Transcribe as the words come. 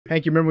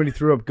Hank, you remember when you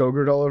threw up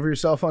Go-Gurt all over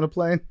yourself on a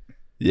plane?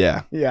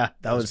 Yeah. Yeah,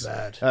 that was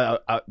bad.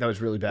 That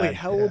was really bad. Wait,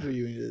 how old were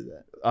you when you did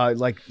that?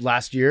 Like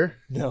last year?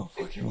 No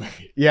fucking way.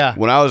 Yeah.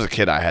 When I was a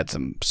kid, I had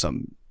some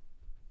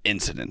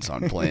incidents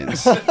on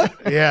planes.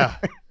 Yeah.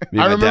 Me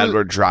and my dad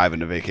were driving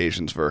to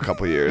vacations for a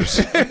couple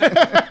years.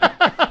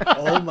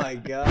 Oh my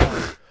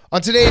God. On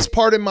today's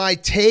part of my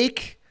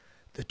take,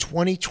 the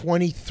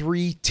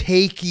 2023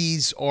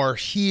 Takies are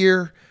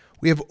here.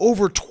 We have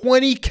over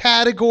 20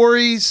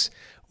 categories.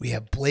 We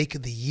have Blake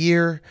of the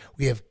Year.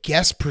 We have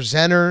guest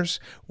presenters.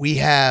 We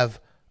have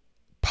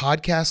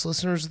podcast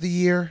listeners of the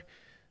year.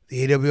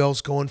 The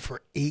AWL's going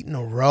for 8 in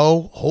a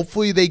row.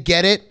 Hopefully they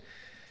get it.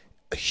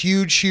 A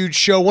huge, huge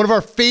show. One of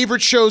our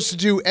favorite shows to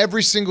do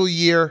every single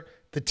year.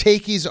 The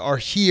Takies are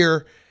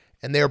here,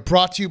 and they are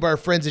brought to you by our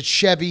friends at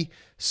Chevy.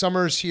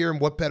 Summer is here, and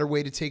what better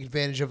way to take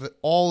advantage of it,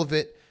 all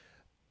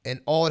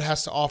and all it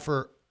has to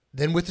offer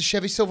than with the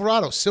Chevy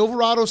Silverado.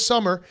 Silverado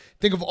summer,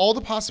 think of all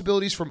the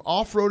possibilities from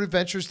off-road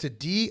adventures to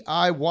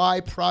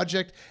DIY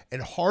project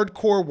and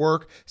hardcore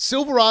work.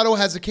 Silverado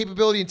has the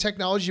capability and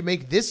technology to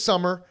make this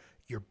summer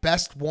your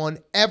best one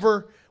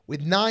ever.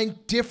 With 9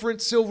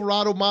 different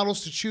Silverado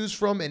models to choose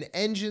from and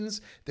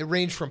engines that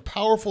range from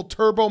powerful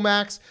Turbo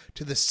Max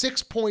to the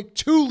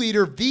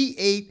 6.2-liter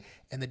V8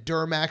 and the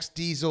Duramax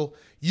diesel.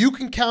 You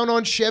can count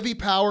on Chevy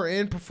power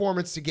and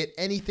performance to get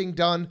anything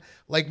done.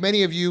 Like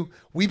many of you,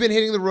 we've been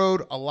hitting the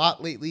road a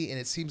lot lately, and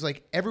it seems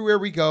like everywhere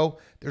we go,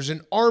 there's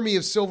an army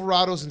of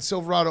Silverados and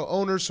Silverado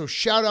owners, so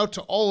shout out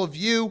to all of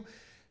you.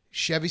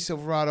 Chevy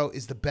Silverado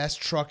is the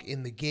best truck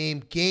in the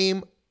game.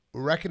 Game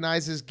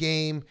recognizes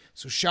game,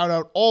 so shout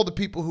out all the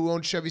people who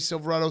own Chevy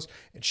Silverados,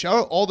 and shout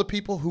out all the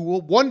people who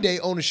will one day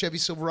own a Chevy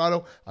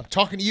Silverado. I'm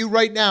talking to you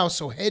right now,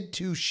 so head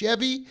to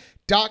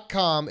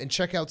Chevy.com and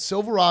check out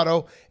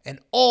Silverado and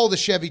all the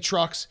Chevy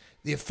trucks,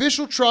 the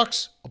official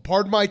trucks, a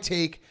part of my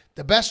take,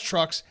 the best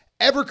trucks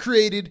ever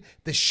created,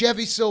 the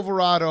Chevy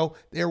Silverado.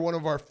 They're one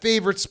of our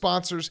favorite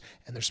sponsors,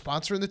 and they're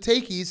sponsoring the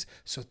Takies,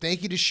 so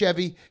thank you to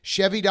Chevy.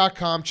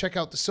 Chevy.com, check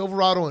out the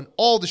Silverado and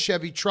all the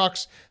Chevy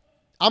trucks.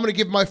 I'm going to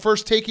give my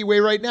first takey away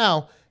right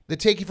now, the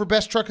takey for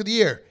best truck of the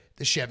year,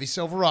 the Chevy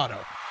Silverado.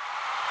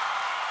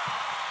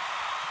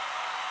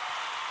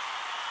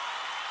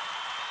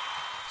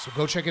 So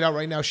go check it out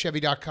right now,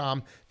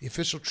 Chevy.com, the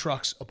official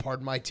trucks, a part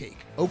of my take.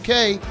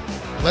 Okay,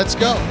 let's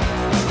go.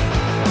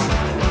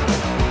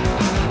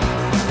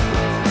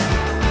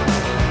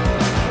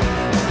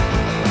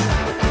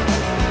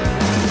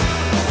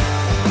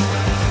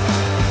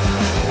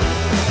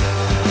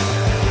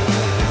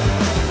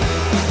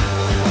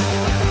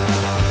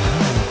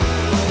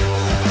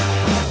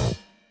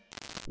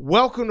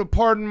 Welcome to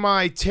Pardon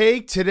My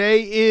Take.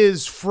 Today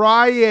is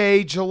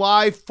Friday,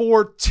 July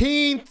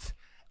 14th,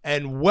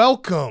 and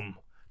welcome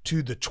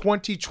to the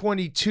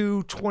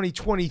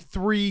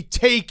 2022-2023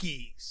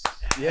 Takies.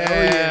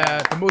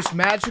 Yeah, the most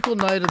magical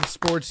night of the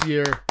sports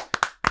year.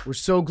 We're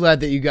so glad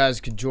that you guys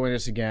could join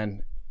us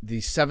again. The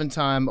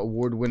 7-time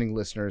award-winning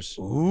listeners.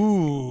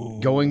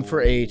 Ooh. Going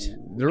for 8.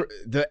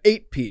 The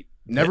 8-peat.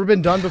 Never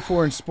been done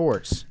before in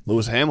sports.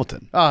 Lewis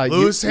Hamilton.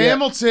 Lewis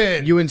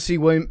Hamilton. UNC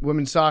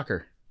women's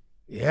soccer.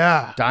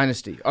 Yeah.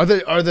 Dynasty. Are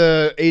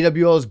the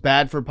AWLs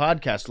bad for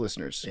podcast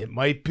listeners? It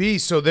might be.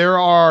 So there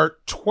are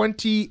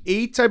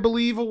 28, I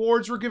believe,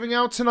 awards we're giving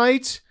out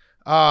tonight.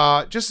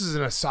 Just as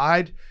an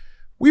aside,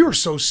 we were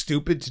so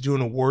stupid to do an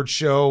award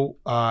show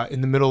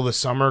in the middle of the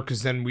summer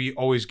because then we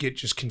always get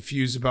just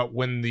confused about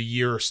when the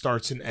year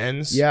starts and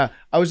ends. Yeah.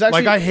 I was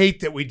actually I hate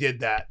that we did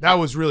that. That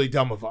was really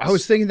dumb of us. I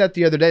was thinking that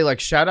the other day,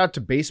 shout out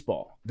to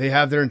baseball. They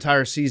have their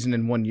entire season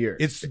in 1 year.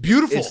 It's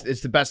beautiful.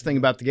 It's the best thing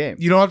about the game.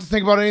 You don't have to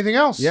think about anything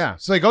else. Yeah.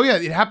 It's like, oh yeah,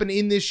 it happened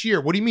in this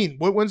year. What do you mean?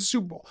 When's the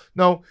Super Bowl?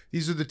 No,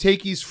 these are the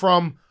takies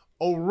from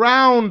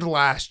around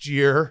last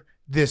year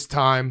this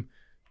time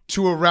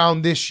to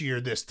around this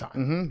year this time.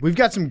 Mm-hmm. We've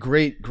got some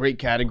great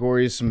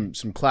categories, some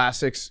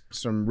classics,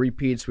 some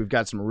repeats. We've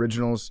got some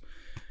originals.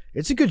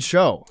 It's a good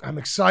show. I'm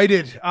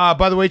excited.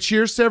 By the way,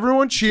 cheers to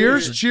everyone.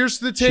 Cheers. Cheers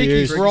to the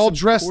takies. Cheers. We're all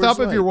dressed up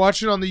Light. if you're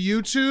watching on the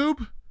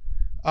YouTube.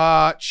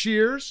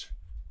 Cheers.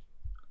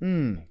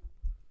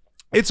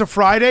 It's a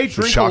Friday.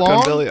 Drink Shotgun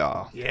along. Billy.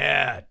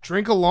 Yeah,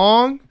 drink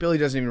along. Billy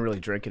doesn't even really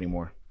drink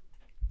anymore.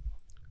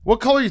 What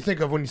color you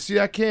think of when you see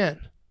that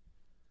can?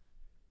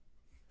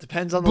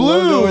 Depends on the Blue.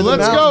 logo or the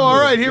Let's go. mountain. All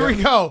right, here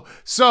we go.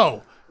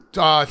 So,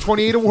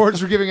 28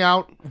 awards we're giving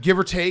out, give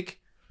or take.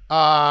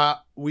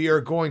 We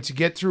are going to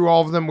get through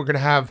all of them. We're going to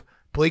have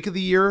Blake of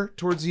the Year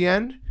towards the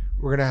end.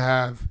 We're going to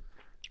have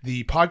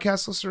the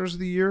podcast listeners of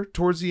the year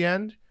towards the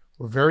end.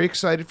 We're very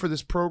excited for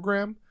this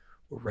program.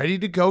 We're ready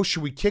to go.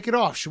 Should we kick it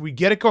off? Should we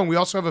get it going? We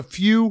also have a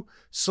few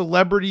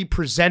celebrity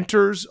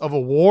presenters of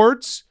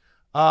awards.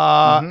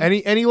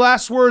 Any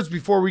last words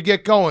before we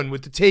get going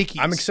with the Takies?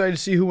 I'm excited to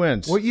see who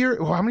wins. What year?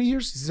 Well, how many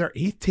years? Is there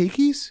 8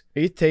 Takies?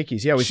 8th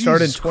Takies. Yeah, we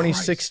started in Jesus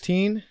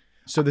 2016.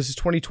 So this is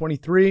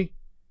 2023.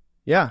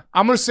 Yeah.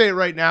 I'm going to say it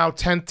right now.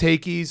 10th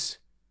Takies.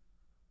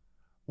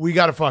 We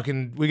got to do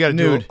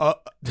Nude. no,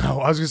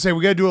 I was going to say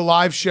we got to do a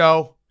live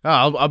show.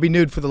 Oh, I'll be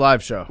nude for the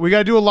live show. We got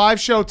to do a live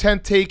show,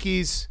 10th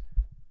Takies.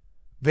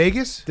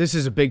 Vegas? This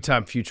is a big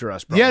time future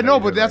us, bro. Yeah, no,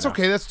 That you're but that's right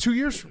okay. That's 2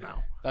 years from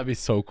now. That'd be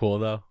so cool,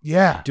 though.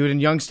 Yeah. now. Do it in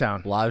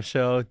Youngstown. Live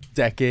show,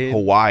 decade.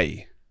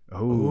 Hawaii.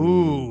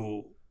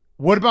 Ooh.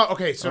 What about,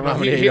 okay, so I don't now know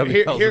how many AWLs would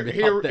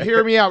be out there.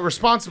 hear me out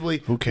responsibly.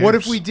 Who cares? What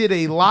if we did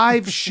a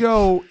live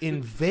show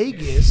in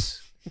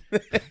Vegas?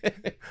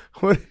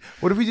 What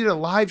if we did a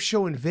live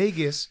show in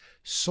Vegas,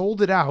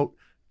 sold it out,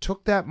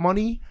 took that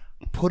money,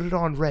 put it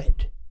on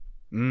red?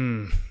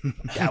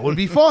 That would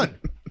be fun.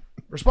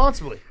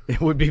 Responsibly. It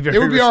would be very. It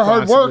would be our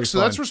hard responsibly work, so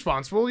fun. that's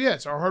responsible. Yeah,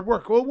 it's our hard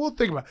work. Well, we'll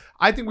think about it.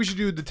 I think we should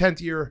do the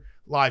 10th year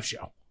live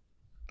show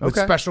with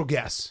Okay. special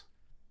guests.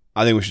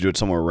 I think we should do it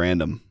somewhere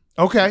random.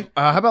 Okay.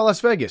 How about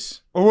Las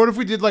Vegas? Or what if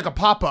we did like a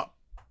pop-up?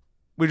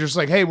 We're just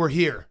like, hey, we're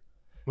here.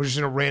 We're just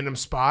in a random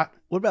spot.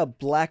 What about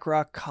Black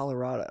Rock,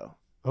 Colorado?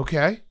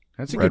 Okay.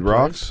 That's a Red good place.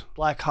 Rocks.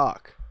 Black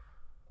Hawk.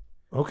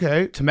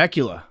 Okay.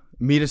 Temecula.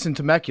 Meet us in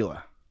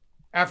Temecula.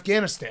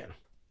 Afghanistan.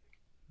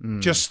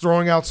 Just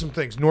throwing out some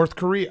things. North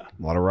Korea.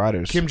 A lot of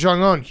riders. Kim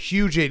Jong-un,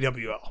 huge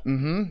AWL.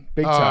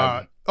 Big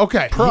time.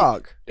 Okay.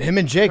 Prague. Him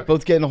and Jake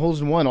both getting holes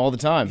in one all the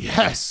time.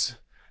 Yes.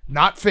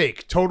 Not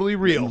fake. Totally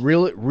real.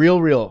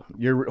 Real.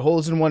 Your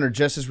holes in one are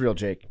just as real,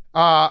 Jake.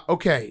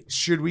 Okay.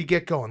 Should we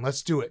get going?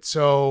 Let's do it.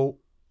 So,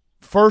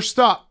 first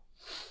up,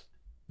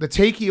 the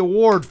Takie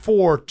Award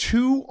for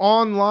 2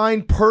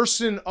 Online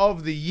Person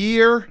of the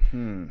Year.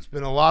 There's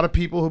been a lot of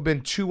people who've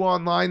been 2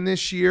 online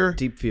this year.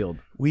 Deep field.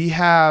 We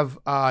have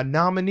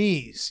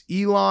nominees.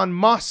 Elon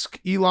Musk.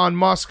 Elon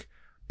Musk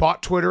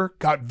bought Twitter,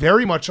 got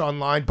very much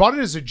online, bought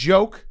it as a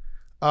joke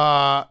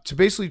to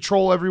basically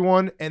troll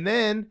everyone. And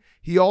then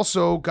he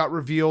also got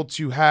revealed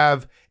to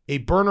have a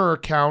burner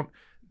account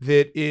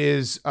that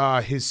is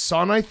his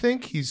son, I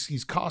think.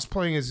 He's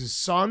cosplaying as his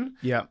son.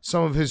 Yeah.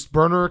 Some of his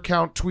burner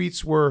account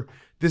tweets were,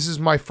 "This is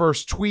my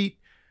first tweet.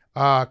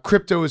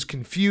 Crypto is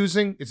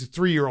confusing." It's a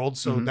 3-year-old,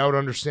 so that would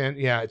understand.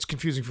 Yeah, it's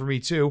confusing for me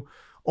too.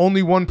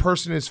 Only one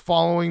person is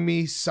following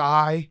me,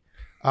 Sigh.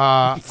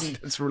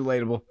 That's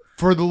relatable.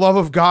 For the love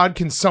of God,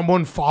 can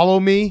someone follow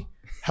me?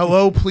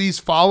 Hello, please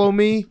follow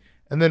me.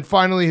 And then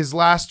finally, his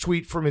last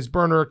tweet from his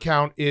burner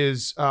account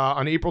is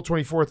on April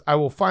 24th, "I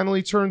will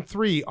finally turn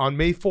 3 on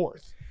May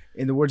 4th.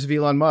 In the words of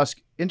Elon Musk,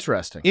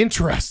 interesting.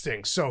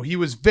 Interesting. So he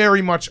was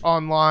very much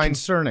online.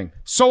 Concerning.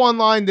 So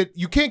online that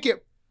you can't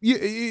get...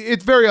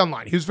 It's very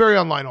online. He was very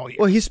online all year.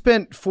 Well, he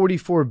spent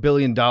 $44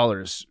 billion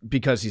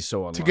because he's so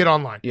online. To get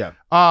online. Yeah.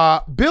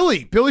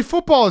 Billy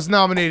Football is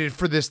nominated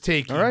for this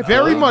Take. All right,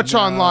 Very Billy. much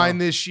online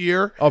this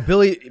year. Oh,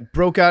 Billy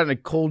broke out in a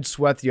cold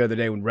sweat the other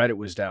day when Reddit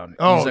was down.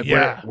 Oh, He's like,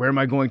 yeah. Where am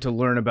I going to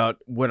learn about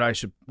what I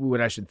should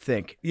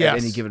think Yes.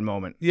 at any given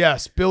moment?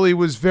 Yes, Billy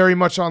was very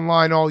much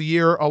online all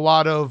year. A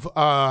lot of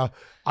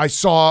I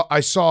saw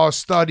a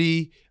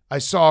study, I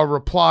saw a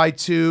reply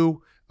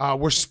to.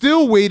 We're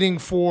still waiting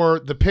for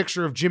the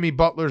picture of Jimmy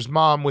Butler's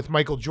mom with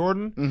Michael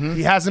Jordan.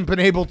 He hasn't been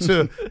able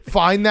to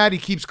find that. He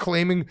keeps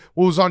claiming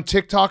what was on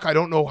TikTok. I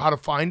don't know how to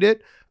find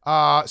it.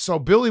 So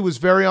Billy was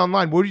very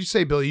online. What did you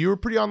say, Billy? You were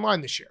pretty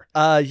online this year.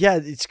 Yeah,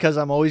 it's because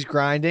I'm always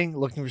grinding,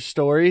 looking for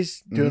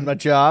stories, doing my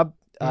job.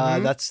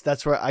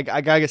 That's where I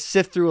gotta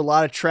sift through a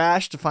lot of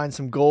trash to find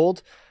some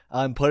gold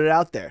and put it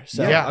out there.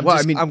 So Yeah.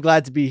 I'm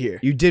glad to be here.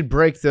 You did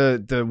break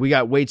the we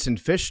got weights and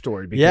fish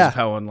story because of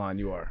how online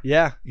you are.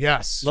 Yeah.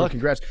 Yes. So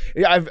congrats.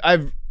 Yeah,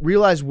 I've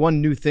realized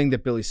one new thing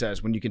that Billy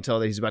says when you can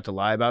tell that he's about to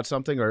lie about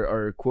something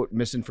or quote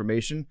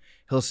misinformation.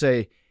 He'll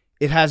say,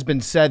 "It has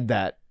been said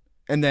that,"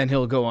 and then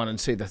he'll go on and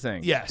say the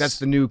thing. Yes. That's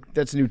the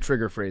new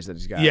trigger phrase that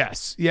he's got.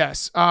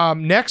 Yes.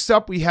 Next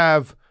up, we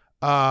have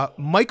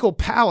Michael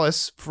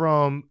Palace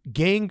from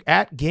Gang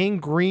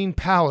Green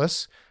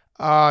Palace.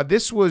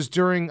 This was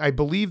during, I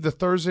believe, the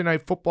Thursday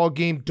night football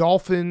game,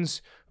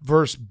 Dolphins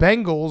versus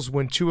Bengals,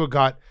 when Tua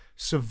got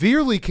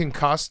severely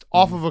concussed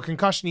off of a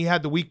concussion he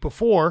had the week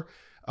before,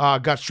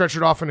 got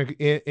stretchered off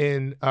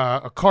in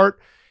a cart.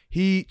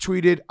 He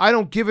tweeted, "I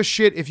don't give a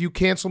shit if you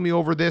cancel me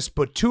over this,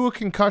 but Tua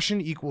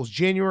concussion equals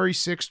January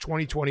 6,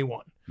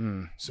 2021.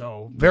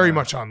 So very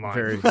much online.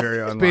 Very,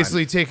 very online.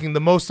 Basically taking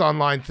the most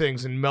online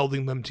things and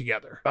melding them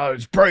together.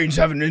 His brain's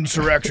having an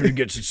insurrection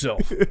against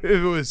itself.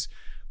 It was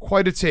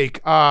quite a take.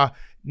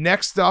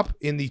 Next up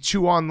in the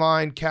 2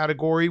 online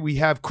category, we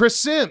have Chris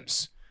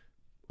Sims,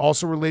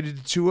 also related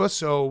to Tua.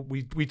 So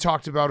we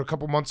talked about a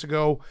couple months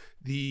ago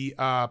the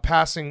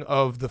passing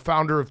of the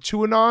founder of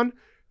TuaNon.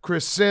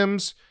 Chris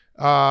Sims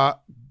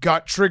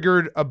got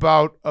triggered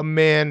about a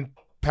man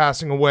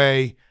passing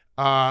away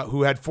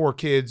who had 4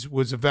 kids,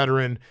 was a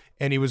veteran,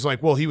 and he was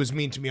like, "Well, he was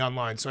mean to me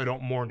online, so I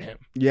don't mourn him."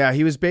 Yeah,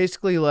 he was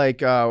basically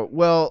like,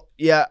 well,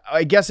 yeah,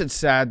 I guess it's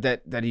sad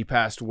that he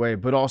passed away,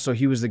 but also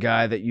he was the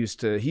guy that used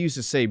to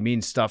say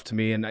mean stuff to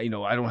me, and I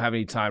don't have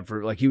any time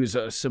for, like, he was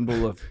a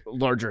symbol of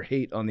larger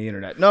hate on the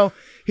internet. No,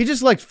 he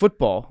just liked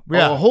football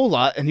a whole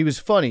lot, and he was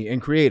funny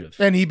and creative.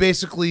 And he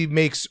basically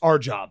makes our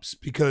jobs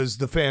because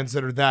the fans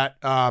that are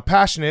that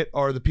passionate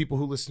are the people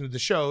who listen to the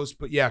shows.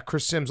 But yeah,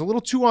 Chris Sims, a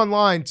little too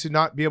online to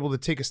not be able to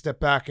take a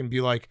step back and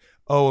be like,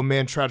 oh, a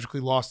man tragically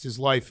lost his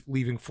life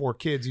leaving 4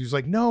 kids. He was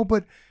like, no,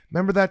 but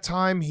remember that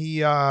time he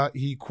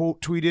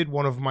quote tweeted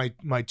one of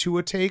my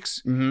Tua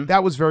takes?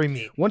 That was very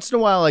mean. Once in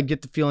a while, I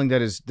get the feeling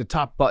that the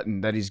top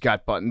button that he's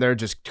got buttoned there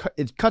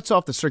it cuts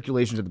off the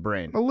circulation to the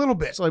brain. A little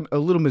bit. It's like a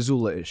little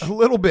Missoula-ish. A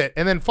little bit.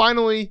 And then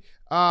finally,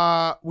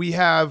 we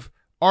have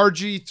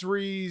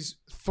RG3's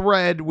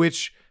thread,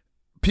 which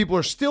people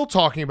are still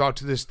talking about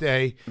to this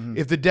day.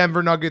 If the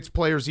Denver Nuggets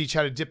players each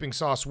had a dipping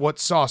sauce, what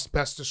sauce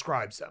best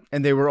describes them?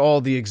 And they were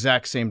all the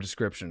exact same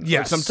description.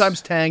 Yes.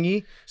 Sometimes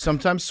tangy,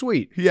 sometimes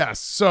sweet. Yes.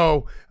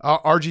 So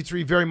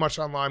RG3 very much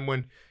online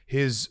when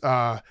his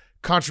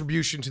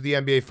contribution to the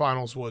NBA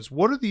Finals was,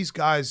 what are these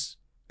guys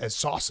as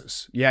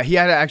sauces? Yeah, he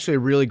had actually a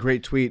really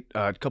great tweet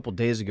a couple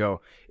days ago.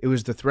 It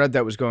was the thread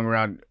that was going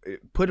around.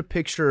 Put a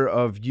picture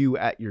of you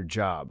at your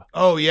job.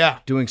 Oh, yeah.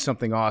 Doing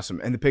something awesome.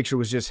 And the picture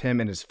was just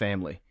him and his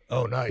family.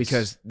 Oh, nice.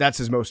 Because that's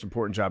his most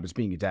important job, is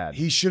being a dad.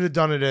 He should have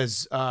done it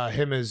as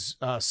him as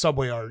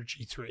Subway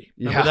RG3.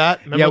 Remember Yeah.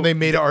 that? Remember when they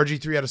made an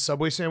RG3 out of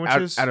Subway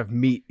sandwiches? Out of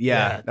meat.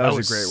 Yeah, that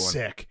was a great one.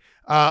 Sick.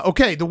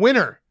 Okay, the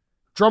winner.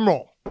 Drum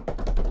roll.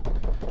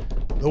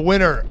 The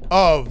winner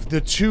of the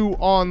 2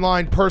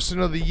 Online Person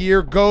of the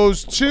Year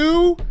goes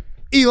to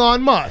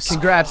Elon Musk.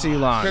 Congrats,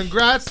 Elon.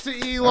 Congrats to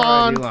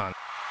Elon. All right, Elon.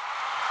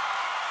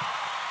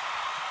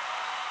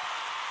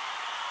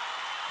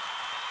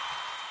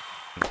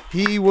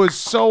 He was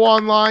so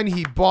online,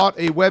 he bought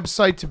a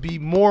website to be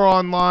more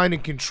online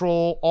and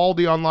control all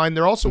the online.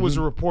 There also was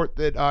a report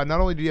that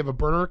not only did he have a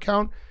burner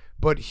account,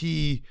 but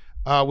he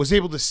was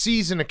able to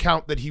seize an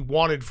account that he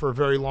wanted for a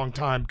very long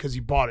time because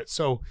he bought it.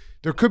 So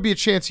there could be a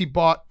chance he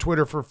bought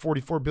Twitter for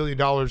 $44 billion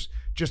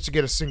just to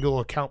get a single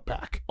account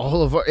back.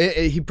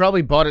 He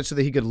probably bought it so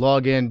that he could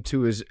log in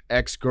to his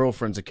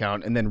ex-girlfriend's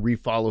account and then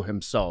refollow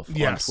himself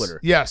on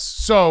Twitter. Yes.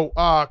 So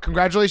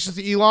congratulations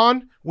to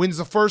Elon. Wins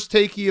the first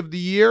Takey of the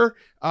year.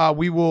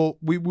 We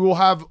will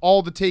have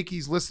all the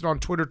Takies listed on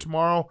Twitter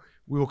tomorrow.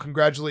 We will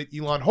congratulate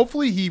Elon.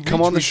 Hopefully he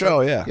Come on the retweets show,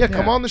 it. yeah.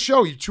 Come on the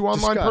show. You're 2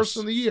 Online Discuss.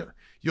 Person of the Year.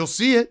 You'll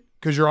see it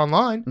because you're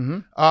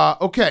online.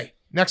 Okay.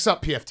 Next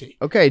up, PFT.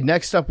 Okay,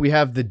 next up we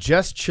have the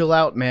Just Chill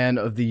Out Man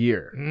of the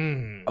Year.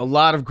 A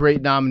lot of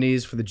great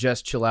nominees for the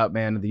Just Chill Out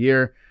Man of the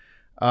Year.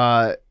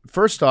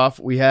 First off,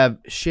 we have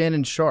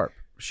Shannon Sharp.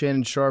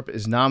 Shannon Sharp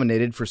is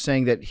nominated for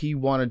saying that he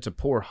wanted to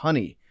pour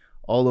honey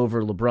all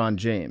over LeBron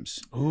James.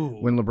 Ooh.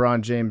 When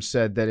LeBron James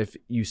said that if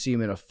you see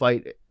him in a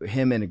fight,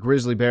 him and a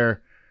grizzly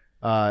bear,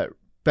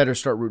 better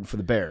start rooting for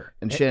the bear.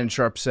 And Shannon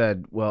Sharp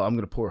said, well, I'm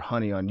going to pour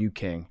honey on you,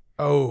 King.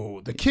 Oh,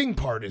 the king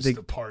part is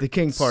the part. The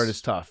king part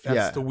is tough.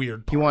 That's the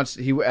weird part.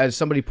 He as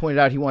somebody pointed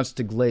out, he wants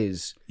to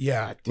glaze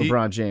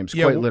LeBron James,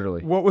 quite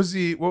literally. What was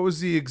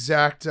the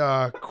exact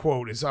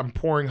quote? Is I'm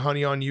pouring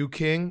honey on you,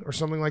 King, or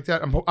something like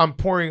that? I'm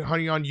pouring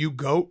honey on you,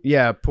 goat.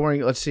 Yeah,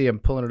 pouring. Let's see. I'm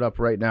pulling it up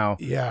right now.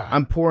 Yeah,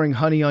 I'm pouring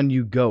honey on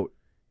you, goat.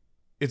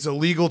 It's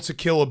illegal to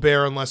kill a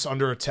bear unless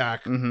under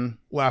attack.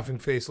 Laughing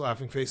face,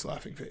 laughing face,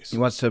 laughing face. He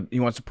wants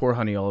to pour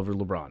honey all over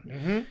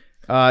LeBron.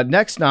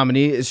 Next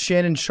nominee is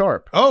Shannon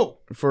Sharp. Oh,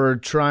 for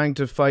trying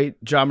to fight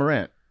Ja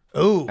Morant.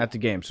 Oh, at the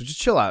game. So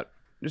just chill out.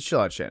 Just chill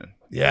out, Shannon.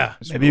 Yeah,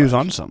 maybe he was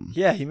on something.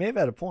 Yeah, he may have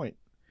had a point.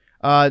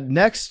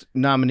 Next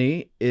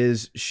nominee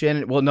is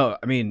Shannon. Well, no,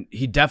 I mean,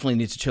 he definitely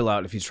needs to chill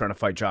out if he's trying to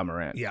fight Ja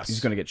Morant. Yes. He's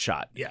going to get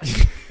shot.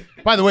 Yes.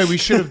 By the way, we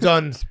should have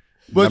done...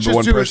 Number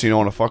one person you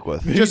don't want to fuck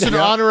with. Just an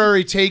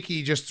honorary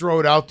takey. Just throw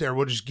it out there.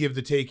 We'll just give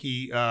the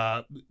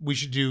takey. We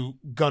should do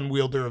gun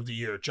wielder of the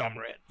year, Ja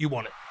Morant. You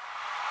won it.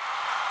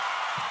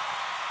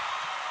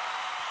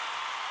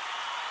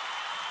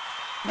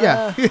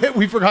 Yeah.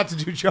 We forgot to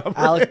do Ja Morant.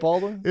 Alec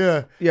Baldwin?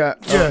 Yeah.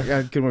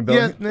 Yeah. Good one,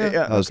 Billy.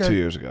 Yeah. That was 2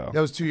 years ago. That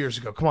was 2 years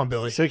ago. Come on,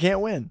 Billy. So he can't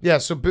win. Yeah,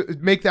 so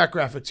make that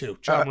graphic too.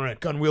 Ja Morant,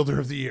 gun wielder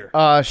of the year.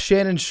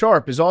 Shannon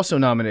Sharp is also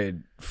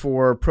nominated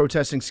for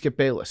protesting Skip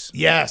Bayless.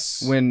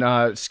 Yes. When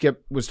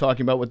Skip was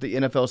talking about what the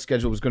NFL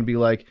schedule was going to be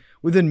like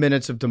within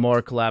minutes of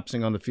DeMar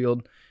collapsing on the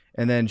field,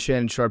 and then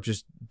Shannon Sharp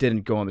just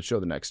didn't go on the show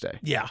the next day.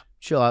 Yeah.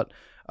 Chill out.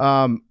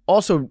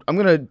 Also, I'm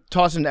going to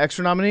toss an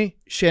extra nominee,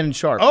 Shannon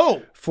Sharp.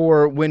 Oh.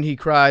 For when he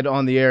cried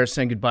on the air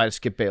saying goodbye to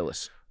Skip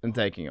Bayless and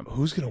thanking him.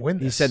 Who's going to win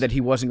this? He said that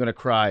he wasn't going to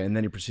cry, and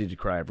then he proceeded to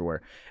cry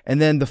everywhere. And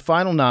then the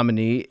final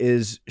nominee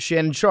is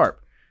Shannon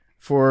Sharp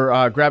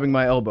for grabbing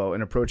my elbow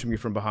and approaching me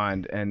from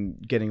behind and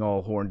getting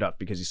all horned up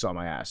because he saw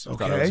my ass and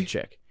thought I was a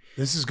chick.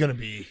 This is going to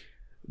be...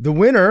 The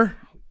winner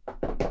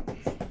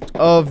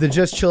of the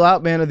Just Chill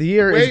Out Man of the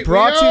Year is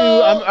brought to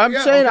you.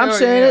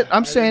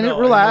 I'm saying it.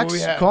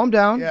 Relax. Calm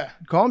down. Yeah.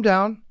 Calm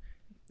down.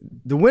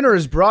 The winner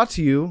is brought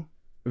to you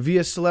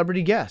via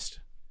celebrity guest.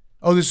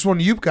 Oh, this is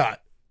one you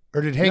got. Or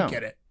did Hank No.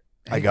 get it?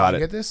 I got did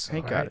you it. get this?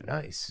 Hank All got right, it.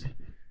 Nice.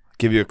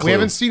 Give you a clue. We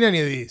haven't seen any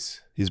of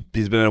these. He's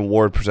been an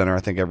award presenter, I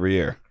think, every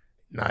year.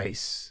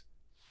 Nice.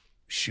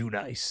 Shoe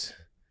nice.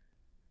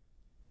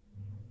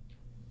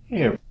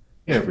 Yeah,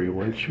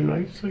 everyone, shoe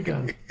nice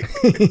again.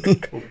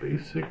 Well,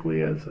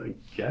 basically, as a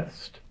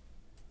guest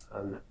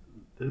on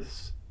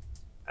this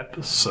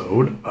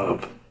episode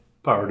of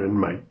Pardon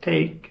My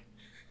Take,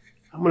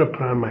 I'm going to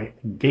put on my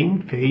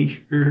game face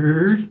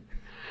shirt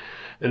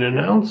and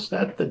announced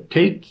that the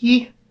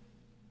Takie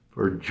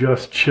for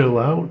Just Chill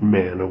Out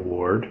Man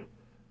Award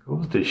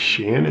goes to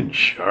Shannon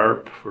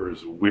Sharp for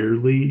his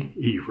weirdly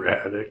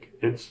erratic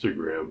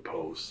Instagram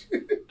post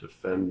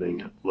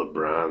defending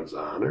LeBron's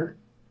honor.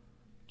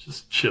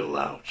 Just chill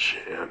out,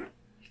 Shan.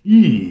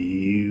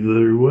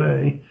 Either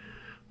way,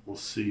 we'll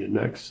see you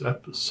next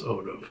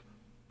episode of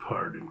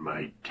Pardon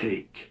My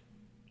Take.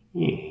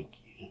 Thank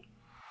you.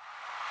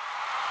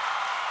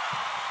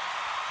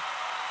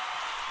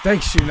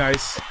 Thanks, Shoe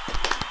Nice.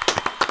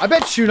 I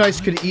bet Shoe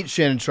Nice could eat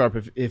Shannon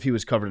Sharp if he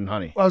was covered in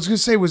honey. Well, I was going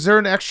to say, was there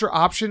an extra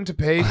option to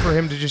pay for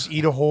him to just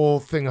eat a whole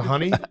thing of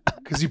honey?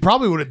 Because he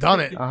probably would have done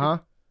it. Uh-huh.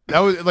 That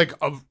was like,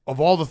 of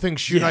all the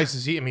things Shoe Nice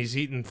is eating, he's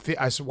eaten,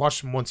 I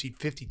watched him once eat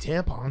 50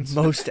 tampons.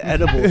 Most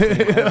edible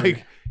thing ever.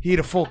 Like, he ate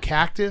a full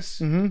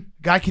cactus.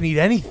 Guy can eat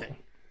anything.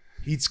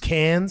 He eats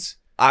cans.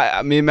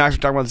 Me and Max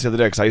were talking about this the other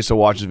day because I used to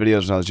watch his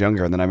videos when I was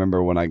younger, and then I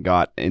remember when I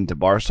got into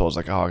Barstool, I was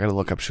like, oh, I got to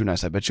look up Shoe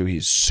Nice. I bet you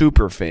he's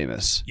super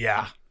famous.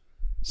 Yeah.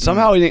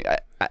 Somehow he didn't.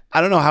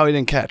 I don't know how he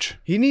didn't catch.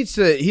 He needs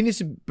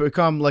to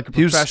become like a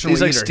professional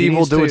He's like eater. Steve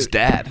Wilduit's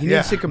dad. He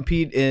needs to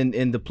compete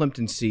in the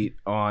Plimpton seat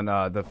on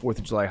the 4th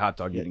of July hot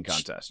dog eating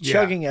contest.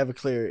 Chugging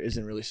Everclear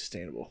isn't really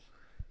sustainable.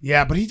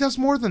 Yeah, but he does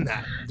more than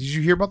that. Did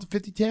you hear about the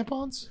 50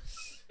 tampons?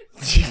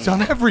 He's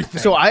done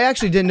everything. So I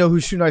actually didn't know who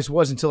Shoe Nice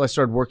was until I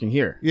started working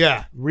here.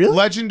 Yeah. Really?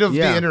 Legend of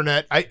Yeah. the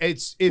internet.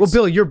 It's Well,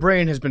 Bill, your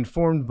brain has been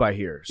formed by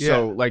here.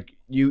 So like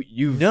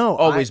you've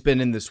always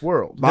been in this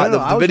world. No, The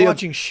I was video-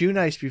 watching Shoe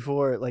Nice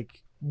before,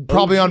 like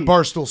probably on OG.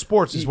 Barstool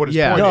Sports is what his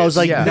point No, I is. was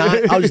like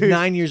Yeah. I was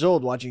 9 years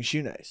old watching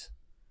Shoe Nice.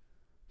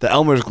 The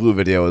Elmer's glue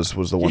video was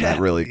the one that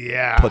really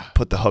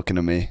put the hook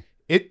into me.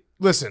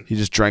 Listen, He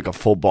just drank a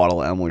full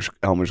bottle of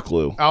Elmer's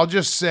glue. I'll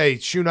just say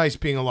Shoe Nice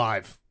being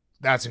alive,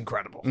 that's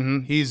incredible.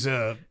 He's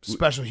a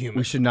special human.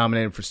 We should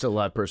nominate him for Still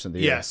Alive Person of the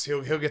Year. Yes,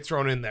 he'll get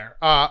thrown in there.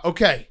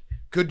 Okay,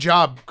 good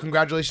job.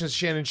 Congratulations,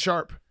 Shannon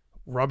Sharp,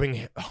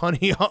 rubbing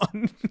honey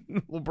on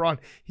LeBron.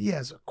 He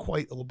has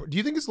quite a LeBron. Do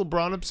you think it's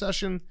LeBron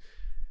obsession?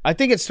 I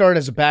think it started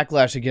as a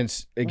backlash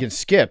against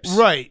Skips.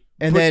 Right.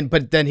 And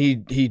but then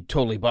he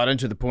totally bought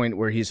into the point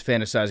where he's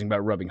fantasizing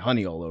about rubbing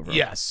honey all over him.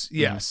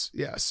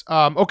 Yes.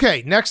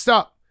 Okay, next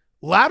up,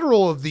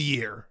 Lateral of the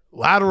Year.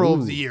 Lateral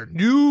of the Year.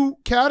 New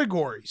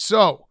category.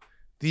 So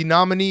the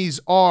nominees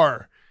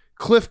are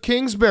Cliff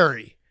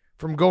Kingsbury,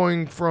 from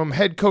going from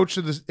head coach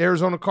of the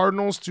Arizona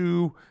Cardinals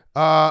to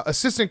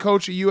assistant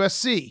coach at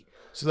USC.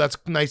 So that's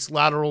a nice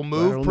lateral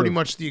move. Pretty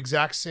much the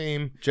exact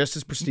same. Just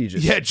as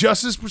prestigious. Yeah,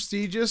 just as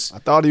prestigious. I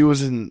thought he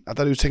was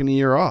taking a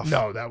year off.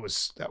 No, that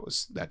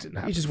didn't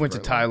happen. He just went to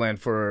Thailand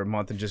for a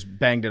month and just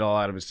banged it all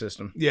out of his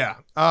system. Yeah.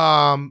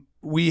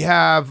 We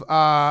have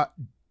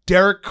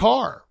Derek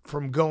Carr,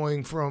 from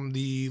going from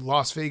the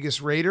Las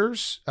Vegas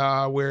Raiders,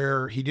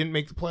 where he didn't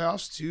make the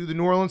playoffs, to the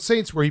New Orleans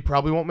Saints, where he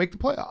probably won't make the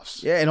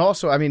playoffs. Yeah, and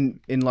also, I mean,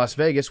 in Las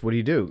Vegas, what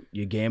do?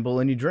 You gamble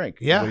and you drink.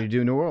 Yeah. What do you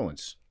do in New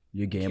Orleans?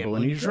 You gamble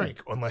and you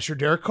drink. Unless you're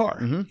Derek Carr.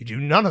 You do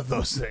none of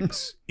those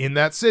things in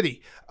that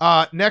city.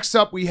 Next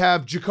up, we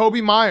have Jacoby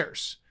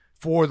Myers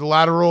for the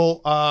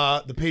lateral,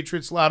 the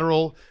Patriots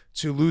lateral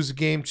to lose a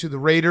game to the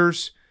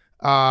Raiders.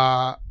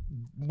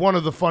 One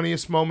of the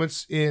funniest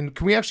moments in.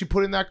 Can we actually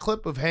put in that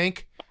clip of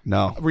Hank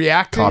No.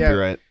 reacting?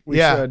 Copyright. We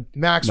Yeah, should.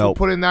 Max Nope. will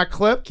put in that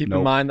clip. Keep Nope.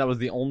 in mind that was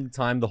the only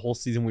time the whole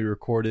season we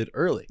recorded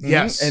early.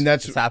 Yes. And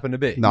that's It's happened to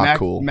be. Not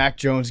cool. Mac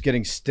Jones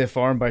getting stiff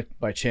armed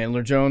by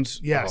Chandler Jones.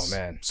 Yes. Oh,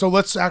 man. So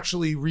let's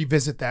actually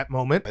revisit that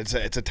moment. It's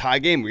a tie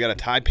game. We got a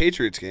tie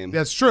Patriots game.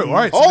 That's true. All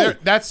right. So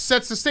that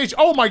sets the stage.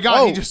 Oh my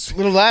God. He just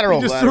little lateral.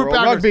 he just threw it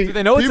backwards. Rugby. Do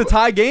they know it's a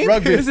tie game?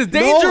 Rugby. This is No.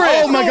 dangerous.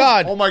 Oh, my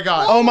God. Oh my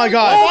God. Oh, my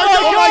God. Oh my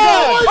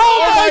God.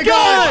 Oh my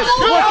God!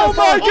 Oh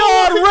my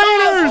God!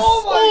 Raiders!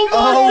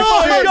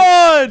 Oh, my shit.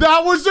 God!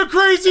 That was the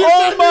craziest.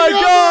 Oh thing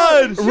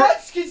my ever. God!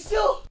 Jets can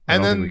still. I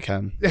And don't then think we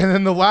can. And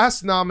then the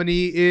last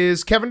nominee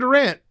is Kevin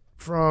Durant,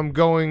 from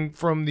going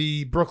from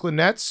the Brooklyn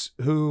Nets,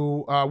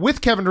 who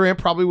with Kevin Durant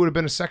probably would have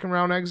been a second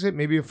round exit,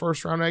 maybe a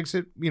first round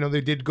exit. You know,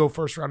 they did go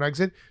first round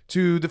exit,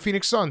 to the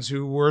Phoenix Suns,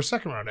 who were a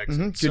second round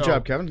exit. Good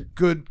job, Kevin.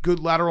 Good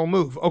lateral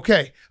move.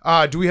 Okay.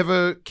 Do we have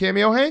a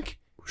cameo, Hank?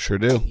 Sure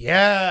do.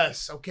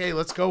 Yes. Okay,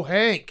 let's go,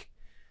 Hank.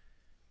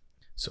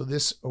 So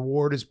this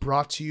award is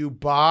brought to you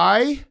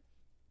by.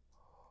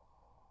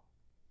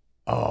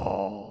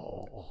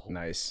 Oh,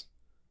 Nice.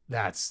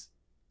 that's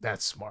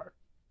smart.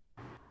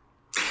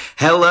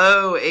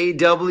 Hello,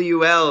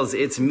 AWLs.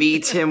 It's me,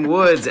 Tim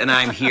Woods, and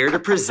I'm here to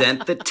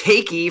present the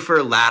Takie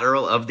for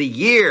Lateral of the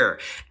Year.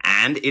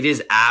 And it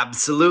is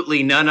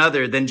absolutely none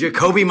other than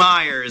Jacoby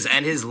Myers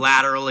and his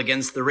lateral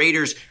against the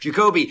Raiders.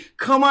 Jacoby,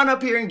 come on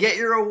up here and get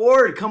your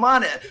award. Come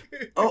on.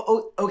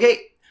 Oh, okay.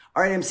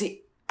 All right,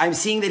 I'm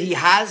seeing that he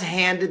has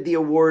handed the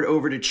award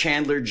over to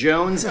Chandler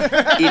Jones.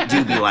 It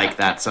do be like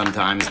that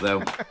sometimes,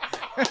 though.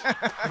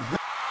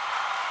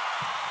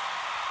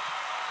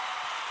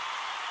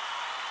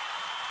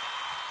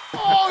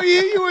 Oh,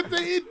 you would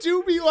think it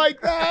do be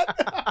like that.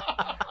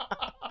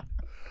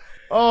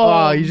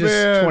 Oh, you just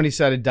man.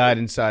 20-sided died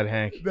inside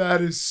Hank.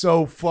 That is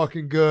so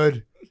fucking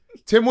good.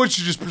 Tim Wood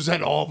should just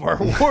present all of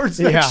our awards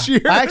next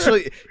year.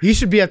 Actually, he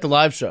should be at the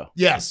live show.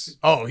 Yes.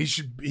 Oh, he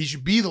should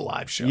be the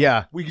live show.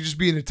 Yeah. We could just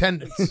be in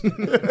attendance.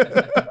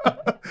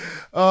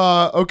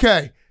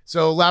 Okay.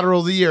 So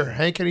Lateral of the Year.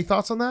 Hank, any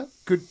thoughts on that?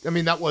 Good. I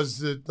mean, that was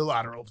the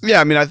Lateral of the Year.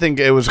 Yeah, I mean, I think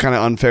it was kind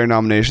of unfair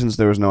nominations.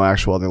 There was no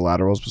actual other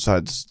laterals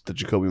besides the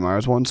Jacoby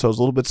Myers one, so it was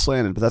a little bit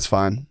slanted, but that's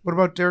fine. What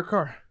about Derek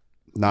Carr?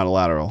 Not a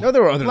lateral. No,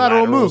 there were other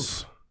Lateral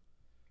laterals.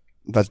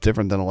 move. That's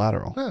different than a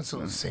lateral. That's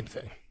the same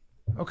thing.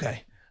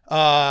 Okay.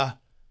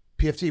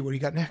 PFT, what do you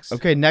got next?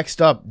 Okay,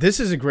 next up.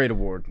 This is a great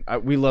award.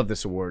 We love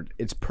this award.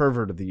 It's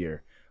Pervert of the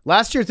Year.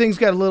 Last year, things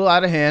got a little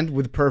out of hand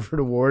with the Pervert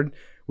Award.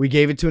 We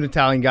gave it to an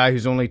Italian guy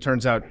who's only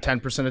turns out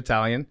 10%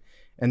 Italian,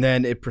 and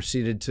then it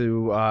proceeded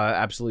to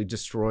absolutely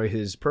destroy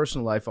his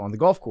personal life on the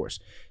golf course.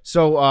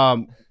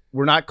 So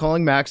we're not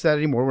calling Max that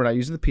anymore. We're not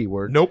using the P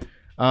word. Nope.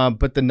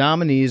 But the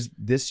nominees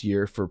this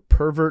year for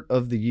Pervert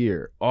of the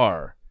Year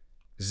are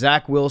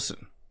Zach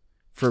Wilson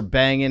for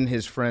banging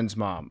his friend's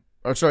mom.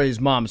 Or sorry, his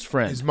mom's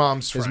friend. His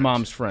mom's friend.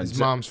 His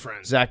mom's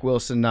friend. Zach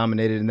Wilson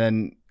nominated, and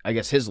then I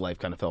guess his life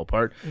kind of fell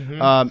apart.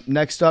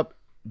 Next up,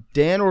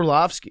 Dan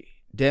Orlovsky.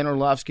 Dan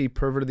Orlovsky,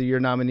 Pervert of the Year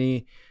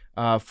nominee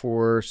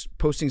for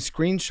posting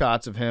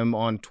screenshots of him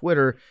on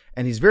Twitter,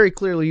 and he's very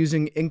clearly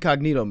using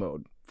incognito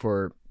mode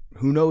for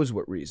who knows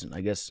what reason.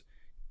 I guess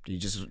he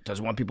just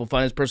doesn't want people to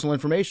find his personal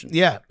information.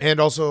 Yeah, and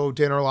also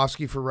Dan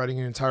Orlovsky for writing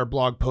an entire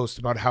blog post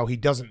about how he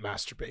doesn't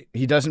masturbate.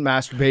 He doesn't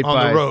masturbate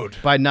on the road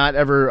by not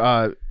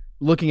ever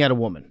looking at a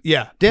woman.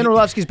 Yeah. Dan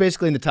Orlovsky's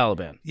basically in the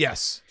Taliban.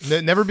 Yes.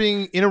 Never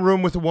being in a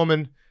room with a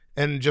woman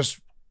and just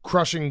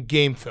crushing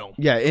game film.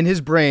 Yeah, in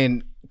his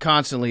brain,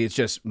 constantly, it's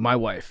just my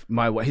wife.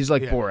 He's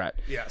like Borat.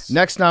 Yes.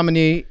 Next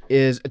nominee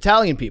is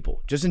Italian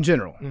people, just in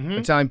general.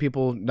 Italian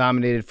people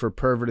nominated for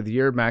Pervert of the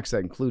Year. Max, that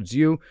includes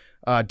you.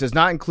 Does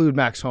not include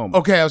Max Homa.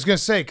 Okay, I was going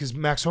to say, because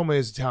Max Homa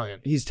is Italian.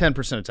 He's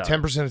 10%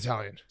 Italian. 10%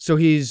 Italian. So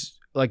he's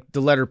like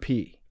the letter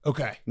P.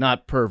 Okay.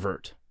 Not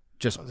pervert.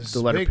 Just This the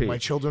is letter big. P. My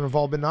children have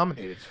all been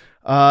nominated.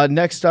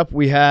 Next up,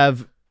 we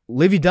have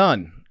Livy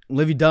Dunn.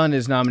 Livy Dunn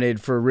is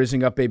nominated for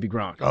Rizzing Up Baby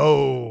Gronk.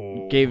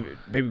 Oh.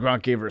 Baby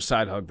Gronk gave her a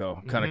side hug,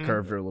 though. Kind of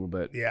curved her a little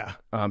bit. Yeah.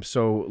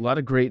 So a lot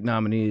of great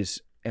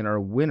nominees. And our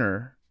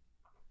winner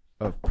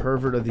of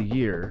Pervert of the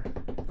Year.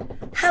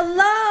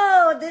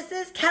 Hello, this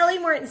is Kelly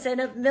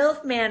Mortensen of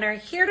MILF Manor,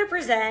 here to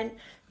present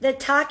the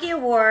Takie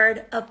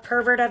Award of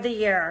Pervert of the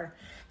Year.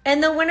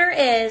 And the winner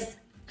is,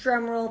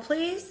 drumroll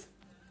please,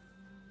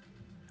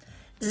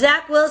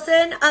 Zach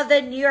Wilson of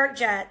the New York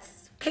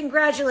Jets.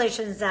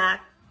 Congratulations,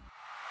 Zach.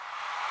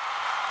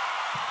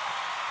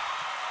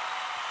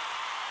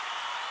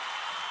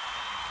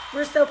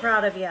 We're so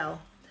proud of you.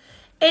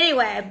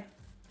 Anyway,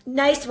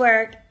 nice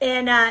work.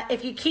 And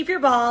if you keep your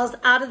balls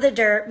out of the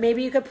dirt,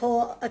 maybe you could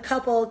pull a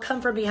couple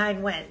come from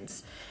behind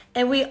wins.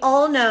 And we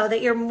all know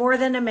that you're more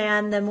than a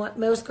man than what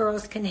most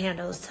girls can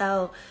handle.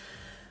 So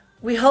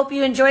we hope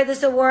you enjoy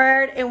this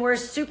award, and we're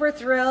super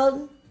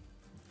thrilled.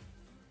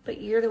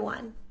 But you're the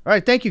one. All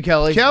right, thank you,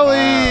 Kelly. Kelly!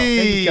 Wow.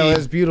 Thank you, Kelly.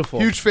 That's beautiful.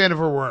 Huge fan of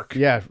her work.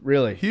 Yeah,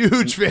 really.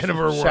 Huge fan of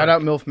her work. Shout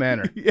out MILF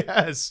Manor.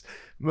 Yes,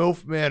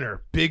 MILF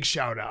Manor. Big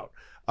shout out.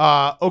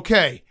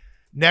 Okay,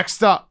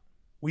 next up,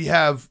 we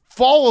have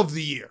Fall of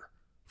the Year.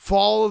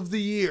 Fall of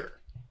the Year.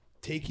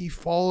 Takey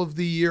Fall of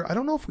the Year. I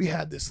don't know if we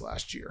had this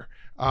last year,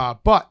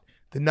 but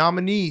the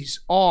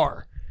nominees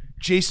are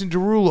Jason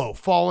Derulo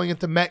falling at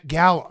the Met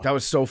Gala. That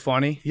was so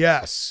funny.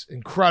 Yes,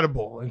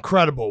 incredible,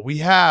 incredible. We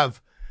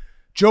have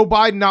Joe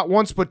Biden not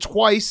once but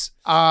twice.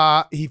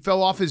 He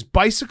fell off his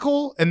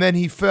bicycle, and then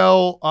he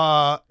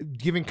fell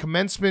giving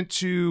commencement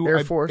to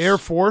Air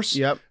Force.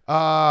 Yep.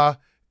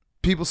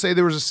 People say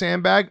there was a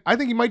sandbag. I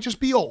think he might just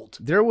be old.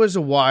 There was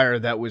a wire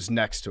that was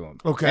next to him.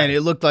 Okay. And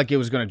it looked like it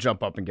was going to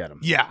jump up and get him.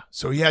 Yeah.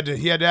 So he had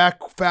to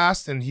act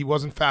fast, and he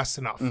wasn't fast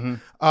enough.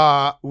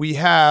 We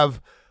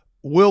have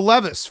Will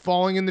Levis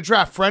falling in the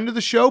draft. Friend of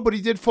the show, but he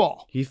did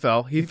fall. He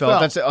fell. He fell.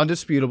 That's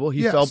undisputable.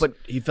 He fell, but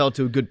he fell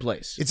to a good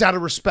place. It's out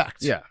of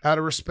respect. Yeah. Out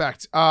of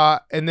respect.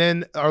 And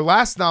then our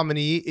last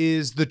nominee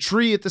is the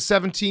tree at the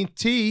 17th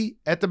tee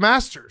at the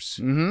Masters.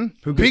 Who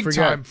could Big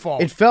forget? time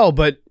fall. It fell,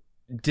 but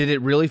did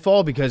it really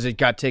fall? Because it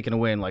got taken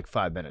away in like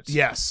 5 minutes.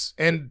 Yes.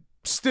 And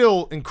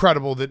still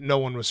incredible that no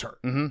one was hurt.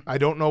 I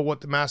don't know what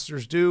the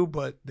Masters do,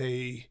 but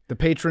the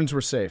patrons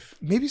were safe.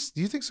 Maybe,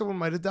 do you think someone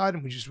might have died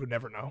and we just would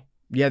never know?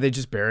 Yeah, they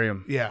just bury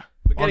him. Yeah.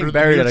 Getting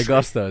buried at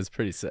Augusta is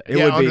pretty sick. It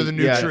would under be, the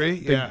new tree.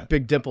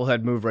 Big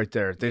Dimplehead move right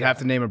there. They'd have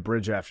to name a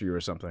bridge after you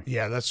or something.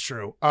 Yeah, that's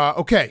true.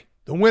 Okay,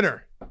 the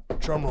winner.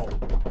 Drum roll.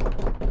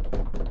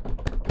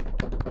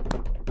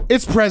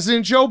 It's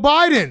President Joe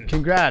Biden.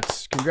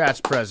 Congrats,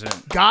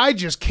 President. Guy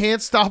just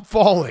can't stop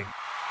falling.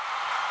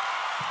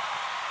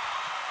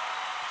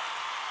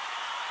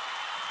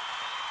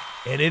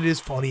 And it is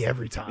funny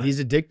every time. He's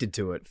addicted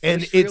to it.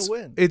 And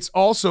it's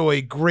also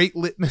a great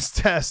litmus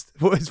test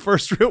for his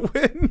first real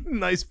win.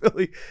 Nice,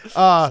 Billy.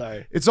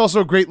 Sorry. It's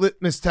also a great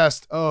litmus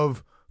test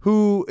of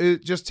who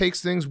just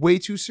takes things way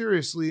too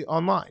seriously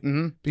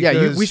online.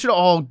 Yeah, we should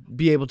all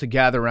be able to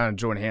gather around and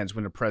join hands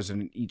when the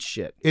president eats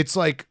shit. It's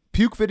like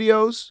puke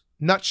videos,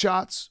 nut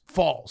shots,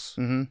 falls.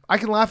 Mm-hmm. I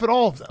can laugh at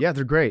all of them. Yeah,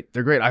 they're great.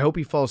 They're great. I hope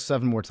he falls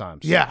 7 more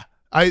times. Yeah.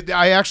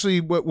 I actually,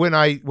 when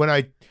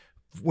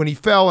he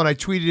fell and I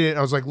tweeted it, and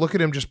I was like, look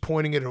at him just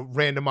pointing at a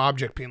random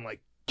object, being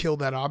like, kill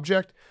that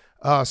object.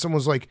 Someone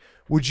was like,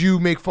 would you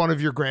make fun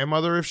of your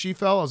grandmother if she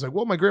fell? I was like,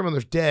 well, my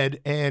grandmother's dead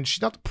and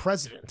she's not the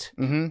president.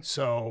 Mm-hmm.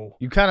 So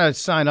you kind of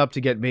sign up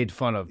to get made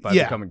fun of by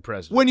becoming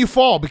president. When you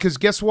fall, because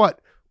guess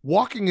what?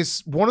 Walking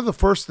is one of the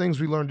first things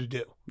we learn to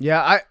do.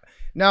 Yeah,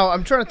 now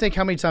I'm trying to think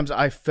how many times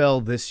I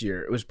fell this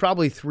year. It was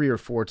probably 3 or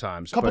 4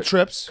 times. Couple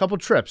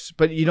trips.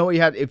 But you know what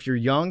you had? If you're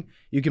young,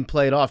 you can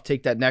play it off,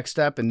 take that next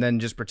step, and then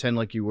just pretend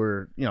like you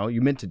were,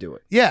 you meant to do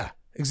it. Yeah,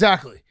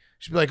 exactly.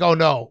 She'd be like, oh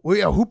no, well,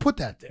 yeah, who put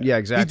that there? Yeah,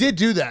 exactly. He did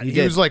do that. He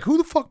was like, who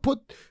the fuck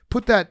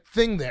put that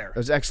thing there? It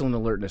was excellent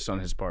alertness on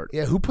his part.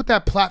 Yeah, who put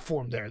that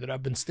platform there that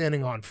I've been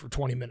standing on for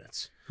 20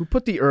 minutes? Who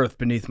put the earth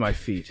beneath my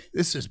feet?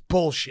 This is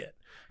bullshit.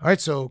 All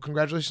right, so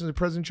congratulations to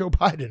President Joe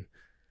Biden.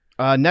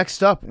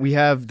 Next up, we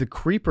have the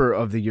Creeper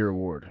of the Year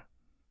award.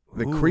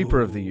 The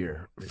Creeper of the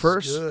Year.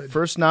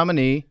 First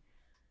nominee,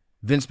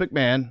 Vince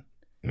McMahon,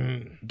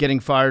 getting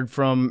fired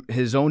from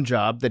his own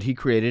job that he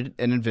created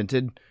and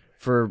invented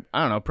for, I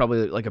don't know,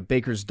 probably like a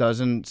baker's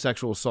dozen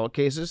sexual assault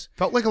cases.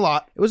 Felt like a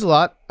lot. It was a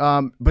lot,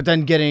 but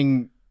then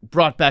getting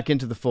brought back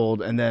into the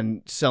fold and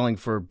then selling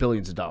for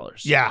billions of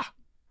dollars. Yeah.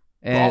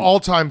 And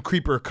all-time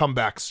creeper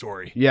comeback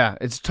story. Yeah,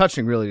 it's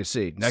touching really to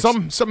see. Next,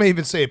 some may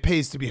even say it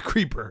pays to be a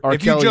creeper. R.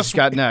 Kelly's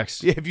got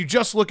next. Yeah, if you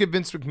just look at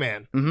Vince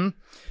McMahon. Mm-hmm.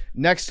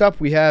 Next up,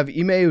 we have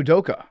Ime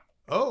Udoka.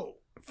 Oh.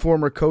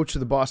 Former coach of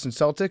the Boston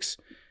Celtics,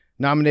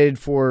 nominated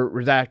for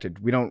Redacted.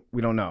 We don't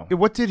know.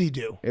 What did he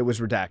do? It was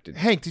redacted.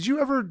 Hank, did you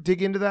ever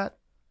dig into that?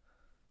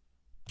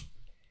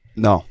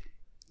 No.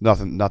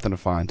 Nothing to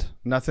find.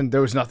 Nothing. There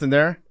was nothing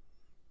there?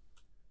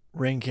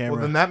 Ring camera.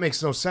 Well, then that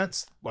makes no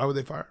sense. Why would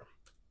they fire him?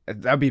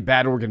 That'd be a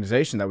bad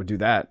organization that would do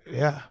that.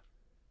 Yeah.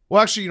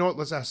 Well, actually, you know what?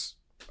 Let's ask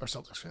our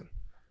Celtics fan.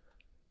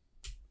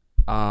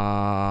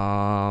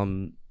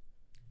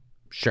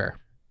 Sure.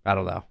 I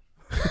don't know.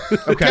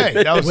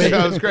 Okay, that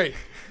was great.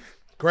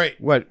 Great.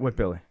 What,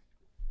 Billy?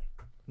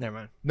 Never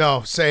mind.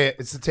 No, say it.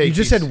 It's the Takies. You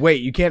just said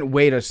wait. You can't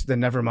wait us,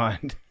 then never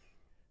mind.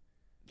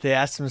 They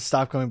asked him to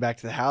stop going back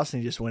to the house,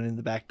 and he just went in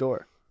the back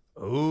door.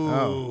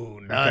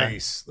 Ooh,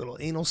 nice. Okay. Little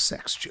anal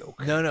sex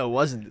joke. No, it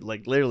wasn't.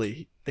 Like,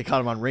 literally, they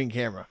caught him on Ring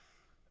camera.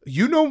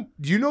 You know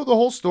the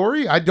whole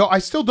story? I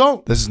still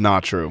don't. This is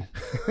not true.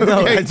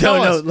 No, okay, I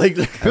don't know. Like,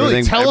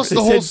 Billy, tell us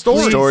the whole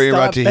story. The story you're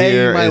about to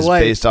hear is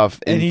based off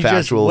and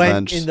factual he just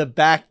events. went in the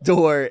back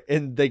door,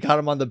 and they caught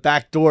him on the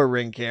back door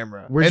Ring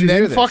camera. Where'd and you then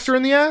hear this? fucked her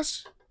in the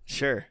ass?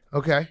 Sure.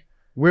 Okay.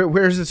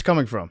 Where is this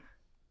coming from?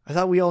 I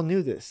thought we all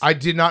knew this. I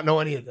did not know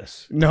any of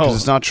this. No,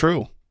 it's not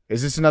true.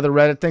 Is this another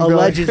Reddit thing?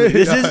 Allegedly.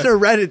 Billy? This isn't a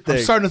Reddit thing.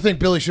 I'm starting to think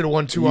Billy should have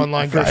won 2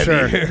 online for guys.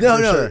 sure.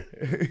 No.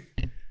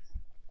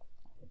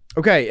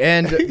 Okay,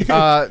 and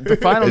the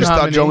final I just thought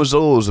nominee. Joe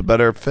Mazzulla was a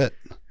better fit.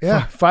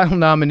 Yeah. Final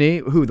nominee.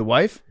 Who? The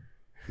wife?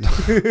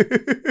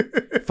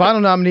 Final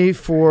nominee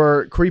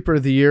for Creeper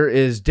of the Year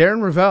is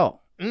Darren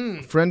Ravel,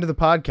 friend of the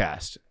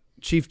podcast,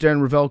 Chief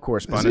Darren Ravel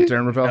correspondent,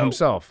 Darren Ravel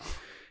himself.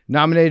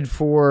 Nominated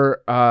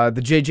for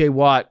the J.J.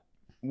 Watt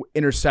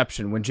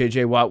interception when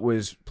J.J. Watt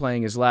was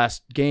playing his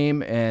last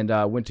game and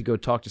went to go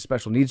talk to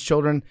special needs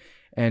children.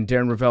 And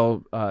Darren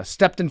Ravel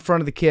stepped in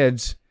front of the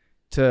kids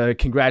to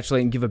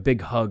congratulate and give a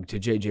big hug to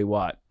J.J.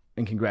 Watt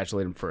and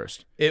congratulate him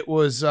first. It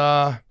was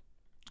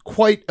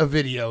quite a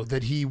video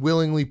that he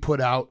willingly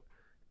put out.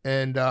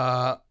 And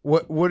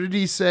what did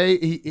he say?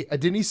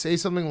 Didn't he say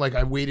something like,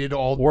 I waited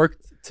all...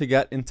 Worked to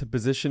get into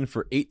position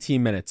for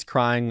 18 minutes.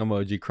 Crying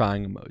emoji,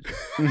 crying emoji.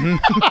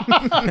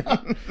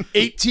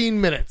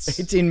 18 minutes.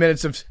 18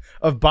 minutes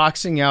of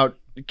boxing out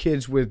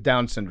kids with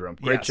Down syndrome.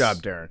 Great job,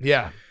 Darren.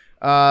 Yeah.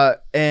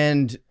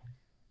 And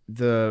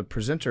the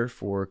presenter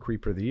for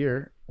Creeper of the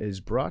Year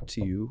is brought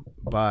to you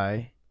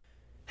by...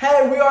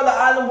 Hey, we are the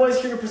Island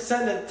Boys here to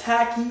present the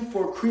Takie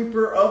for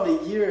Creeper of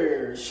the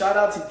Year. Shout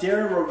out to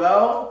Darren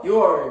Ravel.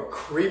 You're a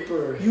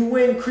creeper. You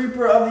win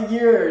Creeper of the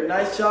Year.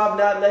 Nice job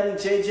not letting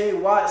J.J.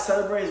 Watt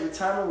celebrate his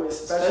retirement with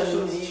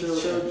special needs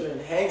children.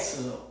 Hank's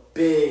is a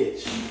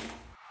bitch.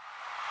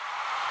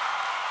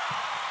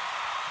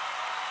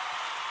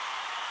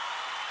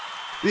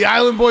 The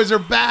Island Boys are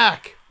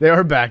back. They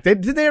are back.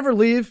 Did they ever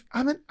leave?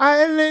 I'm an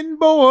island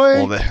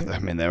boy. Well,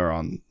 they were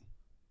on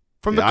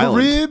from the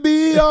island.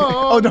 Caribbean.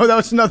 Oh, no, that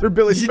was another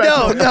Billy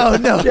special.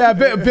 No. Yeah,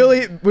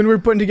 Billy, when we were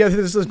putting together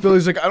this list,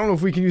 Billy's like, I don't know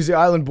if we can use the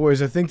Island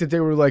Boys. I think that they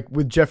were like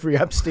with Jeffrey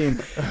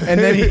Epstein. And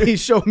then he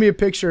showed me a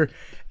picture.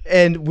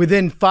 And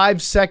within 5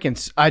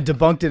 seconds, I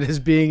debunked it as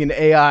being an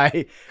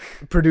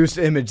AI-produced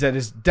image that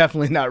is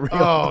definitely not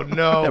real. Oh,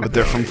 no. Yeah, but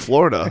they're from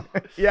Florida.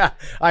 Yeah,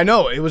 I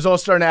know. It was all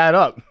starting to add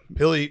up.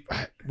 Billy,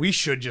 we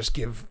should just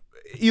give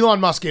Elon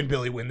Musk and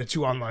Billy win the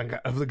 2 online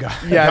guy of the guy.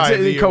 Yeah, guy it's of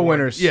the the year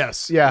co-winners. award.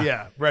 Yes.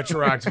 Yeah.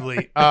 Retroactively.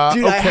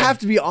 Dude, okay. I have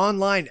to be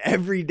online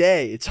every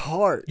day. It's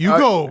hard. You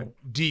go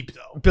deep,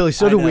 though. Billy,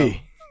 so do know.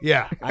 we.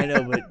 Yeah. I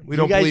know, but We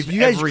don't guys, believe you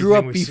guys grew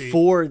up everything we see.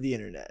 before the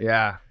internet.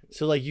 Yeah.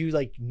 So, like, you,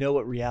 like, know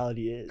what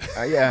reality is.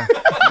 Yeah.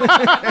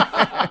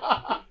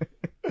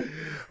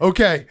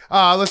 Okay,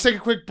 let's take a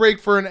quick break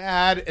for an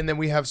ad, and then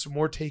we have some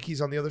more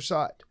takies on the other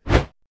side.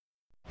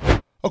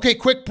 Okay,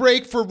 quick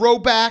break for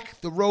Rowback.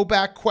 The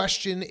Rowback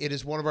question. It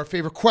is one of our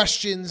favorite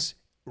questions.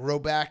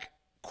 Rowback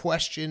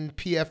question,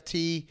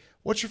 PFT.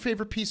 What's your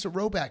favorite piece of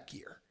Rowback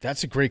gear?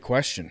 That's a great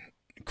question.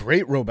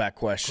 Great Rowback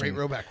question. Great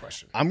Rowback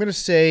question. I'm gonna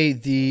say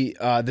the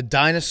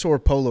dinosaur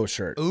polo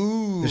shirt.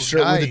 Ooh, the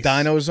shirt nice. with the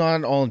dinos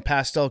on, all in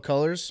pastel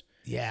colors.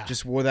 Yeah.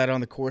 Just wore that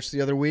on the course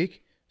the other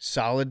week.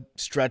 Solid,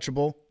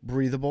 stretchable,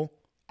 breathable.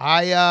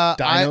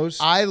 Dinos.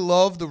 I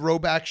love the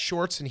Rowback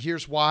shorts, and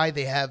here's why.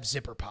 They have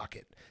zipper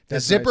pocket. The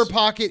zipper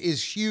pocket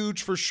is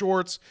huge for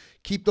shorts.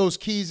 Keep those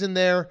keys in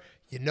there.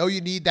 You know you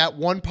need that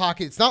one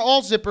pocket. It's not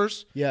all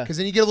zippers. Yeah. Because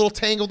then you get a little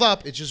tangled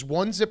up. It's just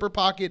one zipper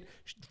pocket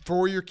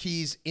for your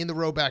keys in the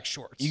Rowback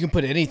shorts. You can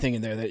put anything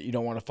in there that you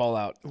don't want to fall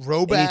out.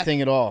 Rowback.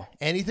 Anything at all.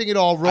 Anything at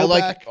all.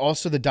 Rowback. I like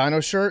also the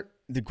dino shirt.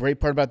 The great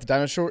part about the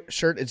dinosaur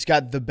shirt, it's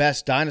got the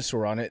best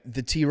dinosaur on it,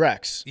 the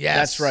T-Rex. Yes.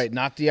 That's right.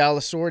 Not the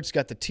Allosaur. It's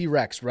got the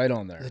T-Rex right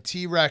on there. The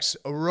T-Rex.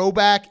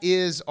 Rowback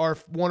is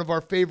one of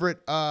our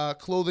favorite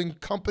clothing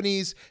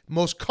companies.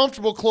 Most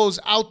comfortable clothes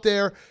out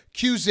there.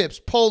 Q-zips,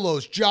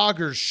 polos,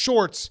 joggers,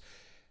 shorts,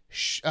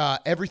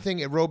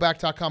 everything at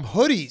rowback.com.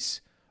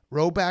 Hoodies,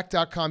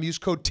 rowback.com. Use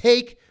code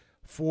TAKE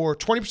for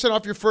 20%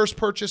 off your first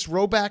purchase.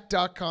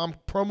 Rowback.com,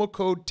 promo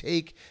code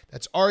TAKE.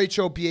 That's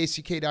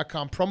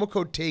RHOBACK.com. Promo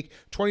code TAKE,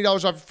 $20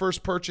 off your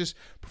first purchase.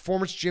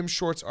 Performance gym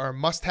shorts are a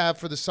must-have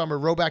for the summer.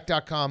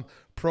 Rowback.com,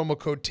 promo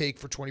code TAKE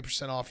for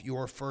 20% off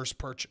your first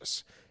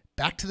purchase.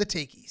 Back to the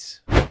Takies.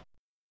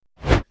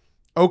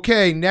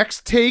 Okay,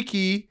 next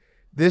Takey.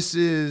 This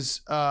is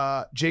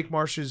Jake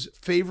Marsh's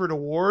favorite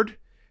award.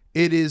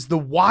 It is the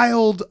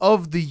Wild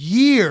of the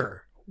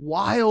Year.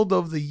 Wild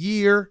of the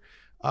Year.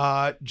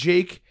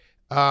 Jake,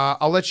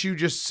 I'll let you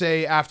just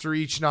say after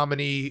each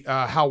nominee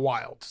how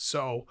wild.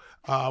 So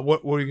what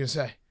are you going to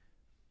say?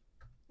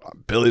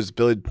 Billy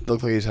looked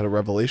like he's had a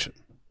revelation.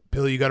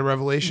 Billy, you got a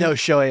revelation? No,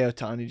 Shohei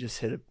Ohtani just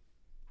hit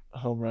a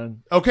home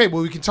run. Okay,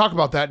 well, we can talk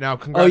about that now.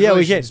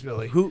 Congratulations,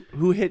 Billy.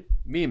 Who hit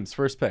Memes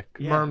first pick?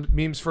 Yeah.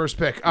 Memes first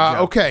pick.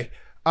 Okay.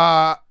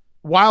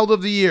 Wild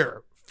of the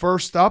Year.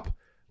 First up,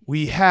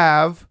 we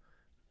have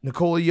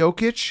Nikola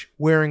Jokic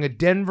wearing a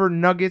Denver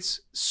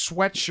Nuggets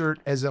sweatshirt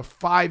as a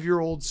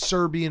 5-year-old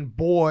Serbian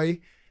boy.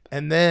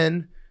 And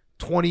then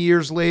 23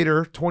 years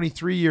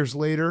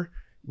later,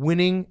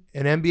 winning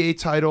an NBA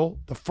title,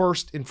 the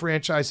first in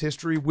franchise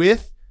history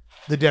with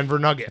the Denver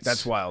Nuggets.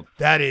 That's wild.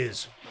 That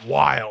is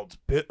wild.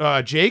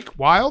 Jake,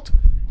 wild?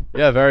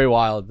 Yeah, very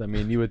wild. I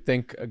mean, you would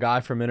think a guy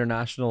from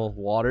international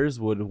waters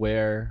would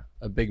wear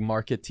a big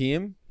market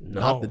team.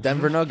 No. Not the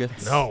Denver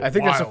Nuggets. No, I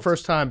think that's the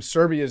first time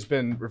Serbia has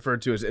been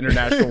referred to as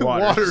international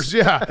waters.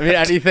 Yeah. I mean,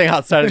 anything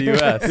outside of the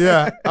U.S.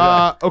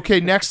 Yeah. Okay,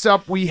 next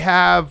up we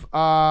have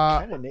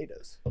Kind of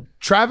NATO's.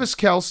 Travis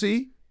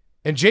Kelce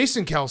and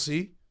Jason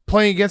Kelce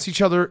playing against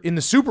each other in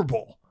the Super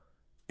Bowl.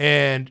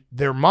 And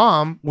their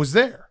mom was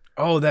there.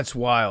 Oh, that's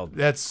wild.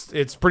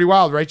 It's pretty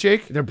wild, right,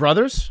 Jake? They're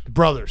brothers?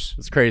 Brothers.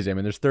 It's crazy. I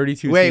mean, there's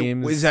 32 Wait,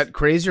 teams. is that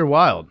crazy or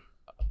wild?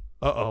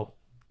 Uh-oh.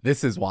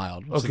 This is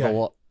wild. This is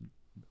Okay.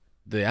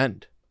 the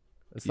end.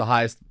 It's the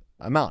highest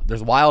amount.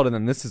 There's wild, and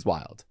then this is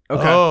wild.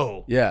 Okay.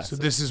 Oh. Yeah. So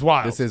this is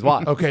wild. This is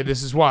wild. Okay,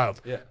 this is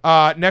wild.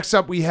 Yeah. Next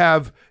up, we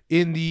have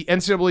in the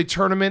NCAA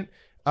tournament,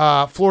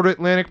 Florida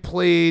Atlantic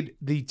played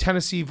the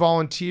Tennessee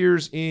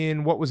Volunteers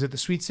in, what was it, the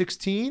Sweet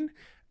 16?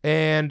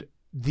 And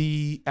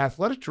the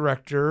athletic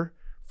director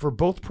for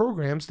both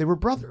programs, they were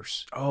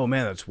brothers. Oh,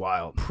 man, that's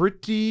wild.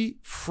 Pretty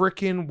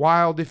freaking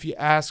wild, if you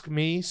ask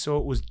me. So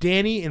it was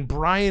Danny and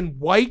Brian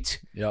White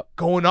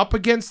going up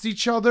against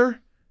each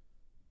other.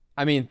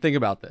 I mean, think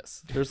about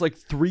this. There's like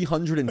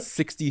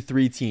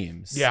 363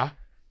 teams. Yeah.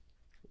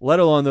 Let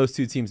alone those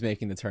two teams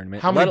making the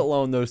tournament. How many- Let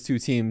alone those two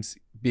teams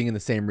being in the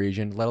same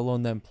region. Let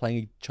alone them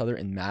playing each other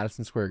in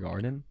Madison Square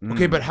Garden.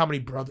 Okay, but how many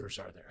brothers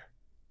are there?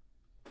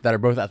 That are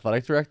both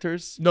athletic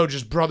directors? No,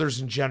 just brothers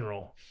in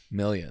general.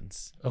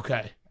 Millions.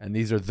 Okay. And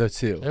these are the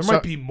two. There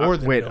might be more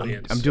than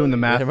millions. I'm doing the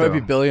math. There might be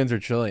though. billions or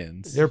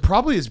trillions. There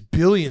probably is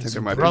billions I think there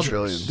of might be brothers.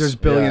 trillions. There's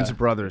billions Yeah. of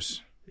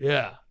brothers.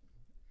 Yeah. For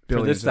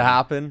Billions this of to them.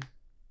 happen,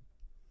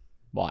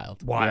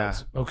 wild.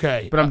 Wild.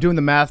 Okay. But I'm doing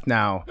the math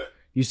now.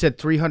 You said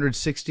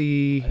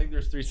 360, I think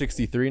there's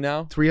 363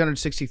 now.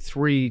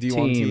 363 D1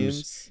 teams.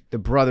 teams. The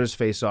brothers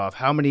face off.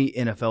 How many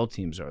NFL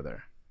teams are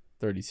there?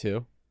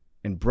 32.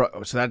 And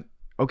so that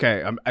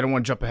okay. I don't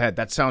want to jump ahead.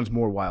 That sounds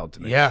more wild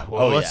to me. Yeah.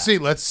 Well, let's see.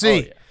 Let's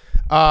see.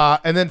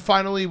 And then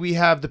finally, we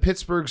have the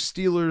Pittsburgh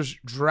Steelers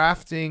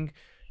drafting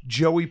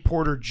Joey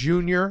Porter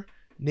Jr.,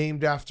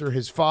 named after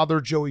his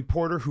father, Joey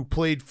Porter, who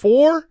played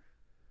for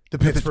the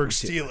Pittsburgh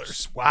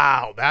Steelers.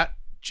 Wow.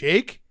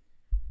 Jake?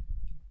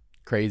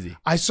 Crazy.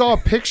 I saw a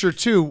picture,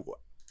 too.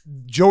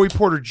 Joey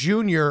Porter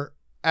Jr.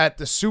 at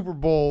the Super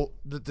Bowl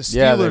that the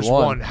Yeah, they Steelers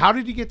won. won. How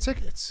did he get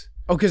tickets?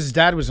 Oh, because his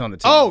dad was on the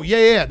team. Oh,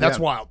 yeah. That's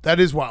Yeah. wild. That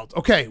is wild.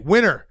 Okay,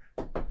 winner.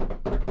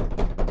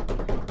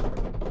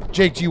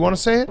 Jake, do you want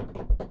to say it?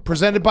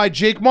 Presented by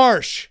Jake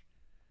Marsh.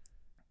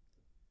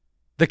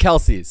 The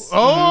Kelseys.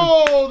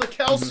 Oh, the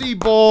Kelsey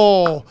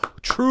Bowl.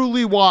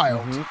 Truly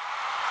wild.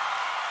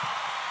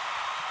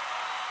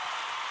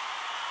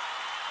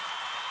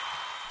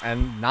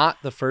 And not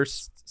the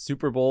first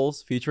Super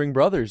Bowls featuring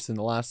brothers in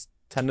the last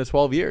 10 to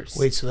 12 years.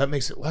 Wait, so that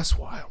makes it less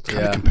wild.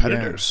 Kind of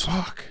competitors.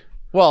 Fuck.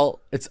 Well,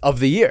 it's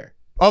of the year.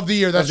 Of the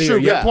year, that's the true.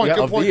 year, Good point. yeah,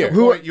 Good of the point. year.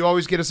 Good point. You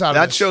always get us out of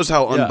That this. shows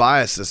how Yeah.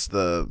 unbiased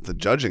the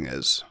judging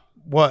is.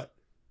 What?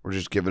 We're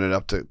just giving it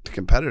up to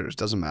competitors.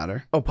 Doesn't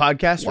matter. Oh,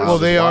 podcasters. Wow. Well,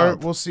 they is are.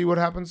 wild. We'll see what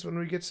happens when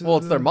we get to. Well,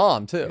 it's their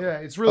mom, too. Yeah,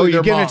 it's really. Oh, you're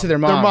their giving mom. it to their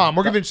mom. Their mom.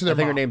 We're giving it to their I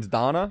think mom. her name's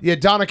Donna. Yeah,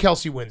 Donna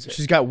Kelsey wins it.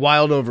 She's got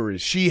wild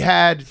ovaries. She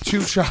had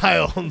two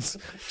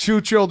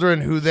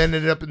children who then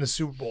ended up in the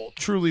Super Bowl.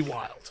 Truly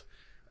wild.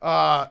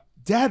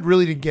 Dad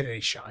really didn't get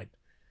any shine.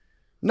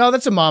 No,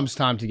 that's a mom's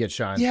time to get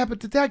shine. Yeah, but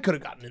the dad could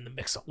have gotten in the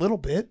mix a little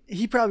bit.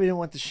 He probably didn't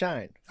want to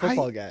shine.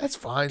 Football guy. That's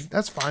fine.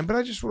 That's fine. But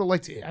I just would have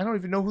liked to. I don't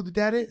even know who the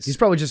dad is. He's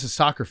probably just a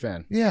soccer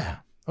fan. Yeah.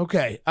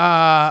 Okay.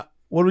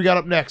 What do we got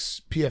up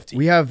next, PFT?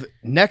 We have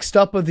next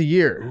up of the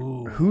year.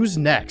 Ooh. Who's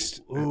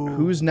next? Ooh.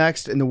 Who's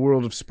next in the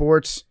world of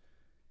sports?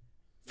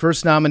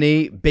 First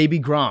nominee, Baby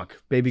Gronk.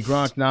 Baby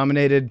Gronk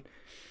nominated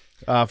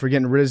for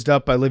getting rizzed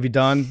up by Livy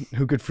Dunn.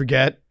 Who could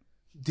forget?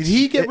 Did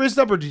he get rizzed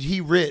up or did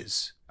he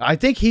rizz? I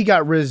think he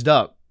got rizzed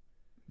up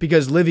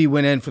because Livy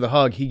went in for the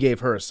hug. He gave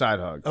her a side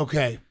hug.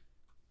 Okay.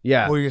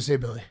 Yeah. What were you going to say,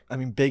 Billy? I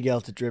mean, Big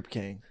L to Drip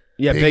King.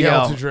 Yeah, Big Big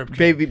L L. to Drip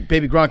King.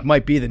 Baby Gronk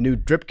might be the new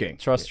Drip King.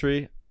 Trust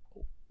tree.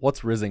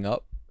 What's rizzing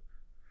up?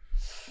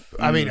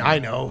 I mean, I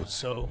know,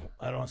 so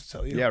I don't have to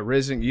tell you. Yeah,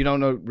 rizzing. You don't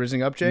know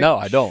rizzing up, Jake? No,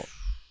 I don't.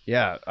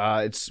 Yeah,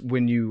 it's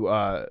when you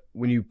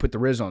put the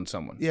riz on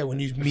someone. Yeah, when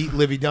you meet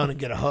Livy Dunn and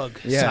get a hug.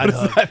 Yeah. Side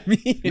What hug. That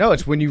mean? No,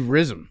 it's when you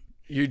riz them.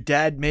 Your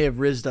dad may have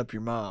rizzed up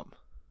your mom.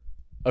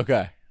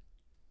 Okay.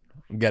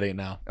 I'm getting it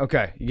now.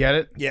 Okay, you get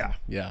it? Yeah.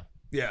 Yeah.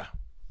 Yeah.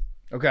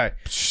 Okay.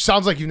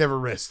 Sounds like you've never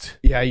rizzed.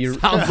 Yeah, you're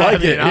Sounds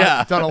like it. Yeah.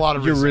 I've done a lot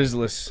of you're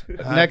rizzing. rizless.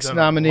 I've Next done a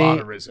lot nominee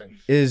of rizzing.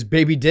 is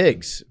Baby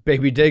Diggs.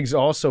 Baby Diggs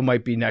also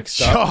might be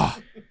next up.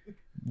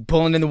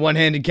 Pulling in the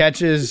one-handed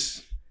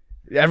catches,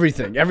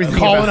 everything.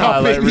 Calling about out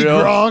highlight Baby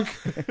reel.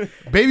 Gronk.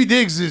 Baby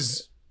Diggs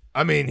is,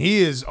 I mean,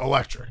 he is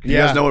electric. You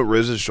guys know what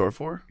Riz is short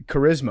for?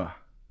 Charisma.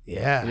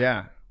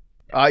 Yeah.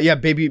 Yeah.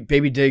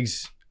 Baby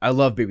Diggs. I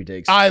love Baby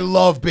Diggs. I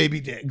love Baby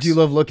Diggs. Do you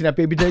love looking at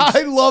Baby Diggs?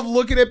 I love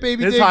looking at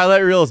Baby His Diggs.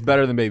 highlight reel is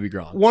better than Baby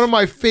Gronk. One of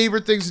my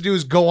favorite things to do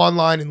is go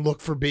online and look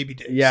for Baby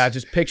Diggs. Yeah,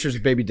 just pictures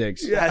of Baby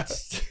Diggs.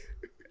 Yes.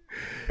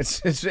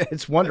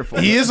 It's wonderful.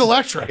 He is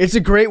electric. It's a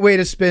great way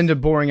to spend a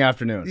boring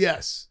afternoon.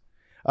 Yes.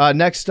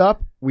 Next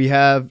up, we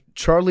have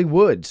Charlie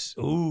Woods.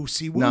 Ooh,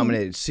 Siwoo.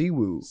 Nominated.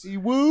 Siwoo.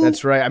 Siwoo.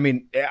 That's right. I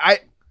mean, I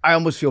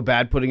almost feel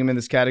bad putting him in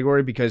this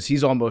category because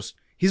he's almost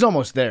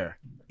there.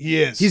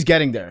 He is. He's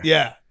getting there.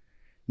 Yeah.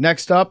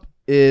 Next up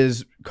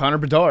is Connor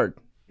Bedard.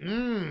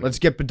 Let's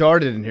get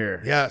Bedarded in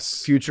here.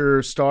 Yes.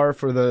 Future star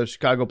for the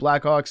Chicago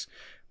Blackhawks.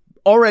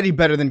 Already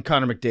better than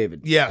Connor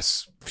McDavid.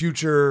 Yes.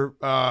 Future,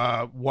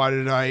 why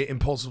did I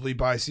impulsively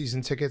buy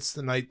season tickets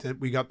the night that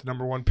we got the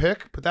 #1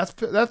 pick? But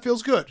that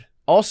feels good.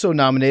 Also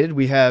nominated,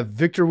 we have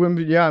Victor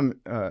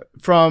Wembanyama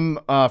from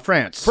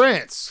France.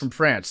 From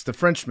France, the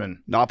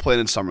Frenchman. Not playing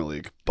in Summer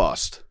League.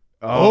 Bust.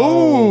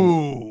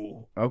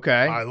 Oh.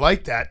 Okay. I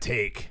like that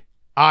take.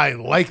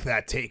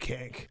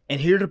 Hank.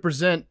 And here to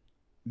present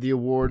the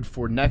award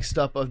for Next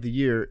Up of the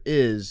Year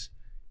is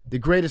the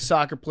greatest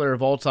soccer player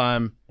of all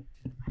time,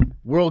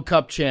 World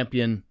Cup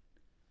champion,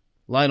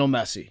 Lionel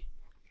Messi.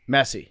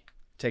 Messi,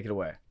 take it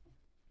away.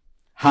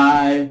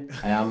 Hi,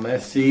 I am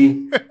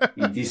Messi.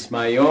 It is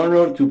my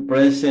honor to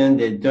present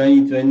the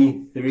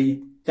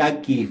 2023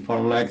 Takie for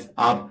Next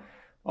Up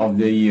of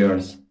the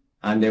Years.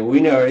 And the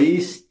winner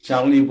is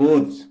Charlie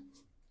Woods.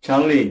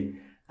 Charlie,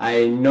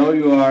 I know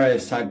you are a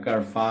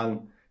soccer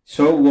fan,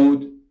 so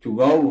good to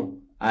go.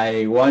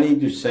 I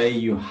wanted to say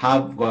you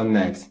have gone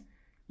next.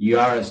 You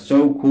are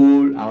so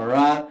cool and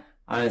rad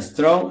and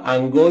strong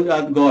and good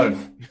at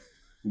golf.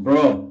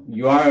 Bro,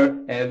 you are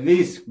a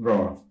beast,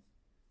 bro.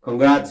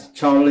 Congrats,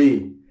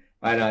 Charlie.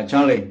 Bueno,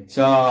 Charlie,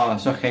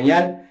 sos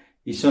genial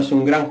y sos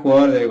un gran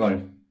jugador de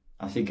golf.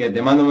 Así que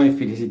te mando mis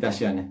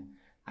felicitaciones.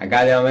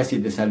 Acá Leo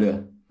Messi te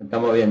saluda. Nos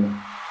estamos viendo.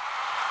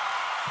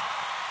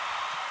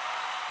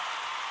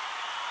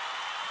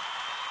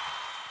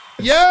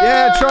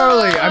 Yeah,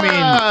 Charlie.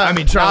 I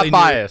mean, Charlie. Not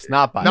biased.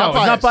 Not biased. No,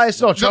 not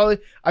biased at all. Charlie.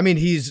 I mean,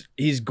 he's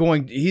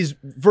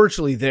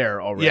virtually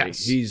there already. Yes.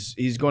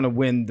 He's going to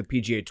win the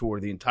PGA Tour,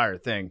 the entire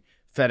thing,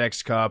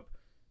 FedEx Cup,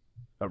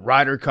 a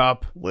Ryder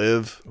Cup,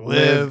 Live.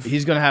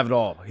 He's going to have it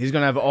all. He's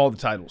going to have all the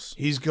titles.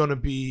 He's going to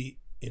be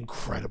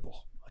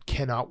incredible. I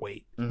cannot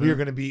wait. We are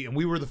going to be, and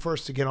we were the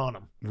first to get on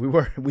him.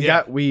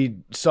 We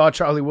saw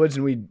Charlie Woods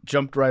and we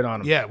jumped right on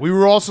him. Yeah, we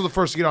were also the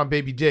first to get on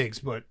Baby Diggs,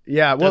 but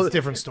Yeah, well, that's a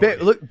different story.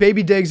 Look,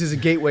 Baby Diggs is a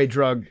gateway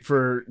drug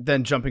for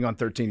then jumping on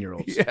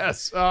 13-year-olds.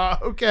 Yes.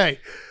 Okay.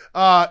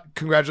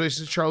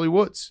 Congratulations to Charlie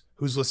Woods,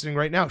 who's listening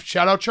right now.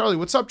 Shout out Charlie.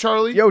 What's up,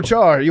 Charlie? Yo,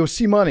 Char, yo,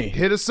 C Money.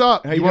 Hit us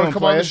up. How you you want to doing,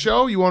 come on the player?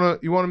 show? You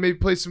want to maybe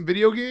play some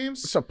video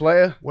games? What's up,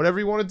 player? Whatever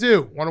you want to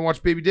do. Want to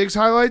watch Baby Diggs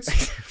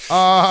highlights?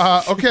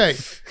 Okay.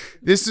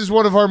 This is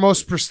one of our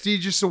most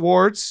prestigious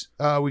awards.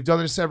 We've done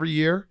this every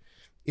year.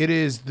 It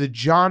is the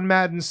John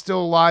Madden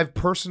Still Alive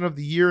Person of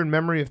the Year in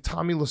memory of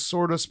Tommy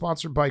Lasorda,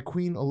 sponsored by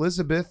Queen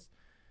Elizabeth.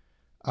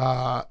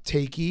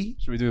 Takey.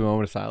 Should we do a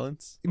moment of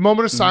silence?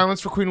 Moment of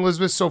silence for Queen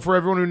Elizabeth. So for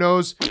everyone who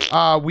knows,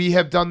 we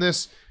have done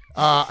this.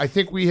 I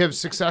think we have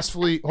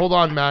successfully. Hold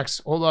on,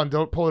 Max. Hold on.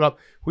 Don't pull it up.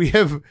 We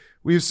have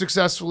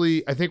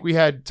successfully. I think we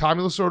had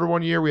Tommy Lasorda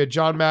one year. We had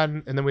John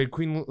Madden, and then we had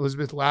Queen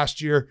Elizabeth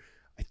last year.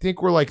 I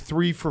think we're like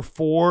 3 for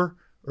 4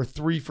 or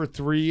 3 for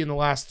 3 in the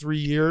last 3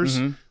 years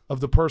of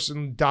the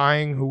person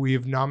dying who we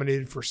have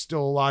nominated for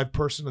Still Alive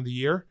Person of the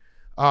Year.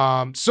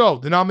 So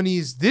the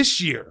nominees this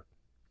year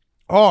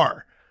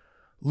are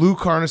Lou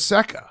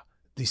Carnesecca,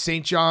 the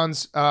St.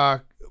 John's,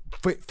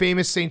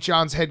 famous St.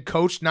 John's head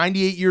coach,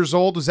 98 years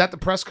old, was at the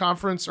press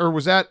conference, or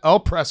was at a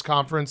press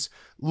conference,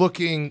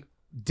 looking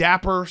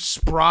dapper,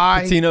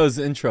 spry. Patino's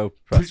intro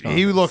press conference.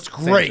 He looked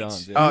great.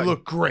 John's, yeah. He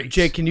looked great.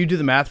 Jake, can you do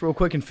the math real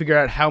quick and figure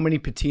out how many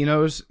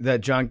Patinos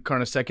that John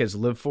Carnesecca has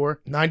lived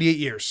for? 98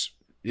 years.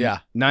 Yeah.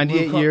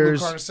 98 Lou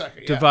years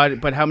Carnesecca, yeah.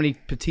 divided, but how many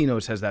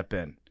Patinos has that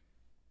been?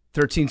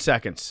 13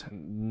 seconds.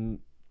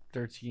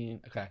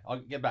 13. Okay, I'll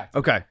get back.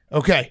 Okay.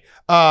 Okay.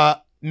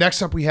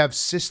 Next up, we have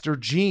Sister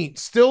Jean,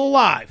 still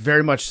alive.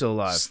 Very much still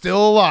alive.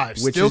 Still alive.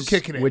 Still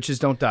kicking it. Witches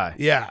don't die.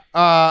 Yeah.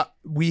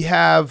 We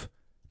have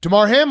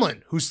Damar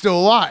Hamlin, who's still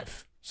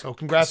alive. So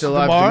congrats Still to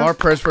alive. Damar.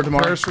 Prayers for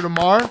Damar. Prayers for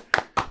Damar.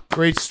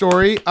 Great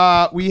story.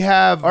 We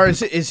have... Or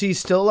is he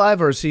still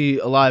alive, or is he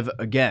alive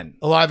again?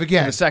 Alive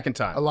again. The second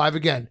time. Alive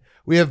again.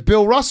 We have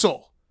Bill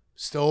Russell,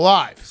 still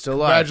alive. Still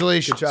alive.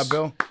 Congratulations. Good job,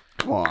 Bill.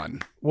 Come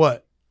on.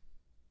 What?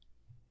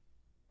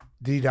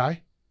 Did he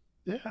die?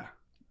 Yeah.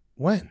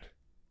 When?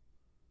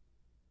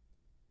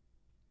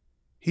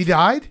 He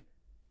died?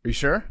 Are you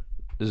sure?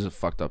 This is a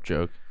fucked up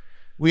joke.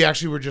 We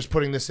actually were just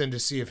putting this in to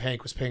see if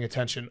Hank was paying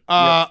attention.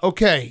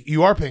 Okay,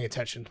 you are paying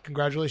attention.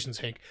 Congratulations,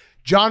 Hank.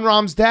 John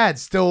Rahm's dad,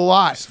 still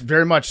alive.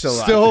 Very much still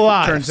alive. Still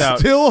alive. Turns out.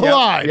 Still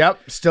alive.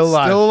 Yep. Still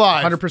alive. Still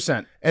alive.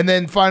 100%. And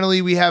then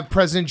finally, we have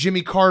President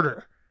Jimmy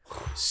Carter,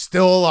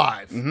 still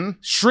alive.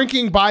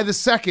 Shrinking by the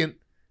second,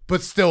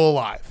 but still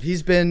alive.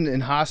 He's been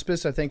in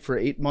hospice, I think, for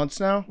 8 months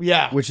now.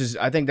 Yeah. Which is,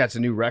 I think that's a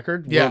new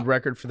record. Yeah. World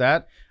record for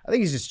that. I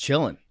think he's just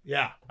chilling.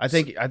 Yeah. I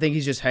think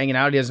he's just hanging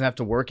out. He doesn't have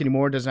to work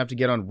anymore. Doesn't have to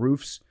get on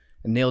roofs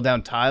and nail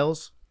down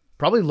tiles.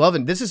 Probably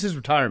loving. This is his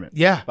retirement.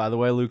 Yeah. By the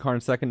way, Lou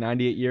Carnesecca,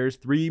 98 years,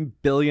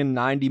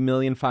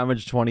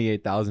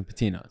 3,090,528,000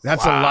 patinos.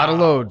 That's a lot of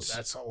loads.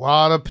 That's a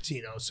lot of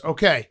patinos.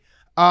 Okay.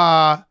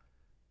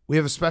 We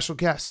have a special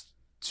guest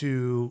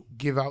to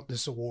give out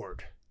this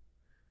award.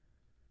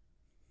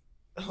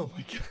 Oh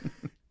my God.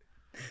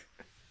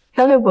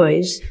 Hello,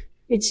 boys.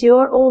 It's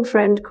your old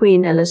friend,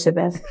 Queen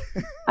Elizabeth.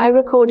 I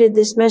recorded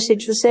this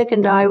message the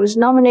second I was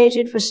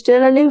nominated for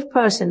Still Alive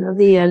Person of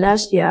the Year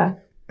last year.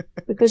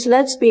 Because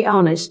let's be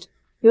honest,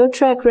 your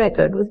track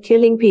record with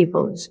killing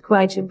people is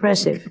quite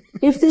impressive.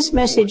 If this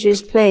message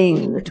is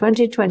playing in the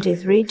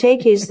 2023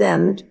 Takies,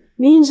 then it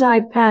means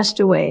I passed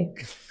away.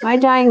 My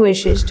dying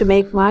wish is to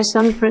make my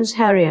son Prince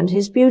Harry and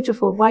his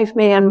beautiful wife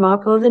Meghan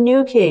Markle the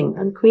new King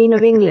and Queen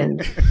of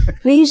England.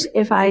 Please,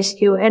 if I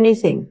ask you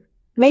anything,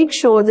 make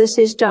sure this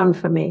is done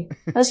for me.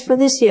 As for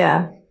this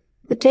year,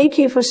 the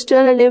Takey for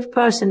Still Alive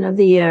Person of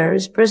the Year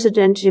is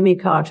President Jimmy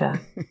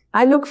Carter.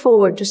 I look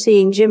forward to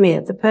seeing Jimmy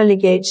at the pearly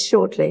gates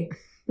shortly.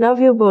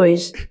 Love you,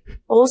 boys.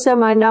 Also,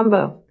 my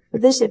number for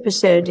this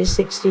episode is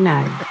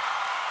 69.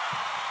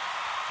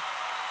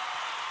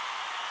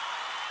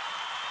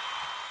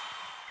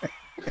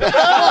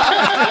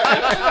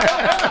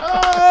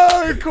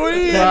 Oh,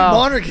 Queen. That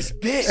monarch is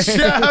bitch.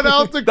 Shout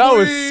out to Queen. That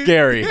was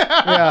scary.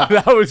 Yeah.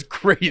 That was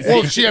crazy.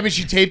 Well,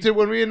 she taped it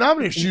when we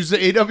nominated. She was the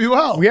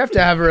AWL. We have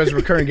to have her as a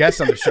recurring guest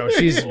on the show.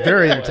 She's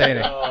very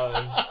entertaining.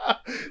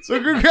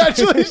 So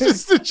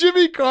congratulations to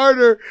Jimmy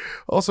Carter.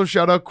 Also,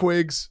 shout out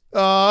Quigs.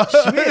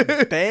 She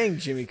may bang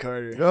Jimmy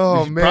Carter.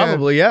 Oh, man.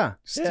 Probably, yeah.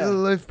 Still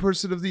Alive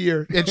Person of the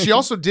Year. And she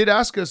also did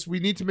ask us, we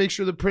need to make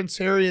sure that Prince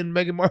Harry and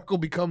Meghan Markle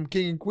become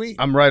king and queen.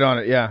 I'm right on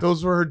it, yeah.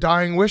 Those were her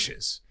dying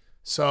wishes.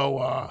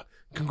 So,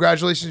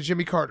 congratulations to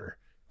Jimmy Carter.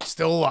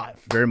 Still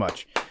alive. Very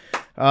much.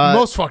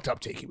 Most fucked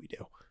up takey we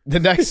do.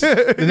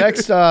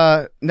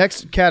 The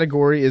next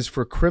category is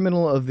for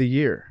Criminal of the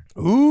Year.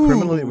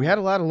 Ooh. We had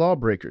a lot of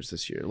lawbreakers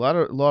this year. A lot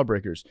of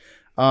lawbreakers.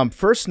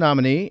 First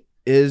nominee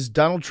is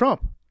Donald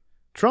Trump.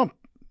 Trump,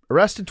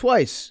 arrested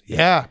twice.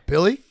 Yeah.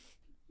 Billy?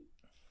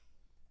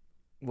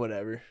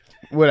 Whatever.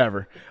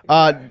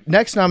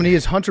 Next nominee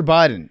is Hunter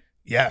Biden.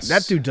 Yes.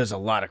 That dude does a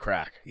lot of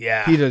crack.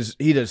 Yeah. He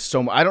does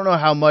so much. I don't know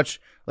how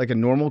much like a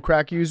normal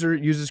crack user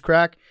uses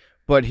crack,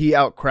 but he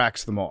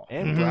outcracks them all.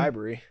 And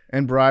bribery.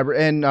 And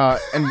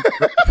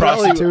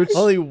prostitutes.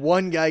 Only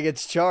one guy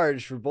gets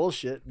charged for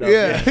bullshit. No,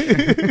 Yeah.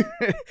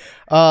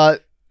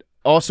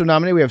 Also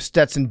nominated, we have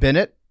Stetson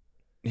Bennett.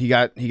 He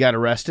got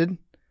arrested.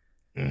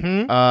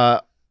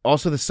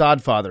 Also the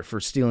Sodfather for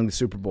stealing the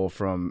Super Bowl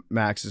from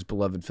Max's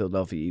beloved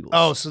Philadelphia Eagles.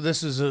 Oh, so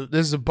this is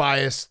a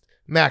bias.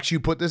 Max, you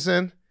put this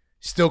in?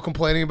 Still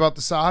complaining about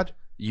the sod?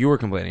 You were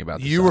complaining about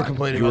the You side. were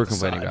complaining You about were the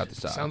complaining side. about the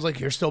side. Sounds like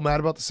you're still mad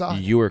about the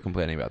side. You were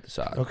complaining about the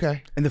side.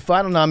 Okay. And the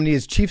final nominee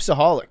is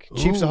Chiefsaholic.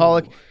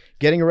 Chiefsaholic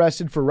getting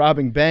arrested for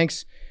robbing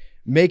banks,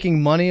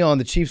 making money on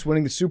the Chiefs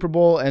winning the Super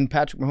Bowl, and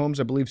Patrick Mahomes,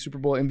 I believe, Super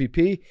Bowl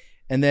MVP,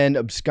 and then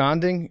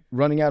absconding,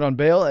 running out on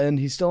bail, and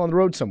he's still on the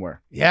road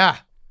somewhere. Yeah.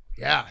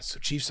 Yeah. So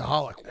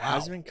Chiefsaholic. Wow.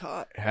 Hasn't been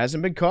caught.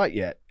 Hasn't been caught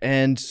yet.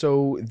 And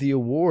so the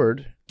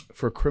award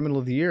for Criminal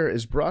of the Year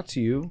is brought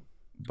to you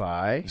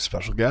by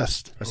Special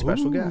guest. a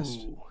special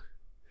guest.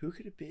 Who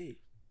could it be?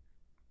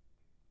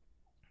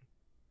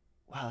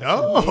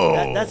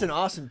 Wow. That's an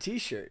awesome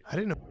T-shirt. I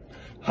didn't know.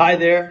 Hi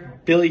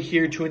there, Billy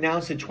here to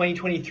announce the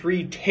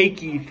 2023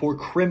 Takie for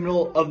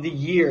Criminal of the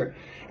Year.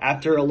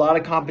 After a lot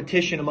of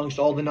competition amongst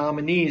all the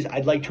nominees,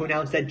 I'd like to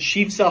announce that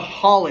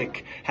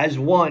Chiefsaholic has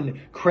won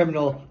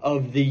Criminal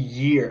of the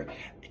Year.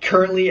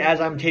 Currently,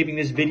 as I'm taping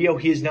this video,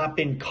 he has not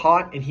been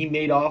caught, and he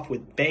made off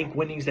with bank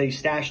winnings that he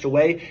stashed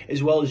away,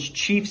 as well as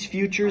Chiefs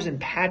futures and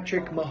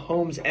Patrick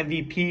Mahomes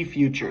MVP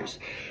futures.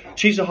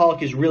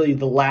 Chiefsaholic is really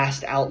the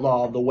last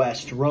outlaw of the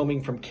West,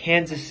 roaming from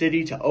Kansas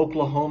City to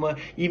Oklahoma,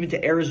 even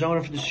to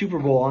Arizona for the Super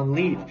Bowl on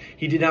leave.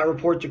 He did not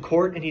report to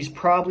court, and he's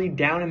probably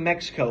down in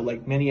Mexico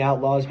like many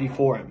outlaws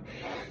before him.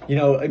 You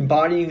know,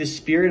 embodying the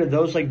spirit of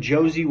those like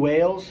Josie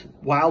Wales,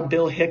 Wild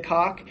Bill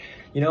Hickok,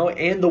 you know,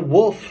 and the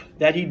wolf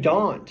that he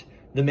donned.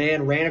 The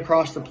man ran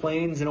across the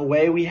plains in a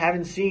way we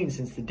haven't seen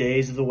since the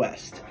days of the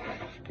West.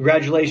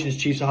 Congratulations,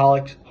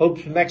 Chiefsaholic.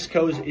 Hope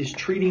Mexico's is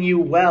treating you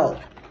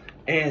well.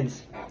 And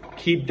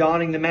keep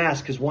donning the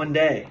mask, because one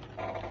day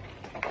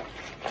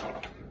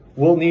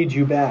we'll need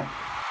you back.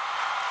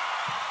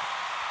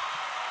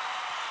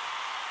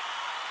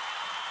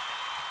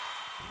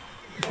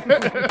 There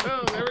we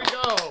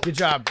go. Good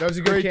job. That was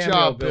a good Great cameo,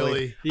 job,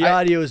 Billy. The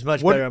audio is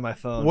much better on my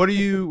phone. What are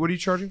you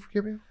charging for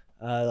cameo?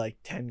 Like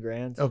 10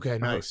 grand. Okay, Oh,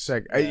 nice.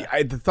 sick.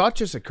 The thought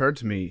just occurred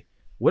to me.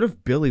 What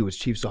if Billy was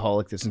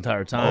Chiefsaholic this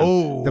entire time?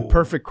 Oh. The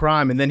perfect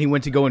crime. And then he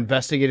went to go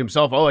investigate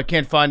himself. Oh, I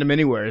can't find him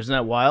anywhere. Isn't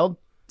that wild?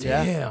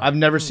 Yeah. Damn. I've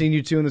never seen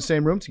you two in the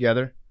same room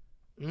together.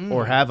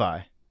 Or have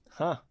I?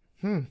 Huh.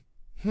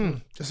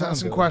 Just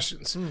asking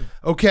questions.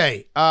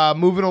 Okay,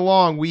 moving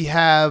along, we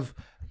have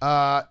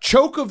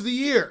Choke of the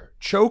Year.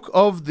 Choke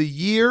of the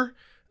Year.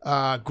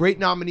 Great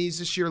nominees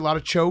this year, a lot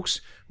of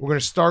chokes. We're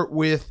going to start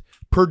with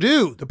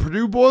Purdue, the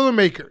Purdue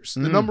Boilermakers,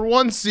 the number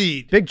 1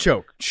 seed. Big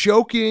choke.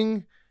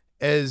 Choking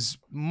as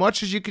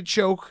much as you could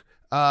choke.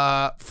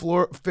 Fairleigh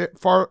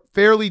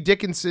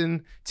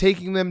Dickinson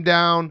taking them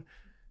down.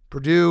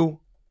 Purdue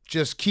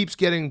just keeps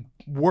getting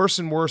worse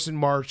and worse in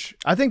March.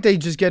 I think they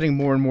just getting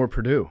more and more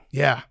Purdue.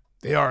 Yeah,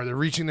 they are. They're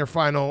reaching their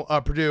final.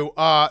 Purdue.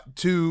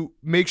 To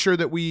make sure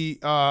that we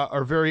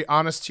are very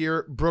honest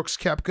here, Brooks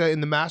Koepka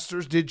in the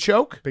Masters did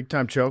choke. Big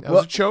time choke. That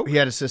was a choke. He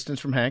had assistance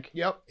from Hank.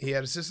 Yep, he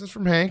had assistance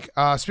from Hank.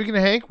 Speaking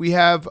of Hank, we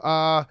have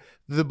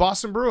the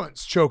Boston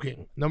Bruins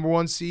choking. Number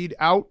 1 seed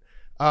out.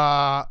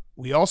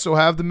 We also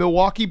have the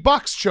Milwaukee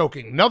Bucks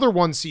choking. Another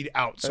 1 seed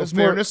out. So That's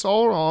fairness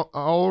all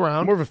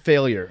around. More of a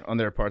failure on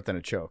their part than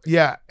a choke.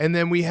 Yeah, and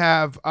then we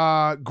have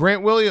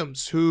Grant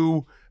Williams,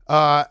 who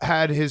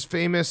had his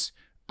famous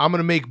I'm going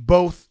to make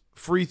both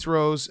free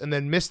throws and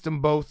then missed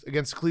them both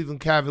against the Cleveland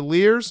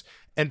Cavaliers.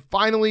 And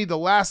finally, the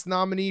last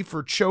nominee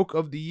for Choke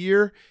of the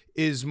Year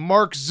is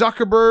Mark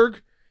Zuckerberg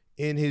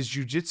in his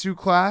jiu-jitsu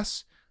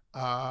class,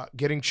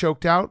 getting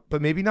choked out,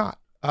 but maybe not.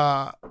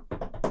 The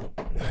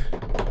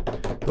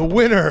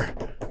winner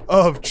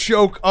of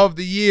Choke of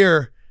the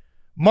Year,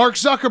 Mark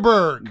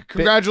Zuckerberg.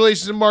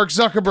 Congratulations to Mark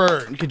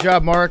Zuckerberg. Good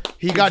job, Mark.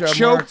 He got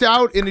choked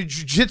out in a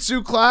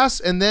jiu-jitsu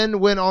class and then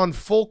went on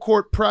full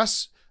court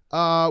press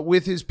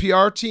with his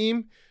PR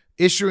team,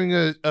 issuing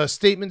a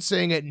statement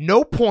saying at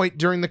no point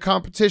during the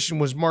competition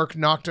was Mark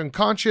knocked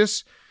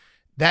unconscious.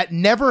 That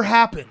never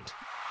happened.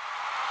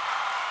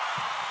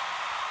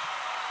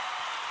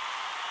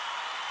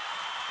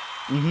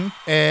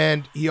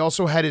 And he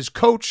also had his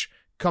coach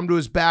come to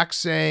his back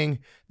saying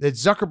that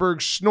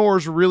Zuckerberg's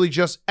snores were really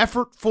just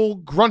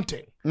effortful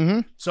grunting.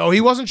 So he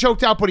wasn't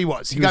choked out, but he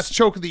was. He got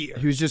Choke of the Year.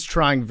 He was just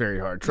trying very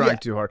hard, trying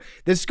too hard.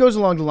 This goes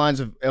along the lines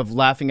of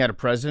laughing at a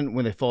president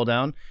when they fall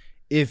down.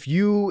 If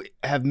you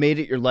have made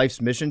it your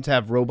life's mission to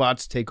have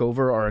robots take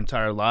over our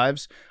entire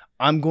lives,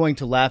 I'm going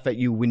to laugh at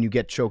you when you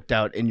get choked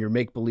out in your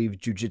make-believe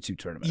jiu-jitsu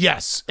tournament.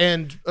 Yes,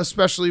 and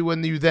especially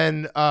when you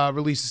then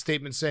release a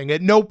statement saying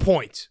at no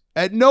point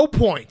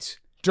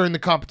during the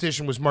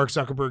competition was Mark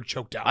Zuckerberg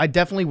choked out. I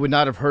definitely would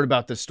not have heard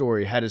about this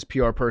story had his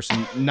PR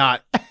person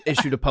not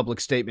issued a public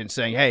statement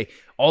saying, hey,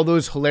 all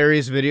those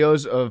hilarious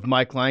videos of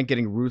Mike Lyon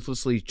getting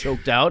ruthlessly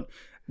choked out,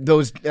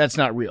 that's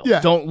not real.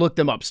 Yeah. Don't look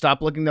them up.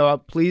 Stop looking them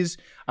up, please.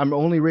 I'm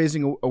only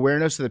raising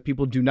awareness so that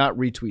people do not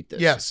retweet this.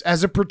 Yes,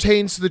 as it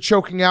pertains to the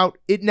choking out,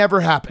 it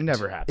never happened. It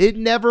never happened. It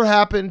never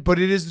happened, but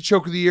it is the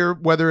Choke of the Year,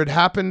 whether it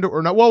happened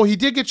or not. Well, he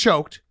did get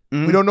choked.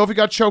 We don't know if he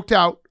got choked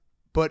out,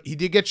 but he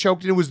did get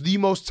choked, and it was the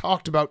most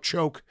talked about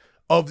choke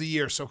of the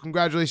year. So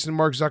congratulations to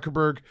Mark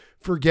Zuckerberg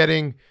for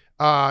getting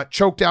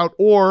choked out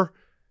or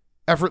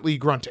effortlessly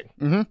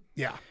grunting.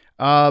 Yeah.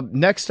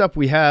 Next up,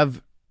 we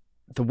have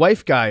the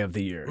wife guy of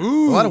the year.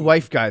 Ooh. A lot of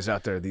wife guys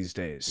out there these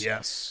days.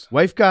 Yes.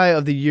 Wife guy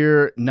of the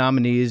year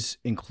nominees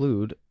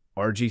include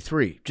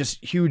RG3.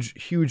 Just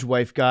huge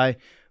wife guy.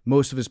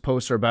 Most of his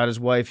posts are about his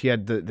wife. He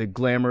had the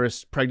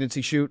glamorous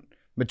pregnancy shoot,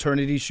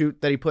 maternity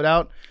shoot that he put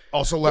out.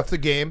 Also left the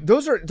game.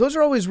 Those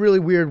are always really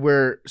weird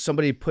where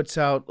somebody puts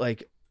out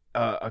like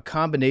a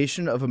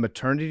combination of a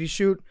maternity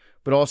shoot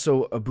but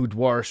also a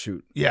boudoir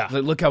shoot. Yeah.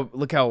 Like,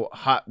 look how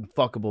hot and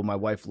fuckable my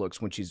wife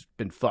looks when she's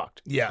been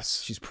fucked.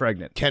 Yes. She's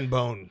pregnant. Ken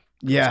Bone.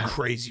 Yeah. Goes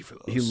crazy for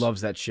those. He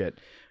loves that shit.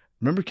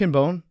 Remember Ken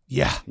Bone?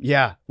 Yeah.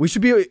 Yeah. We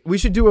should do a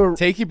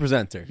Takey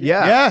presenter.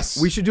 Yeah.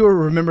 Yes. We should do a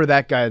remember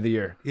that guy of the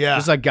year. Yeah.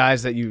 Just like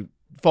guys that you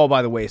fall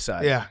by the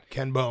wayside. Yeah.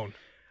 Ken Bone.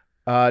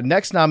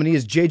 Next nominee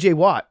is JJ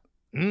Watt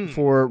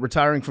for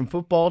retiring from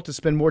football to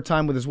spend more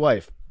time with his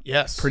wife.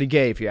 Yes. Pretty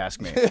gay if you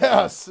ask me.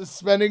 Yes.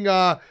 Spending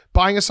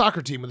buying a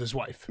soccer team with his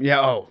wife.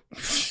 Yeah, oh.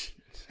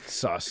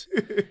 Sus.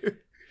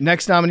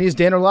 Next nominee is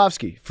Dan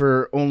Orlovsky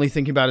for only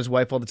thinking about his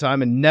wife all the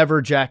time and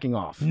never jacking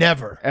off.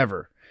 Never.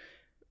 Ever.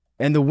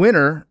 And the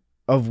winner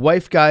of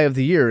Wife Guy of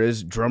the Year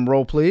is, drum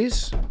roll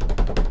please,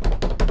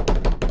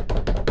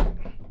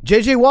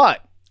 JJ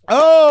Watt.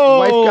 Oh,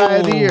 Wife Guy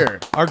of the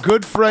Year. Our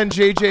good friend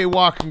JJ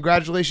Watt.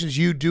 Congratulations.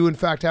 You do, in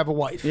fact, have a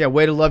wife. Yeah,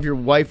 way to love your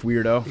wife,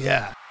 weirdo.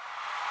 Yeah.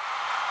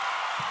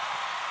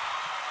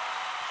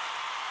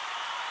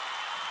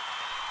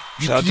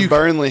 Shout out to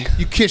Burnley.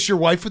 You kiss your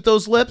wife with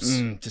those lips?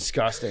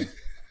 Disgusting.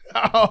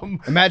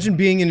 Imagine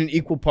being in an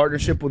equal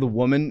partnership with a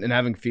woman and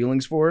having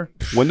feelings for her.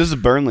 When does the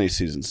Burnley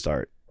season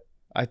start?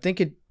 I think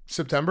it...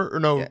 September?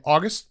 Or no,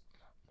 August?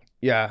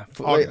 Yeah.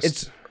 August.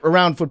 It's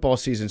around football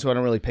season, so I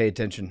don't really pay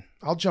attention.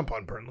 I'll jump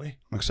on Burnley.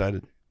 I'm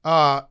excited.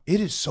 It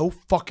is so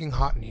fucking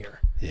hot in here.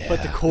 Yeah,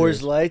 but the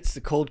Coors Lights,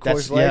 the cold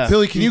Coors Lights. yeah.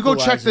 Billy, can you go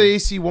check equalizer. the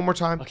AC one more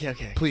time? Okay.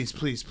 Please,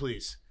 please,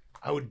 please.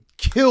 I would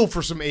kill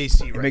for some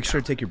AC right Make now.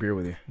 sure to take your beer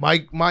with you.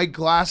 My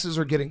glasses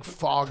are getting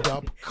fogged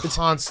up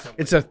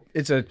constantly.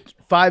 It's a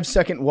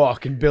 5-second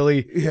walk, and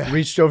Billy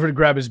reached over to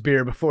grab his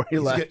beer before he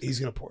left. He's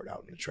gonna pour it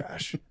out in the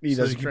trash. He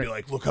so doesn't he can be drink.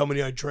 like, "Look how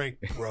many I drank,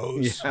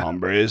 bros."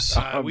 Hombres.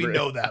 We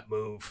know that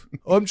move.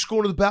 Oh, I'm just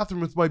going to the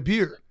bathroom with my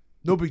beer.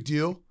 No big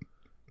deal.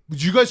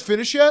 Did you guys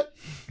finish yet?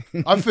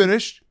 I'm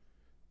finished.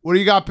 What do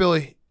you got,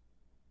 Billy?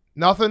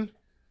 Nothing?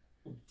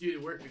 Dude,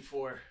 it worked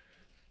before.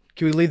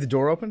 Can we leave the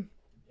door open?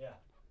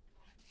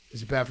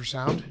 Is it bad for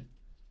sound?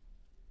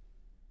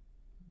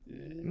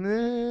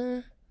 Nah.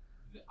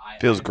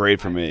 Feels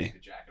great for me.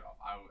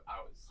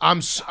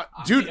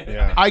 Dude.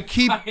 I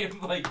keep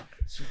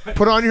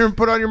put on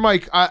your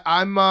mic.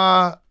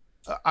 My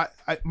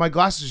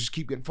glasses just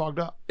keep getting fogged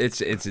up.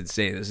 It's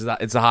insane. It's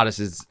the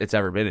hottest it's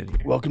ever been in here.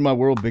 Welcome to my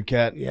world, big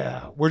cat.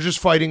 Yeah, we're just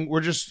fighting.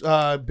 We're just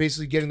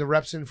basically getting the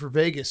reps in for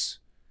Vegas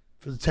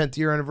for the 10th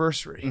year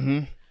anniversary. Mm-hmm.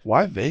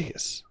 Why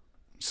Vegas?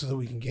 So that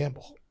we can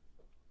gamble.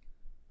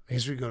 I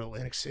guess we go to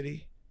Atlantic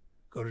City,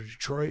 go to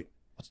Detroit,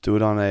 Let's do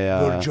it on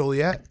go to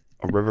Joliet.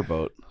 a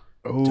riverboat.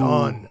 Oh,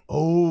 Done.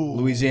 Oh,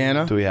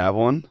 Louisiana. Do we have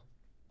one?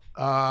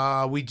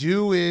 We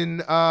do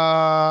in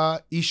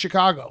East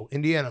Chicago,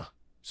 Indiana.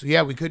 So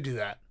yeah, we could do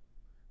that.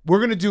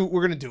 We're gonna do it.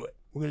 We're gonna do it.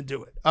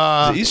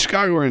 Is it East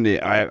Chicago or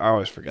Indiana? I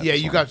always forget. Yeah,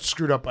 this you one. got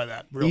screwed up by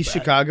that. Real East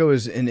bad. Chicago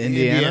is in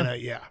Indiana.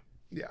 Yeah.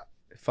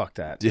 Fuck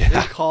that.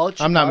 Yeah, College.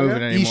 I'm not Chicago?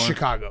 moving anymore. East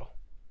Chicago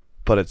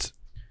but it's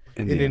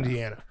in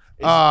Indiana.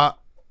 Indiana.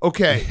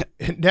 Okay.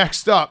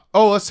 Next up.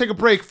 Oh, let's take a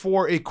break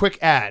for a quick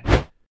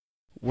ad.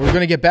 We're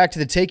going to get back to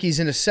the Takies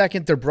in a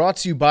second. They're brought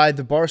to you by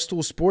the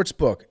Barstool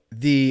Sportsbook,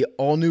 the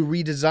all-new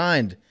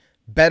redesigned,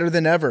 better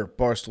than ever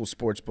Barstool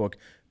Sportsbook.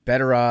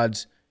 Better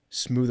odds,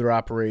 smoother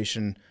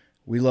operation.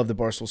 We love the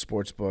Barstool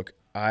Sportsbook.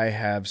 I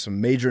have some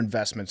major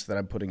investments that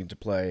I'm putting into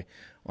play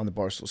on the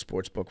Barstool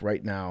Sportsbook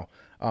right now.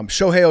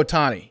 Shohei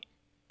Ohtani,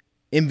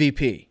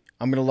 MVP.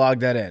 I'm going to log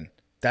that in.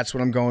 That's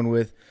what I'm going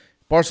with.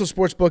 Barstool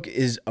Sportsbook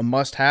is a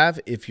must-have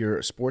if you're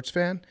a sports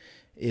fan.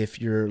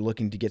 If you're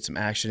looking to get some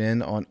action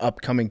in on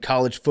upcoming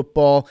college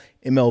football,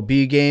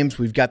 MLB games,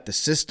 we've got the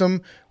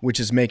system,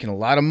 which is making a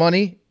lot of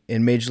money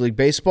in Major League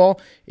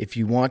Baseball. If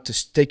you want to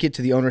stick it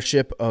to the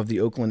ownership of the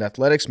Oakland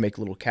Athletics, make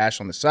a little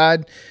cash on the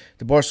side,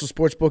 the Barstool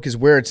Sportsbook is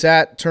where it's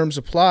at. Terms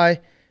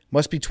apply.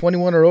 Must be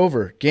 21 or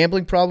over.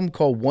 Gambling problem?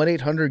 Call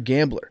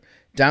 1-800-GAMBLER.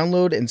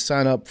 Download and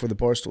sign up for the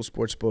Barstool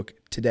Sportsbook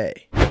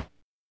today.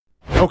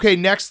 Okay,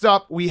 next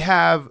up we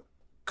have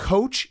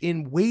Coach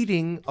in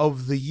Waiting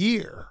of the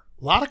Year.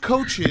 A lot of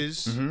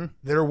coaches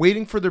that are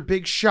waiting for their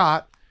big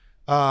shot.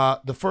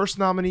 The first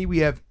nominee, we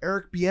have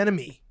Eric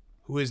Bieniemy,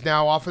 who is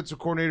now offensive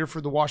coordinator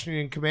for the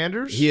Washington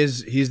Commanders.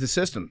 He's the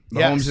system.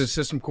 Mahomes is a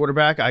system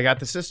quarterback. I got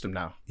the system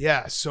now.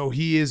 Yeah, so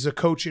he is a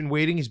coach in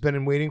waiting. He's been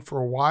in waiting for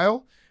a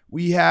while.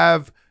 We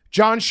have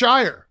John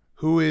Shire,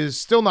 who is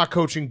still not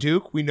coaching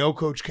Duke. We know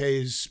Coach K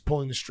is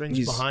pulling the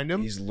strings behind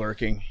him. He's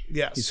lurking.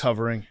 Yes. He's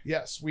hovering.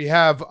 Yes. We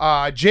have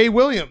Jay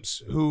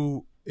Williams,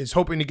 who is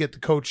hoping to get the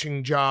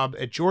coaching job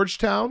at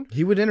Georgetown.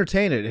 He would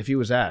entertain it if he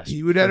was asked.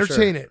 He would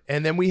entertain it.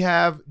 And then we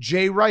have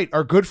Jay Wright,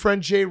 our good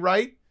friend Jay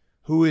Wright,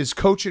 who is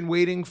coach in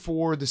waiting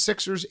for the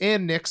Sixers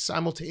and Knicks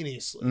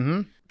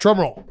simultaneously. Drum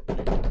roll.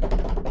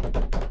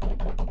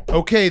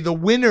 Okay, the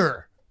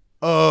winner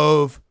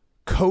of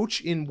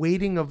Coach in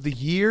Waiting of the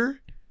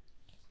Year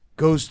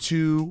goes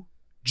to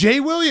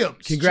Jay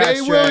Williams. Congrats,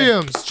 Jay Jay.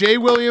 Williams. Jay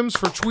Williams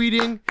for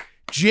tweeting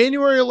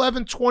January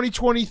 11th,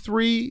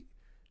 2023.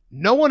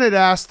 No one had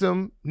asked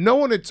him. No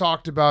one had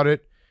talked about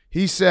it.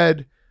 He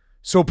said,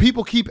 so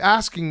people keep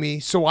asking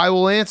me, so I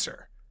will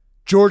answer.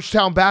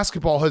 Georgetown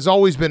basketball has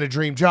always been a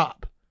dream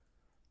job.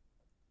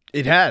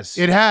 It has.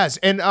 It has.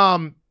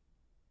 And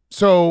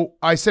so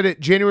I said it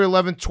January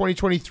 11th,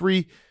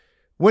 2023.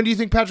 When do you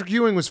think Patrick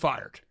Ewing was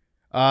fired?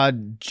 March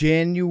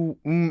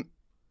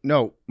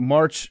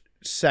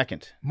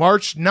 2nd.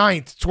 March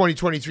 9th,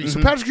 2023.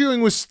 So Patrick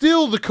Ewing was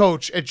still the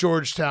coach at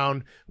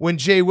Georgetown when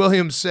Jay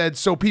Williams said,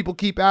 so people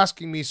keep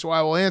asking me, so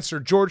I will answer.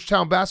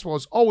 Georgetown basketball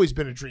has always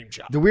been a dream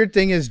job. The weird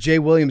thing is Jay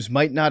Williams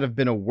might not have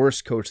been a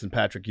worse coach than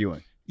Patrick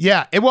Ewing.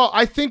 Yeah. And well,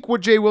 I think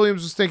what Jay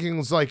Williams was thinking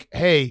was like,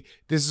 hey,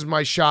 this is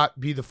my shot,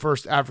 be the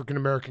first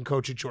African-American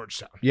coach at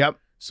Georgetown. Yep.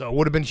 So it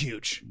would have been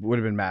huge. Would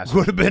have been massive.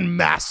 Would have been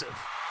massive.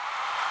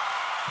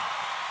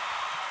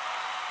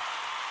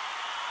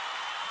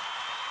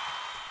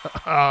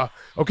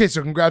 Okay,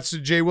 so congrats to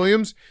Jay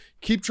Williams.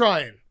 Keep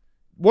trying.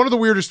 One of the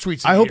weirdest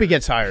tweets. I hope he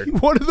gets hired.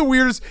 One of the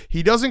weirdest.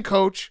 He doesn't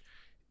coach.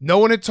 No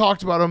one had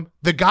talked about him.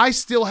 The guy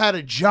still had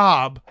a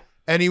job,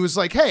 and he was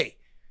like, hey,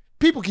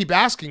 people keep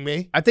asking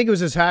me. I think it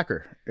was his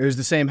hacker. It was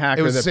the same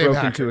hacker was the that same broke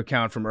hacker. into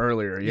account from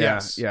earlier. Yeah,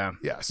 Yes. yeah.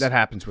 Yes. That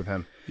happens with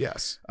him.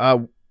 Yes.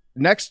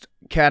 Next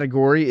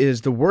category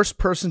is the Worst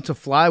Person to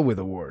Fly With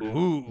Award.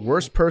 Ooh.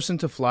 Worst Person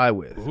to Fly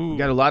With. We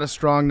got a lot of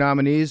strong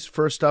nominees.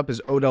 First up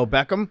is Odell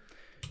Beckham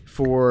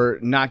for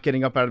not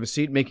getting up out of his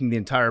seat, making the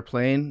entire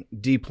plane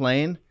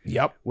deplane.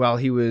 Yep. While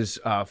he was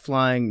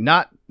flying,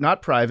 not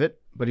private,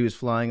 but he was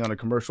flying on a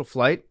commercial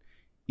flight,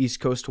 East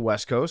Coast to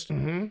West Coast.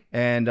 Mm-hmm.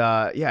 And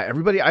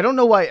everybody, I don't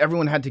know why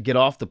everyone had to get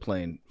off the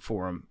plane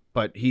for him,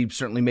 but he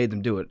certainly made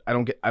them do it. I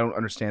don't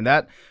understand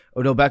that.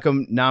 Odell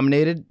Beckham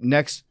nominated.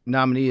 Next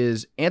nominee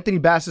is Anthony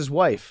Bass's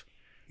wife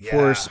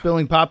for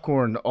spilling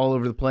popcorn all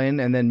over the plane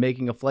and then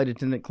making a flight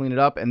attendant clean it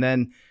up and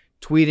then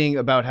tweeting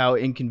about how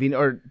inconvenient,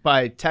 or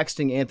by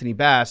texting Anthony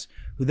Bass,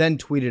 who then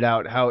tweeted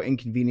out how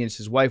inconvenienced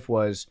his wife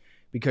was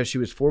because she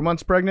was 4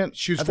 months pregnant.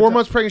 She was 4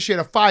 months pregnant. She had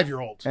a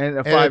 5-year-old. And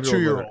a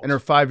 2-year-old. And her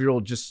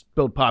 5-year-old just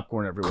spilled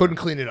popcorn everywhere. Couldn't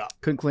clean it up.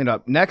 Couldn't clean it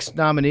up. Next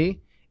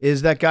nominee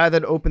is that guy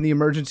that opened the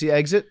emergency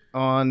exit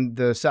on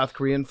the South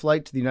Korean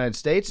flight to the United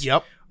States.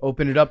 Yep.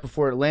 Opened it up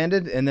before it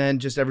landed, and then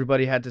just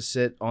everybody had to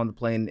sit on the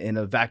plane in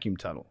a vacuum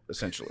tunnel,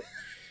 essentially.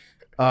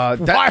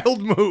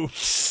 Wild move.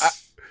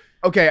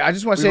 Okay, I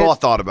just want to say We've all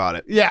thought about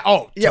it. Yeah.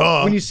 Oh, yeah.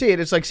 duh. When you see it,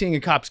 it's like seeing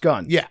a cop's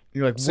gun. Yeah.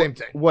 You're like, Same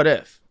thing. What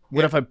if?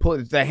 What if I pull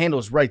it? The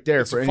handle's right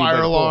there It's for a anybody fire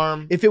to pull.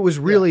 alarm. If it was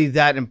really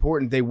that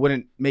important, they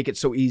wouldn't make it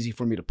so easy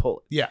for me to pull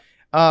it. Yeah.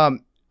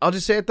 I'll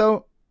just say it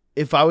though.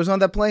 If I was on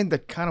that plane,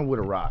 that kind of would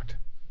have rocked.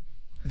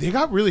 They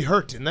got really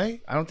hurt, didn't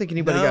they? I don't think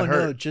anybody got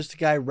hurt. No, just the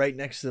guy right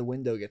next to the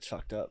window gets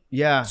fucked up.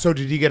 Yeah. So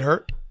did he get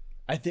hurt?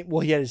 I think, well,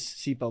 he had his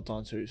seatbelt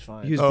on, so he was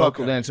fine. He was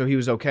buckled in, so he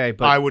was okay.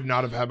 But I would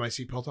not have had my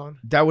seatbelt on.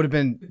 that would have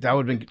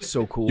been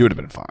so cool. You would have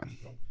been fine.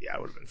 Yeah, I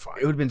would have been fine.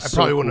 It would have been I so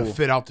probably wouldn't cool. have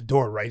fit out the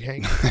door, right,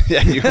 Hank?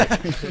 Yeah,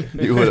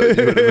 you would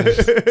have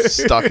been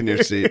stuck in your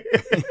seat.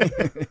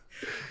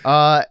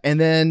 And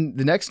then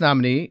the next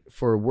nominee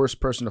for worst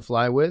person to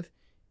fly with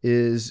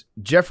is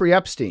Jeffrey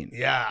Epstein.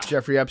 Yeah.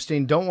 Jeffrey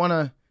Epstein. Don't want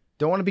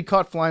to be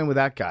caught flying with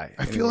that guy.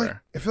 I feel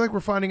like we're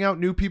finding out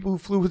new people who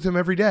flew with him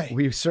every day.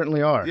 We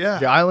certainly are. Yeah.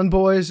 The Island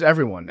Boys,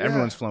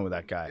 everyone's flown with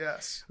that guy.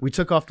 Yes. We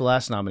took off the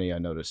last nominee, I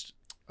noticed,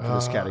 for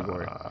this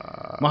category.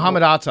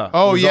 Muhammad Atta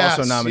was yes,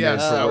 also nominated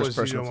yes, for that worst was-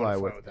 you person to don't fly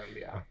wanna with. fly with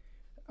them,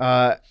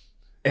 yeah.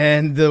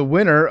 And the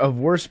winner of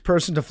worst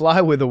person to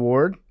fly with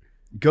award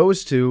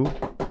goes to,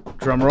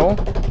 drumroll,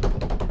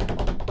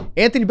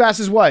 Anthony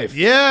Bass's wife.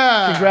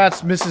 Yeah.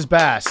 Congrats, Mrs.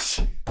 Bass.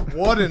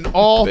 What an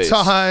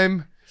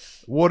all-time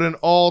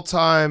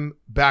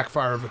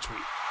backfire of a tweet.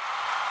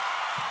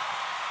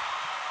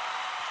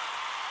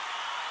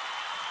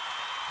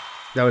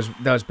 That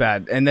was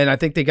bad. And then I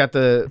think they got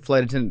the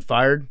flight attendant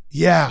fired.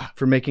 Yeah.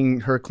 For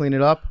making her clean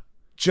it up.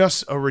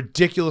 Just a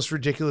ridiculous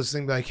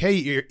thing. Like,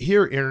 hey,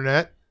 here,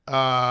 internet,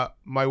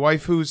 my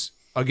wife, who's,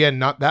 again,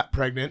 not that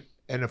pregnant,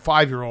 and a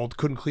 5-year-old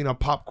couldn't clean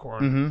up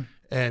popcorn.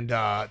 And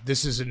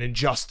this is an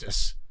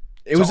injustice.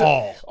 It was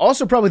all.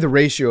 Also probably the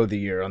ratio of the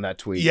year on that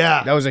tweet.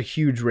 Yeah. That was a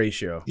huge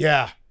ratio.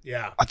 Yeah.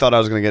 Yeah. I thought I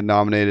was going to get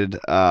nominated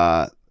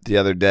the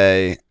other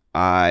day.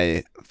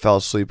 I fell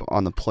asleep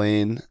on the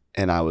plane,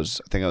 and I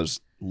think I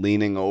was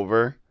leaning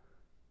over,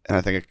 and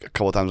I think a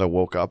couple of times I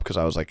woke up because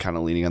I was like kind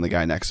of leaning on the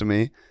guy next to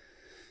me.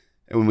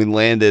 And when we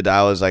landed,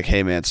 I was like,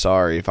 hey, man,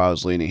 sorry. If I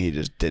was leaning, he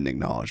just didn't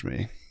acknowledge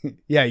me.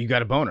 Yeah, you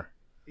got a boner.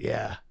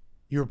 Yeah.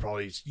 You were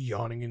probably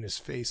yawning in his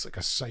face like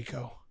a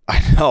psycho.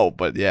 I know,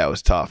 but yeah, it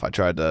was tough. I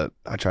tried to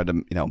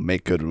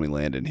make good when we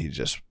landed, and he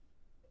just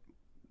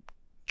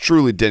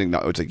truly didn't know.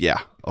 It's like,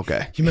 yeah,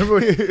 okay. You remember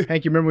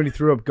Hank, you remember when you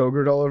threw up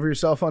Go-Gurt all over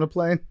yourself on a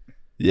plane?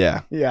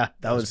 Yeah. Yeah,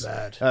 that was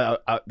bad.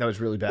 That was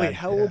really bad. Wait,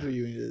 how old were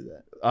you when you did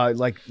that?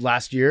 Like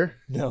last year?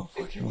 No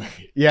fucking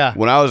way. Yeah.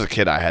 When I was a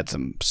kid, I had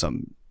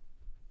some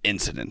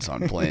incidents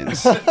on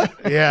planes.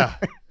 Yeah.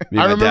 Me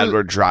and my dad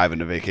were driving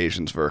to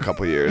vacations for a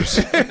couple years.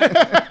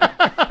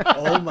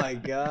 Oh my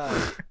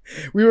god.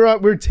 We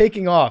were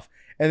taking off,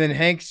 and then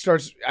Hank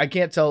starts. I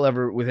can't tell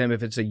ever with him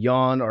if it's a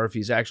yawn or if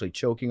he's actually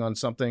choking on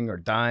something or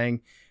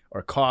dying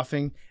or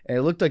coughing. And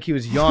it looked like he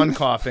was yawn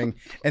coughing,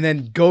 and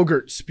then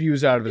Gogurt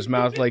spews out of his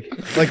mouth like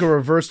a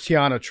reverse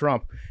Tiana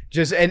Trump.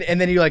 Just and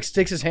then he like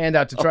sticks his hand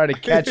out to try to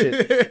catch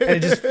it, and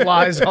it just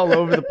flies all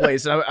over the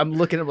place. And I'm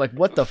looking at him like,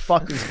 what the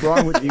fuck is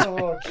wrong with you?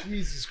 Oh,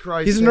 Jesus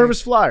Christ. He's a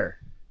nervous flyer.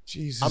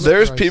 Jesus.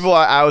 There's Christ. people.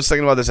 I was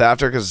thinking about this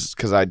after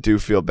because I do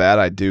feel bad.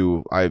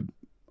 I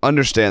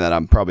understand that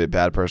I'm probably a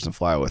bad person to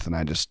fly with, and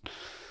I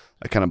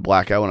kind of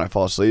black out when I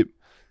fall asleep.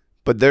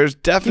 But there's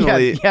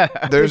definitely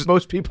there's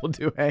most people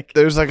do, Hank.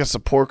 There's like a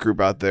support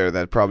group out there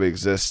that probably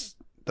exists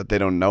that they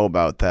don't know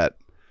about. That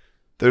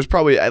there's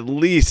probably at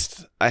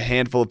least a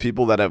handful of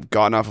people that have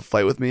gotten off a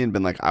flight with me and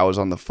been like, I was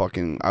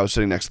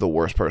sitting next to the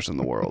worst person in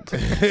the world.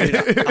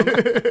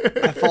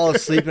 I fall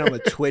asleep and I'm a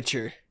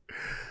twitcher.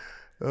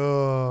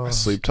 Oh.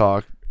 Sleep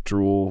talk,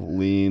 drool,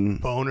 lean,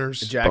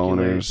 boners,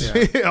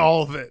 ejaculate, yeah.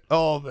 all of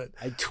it.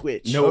 I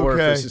twitch. No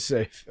orifice is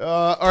safe.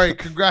 All right,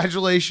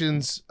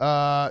 congratulations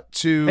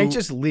to Hank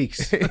just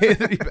leaks.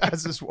 Anthony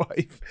Bass's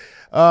wife.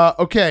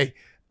 Okay.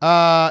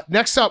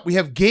 Next up, we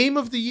have Game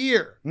of the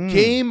Year.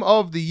 Game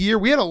of the Year.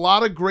 We had a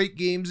lot of great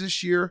games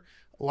this year,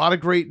 a lot of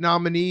great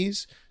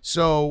nominees.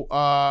 So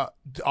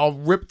I'll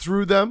rip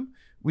through them.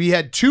 We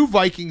had 2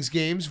 Vikings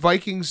games,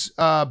 Vikings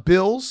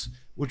Bills,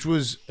 which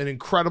was an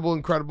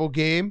incredible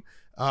game.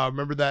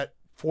 Remember that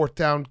 4th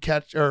down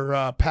catch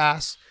or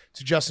pass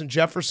to Justin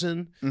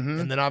Jefferson,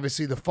 and then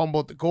obviously the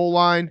fumble at the goal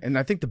line. And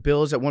I think the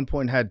Bills at one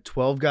point had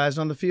 12 guys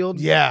on the field.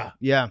 Yeah.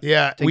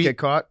 Didn't get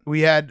caught.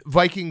 We had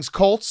Vikings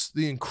Colts,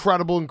 the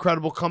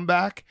incredible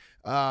comeback.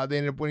 They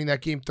ended up winning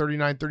that game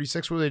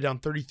 39-36. Were they down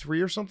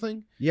 33 or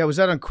something? Yeah, was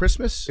that on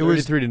Christmas? It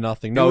was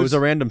 3-0. No, it was a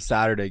random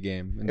Saturday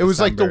game. It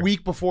was like the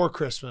week before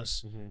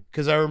Christmas,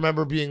 because I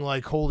remember being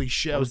like, "Holy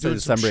shit!" I was doing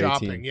some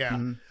shopping.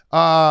 18th.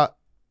 Yeah.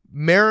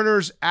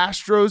 Mariners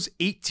Astros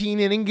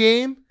 18-inning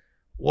game.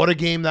 What a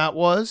game that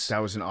was. That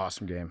was an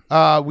awesome game.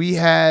 We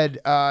had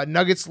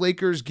Nuggets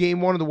Lakers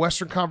game 1 of the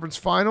Western Conference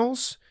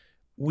Finals.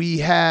 We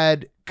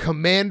had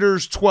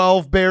Commanders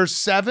 12, Bears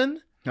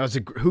 7. That was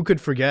who could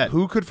forget?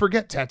 Who could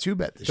forget Tattoo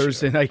Bet this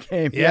Thursday year? night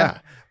game.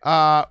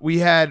 Yeah. We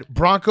had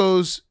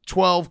Broncos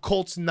 12,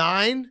 Colts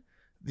 9.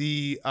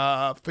 The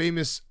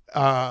famous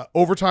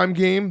overtime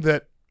game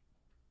that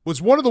was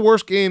one of the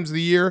worst games of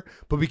the year,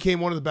 but became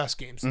one of the best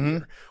games of the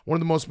year. One of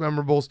the most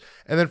memorables.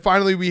 And then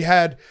finally we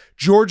had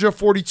Georgia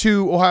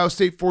 42, Ohio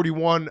State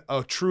 41,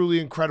 a truly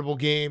incredible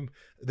game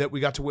that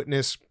we got to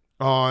witness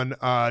on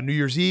New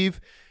Year's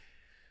Eve.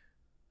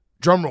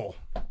 Drum roll.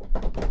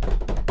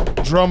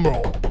 Drum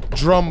roll.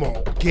 Drum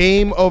roll.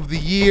 Game of the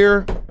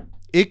year.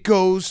 It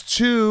goes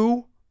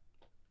to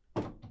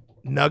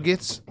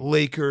Nuggets,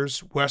 Lakers,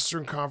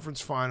 Western Conference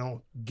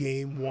Final,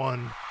 Game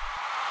 1.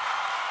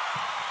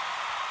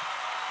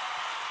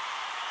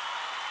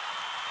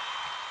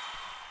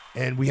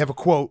 And we have a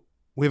quote.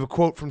 We have a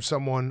quote from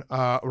someone,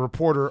 a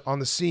reporter on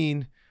the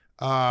scene,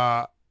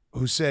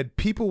 who said,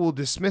 "People will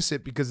dismiss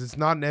it because it's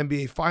not an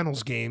NBA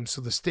Finals game,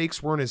 so the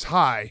stakes weren't as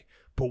high.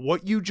 But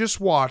what you just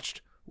watched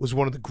was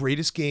one of the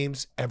greatest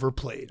games ever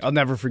played." I'll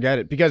never forget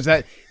it because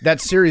that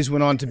series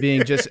went on to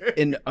being just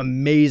an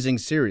amazing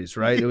series,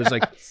 right? It was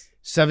like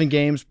 7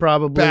 games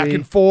probably. Back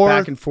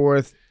and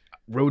forth.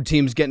 Road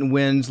teams getting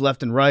wins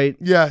left and right.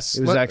 Yes.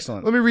 It was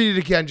excellent. Let me read it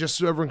again just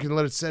so everyone can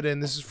let it set in.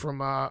 This is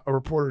from a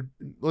reporter.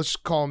 Let's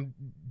call him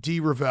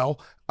D.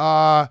 Ravel.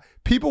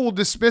 People will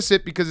dismiss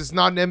it because it's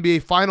not an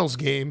NBA Finals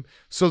game,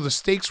 so the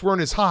stakes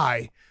weren't as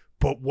high.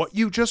 But what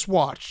you just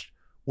watched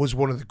was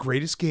one of the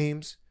greatest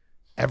games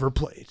ever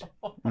played.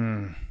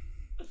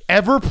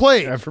 Ever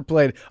played. Ever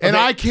played. And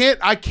I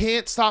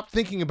can't stop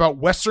thinking about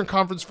Western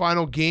Conference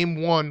Final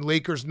Game 1,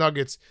 Lakers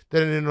Nuggets,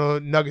 than in a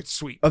Nuggets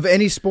sweep. Of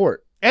any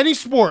sport. Any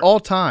sport. All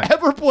time.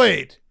 Ever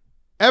played.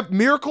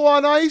 Miracle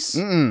on Ice?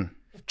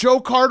 Joe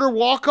Carter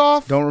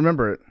walk-off? Don't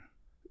remember it.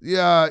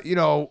 Yeah,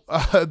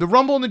 the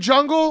Rumble in the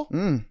Jungle?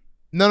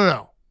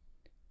 No.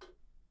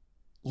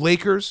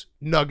 Lakers,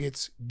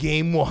 Nuggets,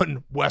 Game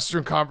 1,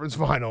 Western Conference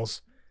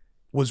Finals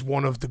was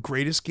one of the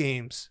greatest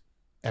games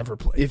ever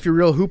played. If you're a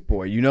real hoop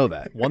boy, you know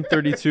that.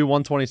 132,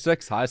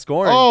 126, high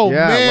scoring. Oh,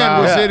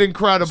 man, was it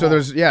incredible. So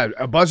there's,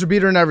 a buzzer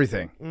beater and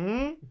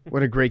everything.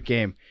 What a great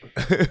game.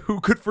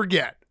 Who could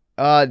forget?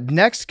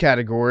 Next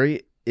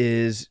category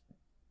is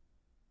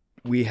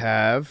we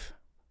have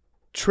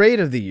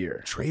Trade of the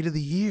Year. Trade of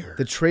the Year.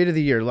 The Trade of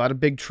the Year. A lot of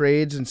big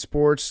trades in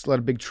sports, a lot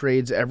of big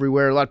trades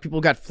everywhere. A lot of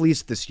people got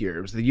fleeced this year.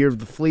 It was the year of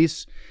the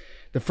fleece.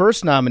 The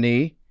first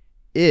nominee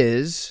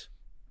is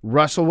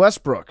Russell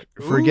Westbrook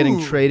for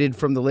getting traded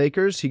from the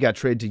Lakers. He got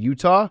traded to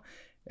Utah,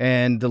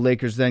 and the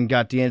Lakers then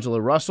got D'Angelo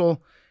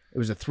Russell. It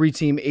was a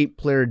 3-team,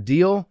 8-player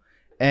deal,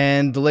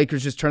 and the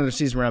Lakers just turned their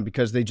season around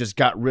because they just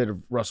got rid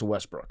of Russell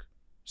Westbrook.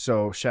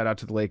 So shout out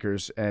to the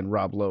Lakers and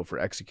Rob Lowe for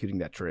executing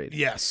that trade.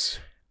 Yes.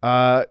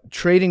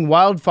 Trading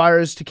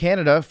wildfires to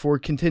Canada for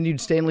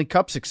continued Stanley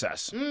Cup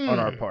success on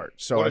our part.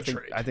 So I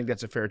think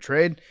that's a fair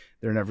trade.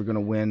 They're never going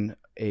to win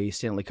a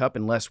Stanley Cup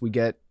unless we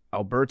get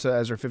Alberta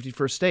as our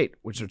 51st state,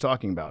 which they're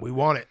talking about. We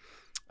want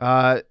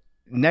it.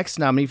 Next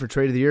nominee for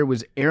trade of the year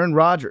was Aaron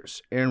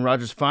Rodgers. Aaron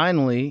Rodgers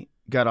finally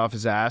got off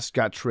his ass,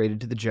 got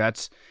traded to the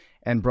Jets,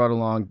 and brought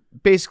along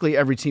basically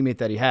every teammate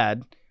that he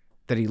had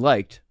that he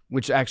liked,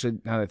 which actually,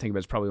 now that I think about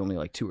it, it's probably only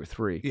like 2 or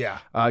 3. Yeah.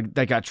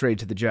 That got traded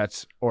to the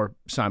Jets or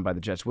signed by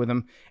the Jets with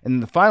him. And then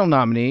the final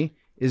nominee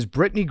is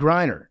Brittany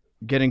Griner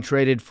getting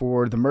traded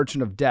for the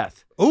Merchant of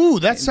Death. Ooh,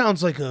 that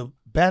sounds like a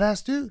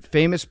badass dude.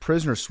 Famous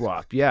prisoner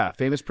swap. Yeah,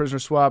 famous prisoner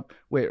swap.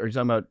 Wait, are you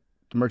talking about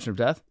the Merchant of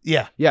Death?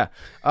 Yeah. Yeah.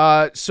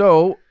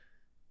 So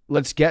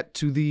let's get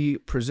to the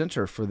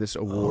presenter for this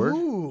award.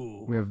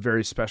 Ooh. We have a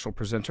very special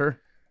presenter.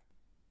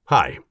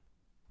 Hi.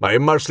 I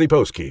am Mark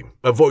Slipowski,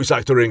 a voice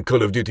actor in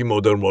Call of Duty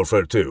Modern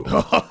Warfare 2.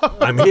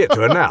 I'm here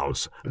to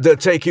announce the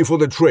Takie for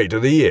the Trade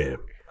of the Year.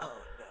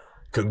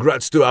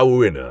 Congrats to our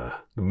winner,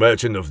 the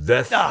Merchant of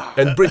Death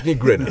and Brittany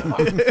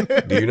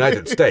Griner. The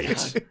United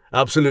States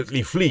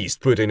absolutely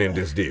fleeced putting in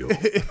this deal.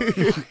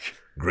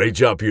 Great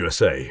job,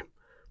 USA.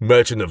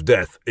 Merchant of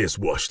Death is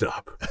washed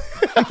up.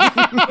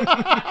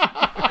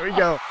 There we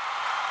go.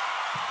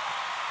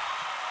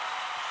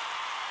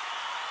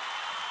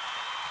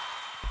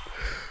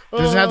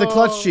 Doesn't have the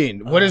clutch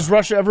gene. What has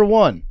Russia ever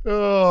won?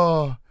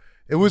 Oh,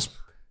 it was.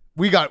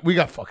 We got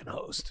fucking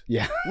hosed.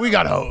 Yeah, we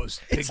got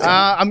hosed. Big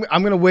time.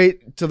 I'm gonna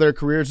wait till their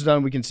careers are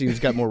done. We can see who's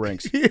got more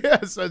rings.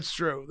 Yes, that's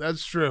true.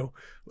 That's true.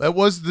 That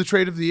was the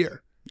trade of the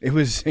year. It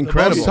was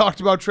incredible. We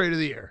talked about trade of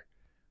the year.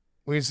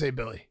 We can say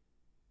Billy.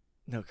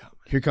 No comment.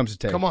 Here comes the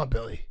take. Come on,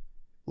 Billy.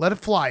 Let it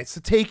fly. It's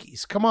the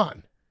Takies. Come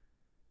on.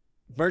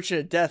 Merchant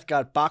of Death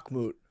got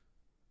Bakhmut.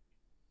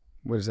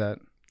 What is that?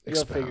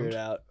 You'll figure it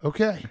out.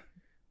 Okay.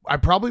 I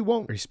probably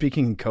won't. Are you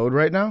speaking in code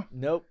right now?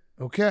 Nope.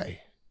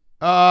 Okay.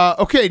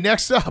 Okay,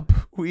 next up,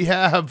 we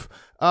have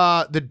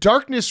the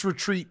Darkness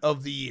Retreat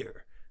of the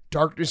Year.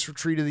 Darkness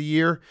Retreat of the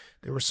Year.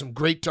 There were some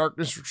great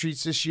Darkness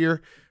Retreats this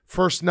year.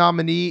 First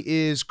nominee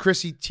is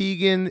Chrissy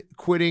Teigen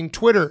quitting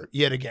Twitter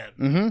yet again.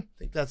 Mm-hmm. I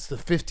think that's the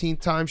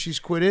 15th time she's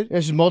quitted.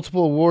 There's a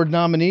multiple award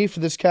nominee for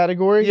this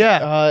category.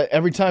 Yeah.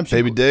 Every time she...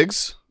 Baby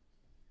Diggs?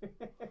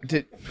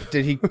 Did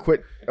he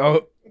quit?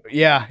 Oh,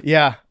 yeah.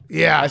 Yeah.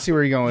 I see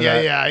where you're going with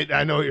that. Yeah,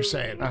 I know what you're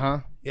saying. Uh-huh.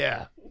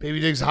 Yeah. Baby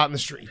Diggs hot in the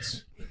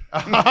streets.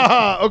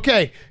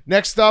 Okay,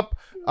 next up,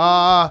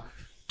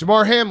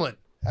 Damar Hamlin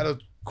had a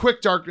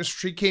quick Darkness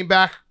Retreat, came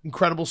back,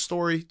 incredible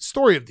story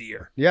of the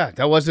year. Yeah,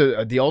 that was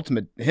the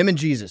ultimate, him and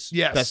Jesus.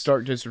 Yes. Best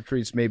Darkness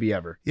Retreats maybe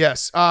ever.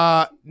 Yes.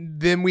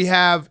 Then we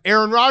have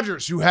Aaron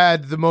Rodgers, who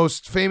had the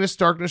most famous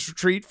Darkness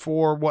Retreat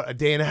for, what, a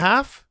day and a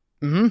half?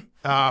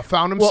 Mm-hmm.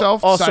 Found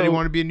himself, decided he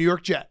wanted to be a New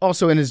York Jet.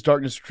 Also, in his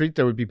Darkness Retreat,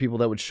 there would be people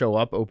that would show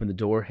up, open the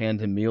door,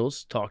 hand him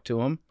meals, talk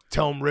to him.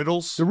 Tell him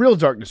riddles. The real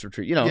Darkness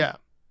Retreat, you know. Yeah.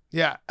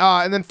 Yeah.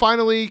 And then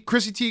finally,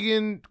 Chrissy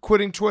Teigen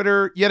quitting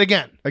Twitter yet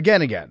again.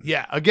 Again.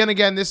 Yeah.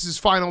 Again. This is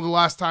final, the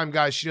last time,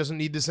 guys. She doesn't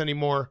need this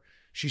anymore.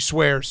 She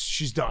swears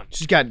she's done.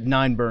 She's got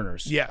 9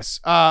 burners. Yes.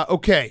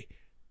 Okay.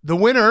 The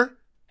winner,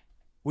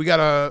 we got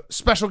a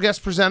special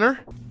guest presenter.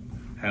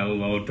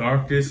 Hello,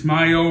 Darkness,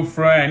 my old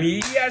friend.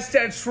 Yes,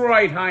 that's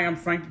right. Hi, I'm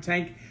Frank the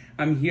Tank.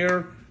 I'm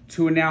here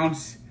to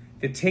announce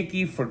the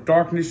Takie for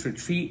Darkness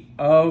Retreat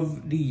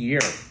of the Year.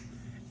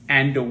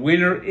 And the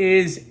winner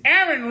is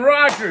Aaron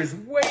Rodgers.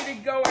 Way to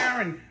go,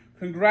 Aaron.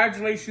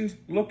 Congratulations.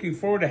 Looking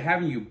forward to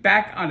having you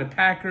back on the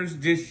Packers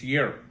this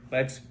year.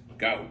 Let's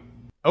go.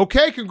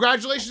 Okay,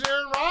 congratulations,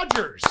 Aaron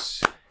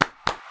Rodgers.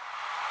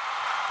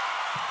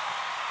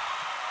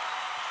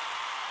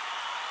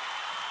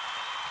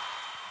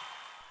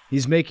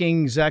 He's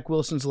making Zach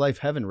Wilson's life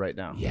heaven right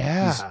now.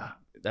 Yeah.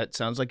 That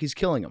sounds like he's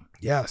killing him.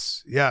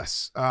 Yes.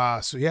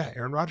 So yeah,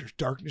 Aaron Rodgers,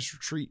 Darkness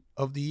Retreat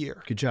of the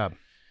Year. Good job.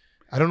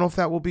 I don't know if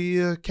that will be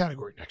a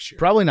category next year.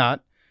 Probably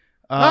not.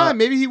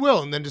 Maybe he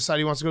will, and then decide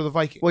he wants to go to the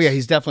Vikings. Well, yeah,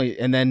 he's definitely,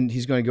 and then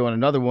he's going to go on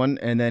another one,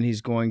 and then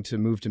he's going to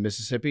move to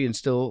Mississippi and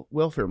steal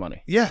welfare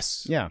money.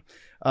 Yes. Yeah.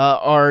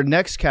 Our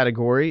next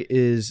category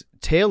is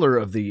Taylor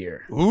of the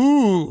Year.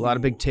 Ooh. A lot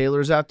of big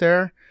Taylors out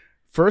there.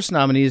 First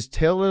nominee is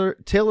Taylor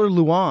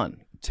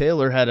Luan.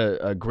 Taylor had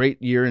a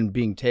great year in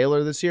being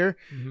Taylor this year.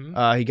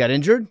 Mm-hmm. He got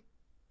injured,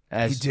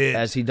 as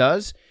he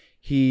does.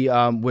 He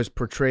was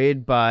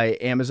portrayed by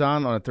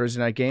Amazon on a Thursday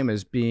night game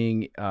as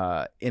being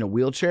in a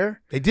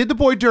wheelchair. They did the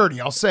boy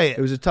dirty, I'll say it.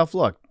 It was a tough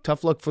look.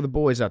 Tough look for the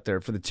boys out there,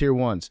 for the tier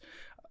ones.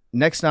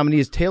 Next nominee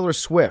is Taylor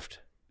Swift.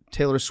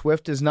 Taylor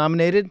Swift is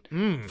nominated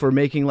for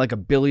making like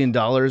 $1 billion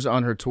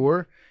on her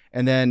tour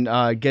and then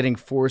getting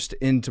forced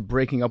into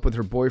breaking up with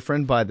her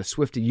boyfriend by the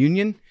Swiftie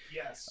Union.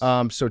 Yes.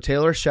 So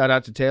Taylor, shout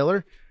out to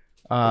Taylor.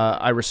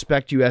 I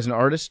respect you as an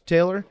artist,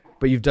 Taylor,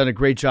 but you've done a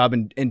great job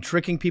in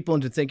tricking people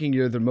into thinking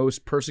you're the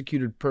most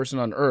persecuted person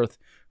on earth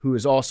who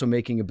is also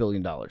making $1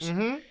 billion.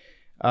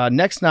 Mm-hmm.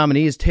 Next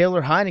nominee is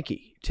Taylor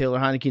Heineke. Taylor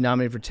Heineke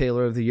nominated for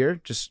Taylor of the Year.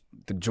 Just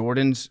the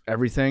Jordans,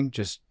 everything.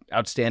 Just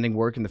outstanding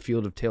work in the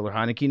field of Taylor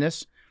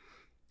Heineke-ness.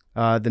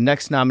 The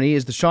next nominee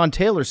is the Sean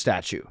Taylor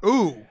statue.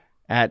 Ooh.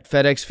 at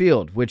FedEx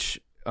Field, which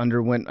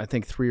underwent, I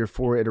think, 3 or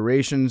 4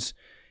 iterations.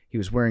 He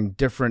was wearing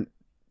different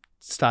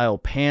style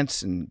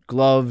pants and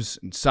gloves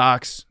and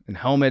socks and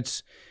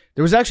helmets.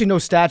 There was actually no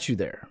statue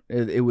there.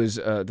 It was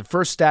the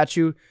first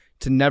statue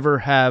to never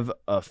have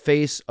a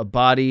face, a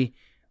body,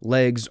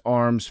 legs,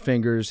 arms,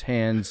 fingers,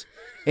 hands,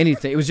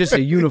 anything. It was just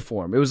a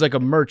uniform. It was like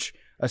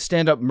a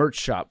stand-up merch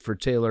shop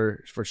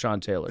for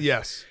Sean Taylor.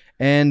 Yes.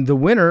 And the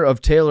winner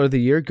of Taylor of the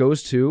Year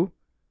goes to,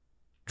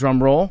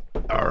 drum roll.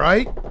 All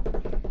right.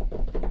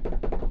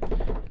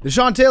 The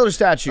Sean Taylor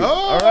statue.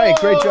 All right,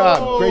 great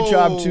job. Great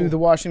job to the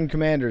Washington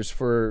Commanders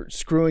for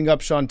screwing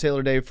up Sean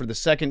Taylor Day for the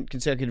 2nd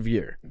consecutive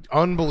year.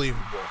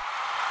 Unbelievable.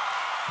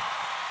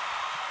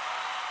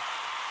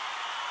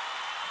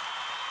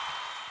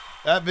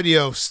 That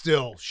video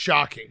still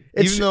shocking.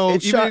 Even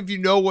if you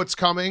know what's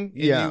coming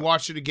and you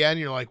watch it again,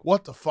 you're like,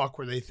 what the fuck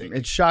were they thinking?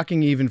 It's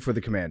shocking even for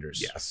the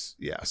Commanders.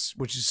 Yes,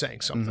 which is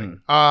saying something.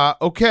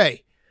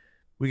 Okay.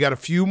 We got a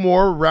few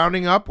more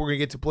rounding up. We're going to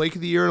get to Blake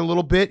of the Year in a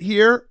little bit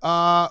here.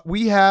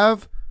 We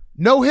have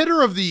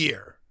no-hitter of the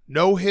year.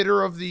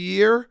 No-hitter of the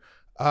year.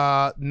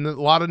 A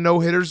lot of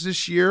no-hitters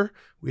this year.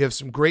 We have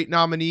some great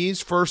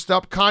nominees. First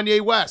up, Kanye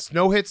West.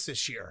 No hits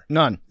this year.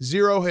 None.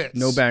 0 hits.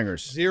 No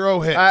bangers. 0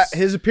 hits.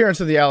 His appearance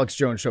of the Alex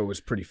Jones show was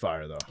pretty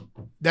fire, though.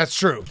 That's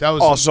true. That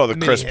was also the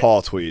Chris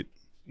Paul tweet.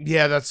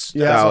 Yeah,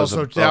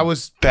 that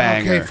was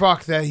banger. Okay,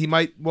 fuck that. He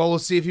might. Well, we'll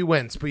see if he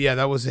wins. But yeah,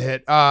 that was a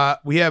hit.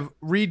 We have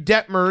Reed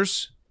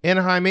Detmers,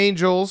 Anaheim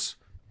Angels,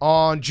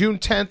 on June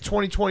 10th,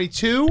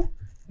 2022.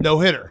 No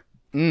hitter.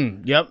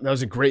 Yep, that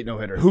was a great no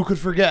hitter. Who could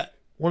forget?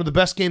 One of the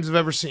best games I've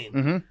ever seen.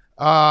 Mm-hmm.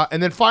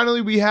 And then finally,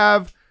 we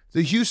have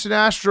the Houston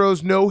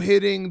Astros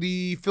no-hitting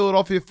the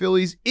Philadelphia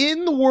Phillies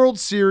in the World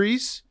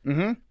Series.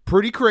 Mm-hmm.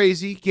 Pretty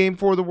crazy. Game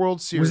 4 of the World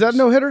Series. Was that a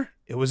no-hitter?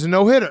 It was a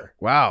no-hitter.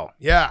 Wow.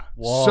 Yeah.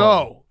 Whoa.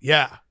 So,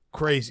 yeah,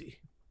 crazy.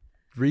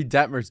 Reed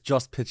Detmer's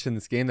just pitched in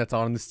this game that's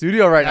on in the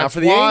studio right now for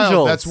the wild.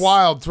 Angels. That's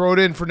wild. Throw it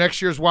in for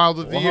next year's Wild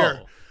of the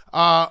Year.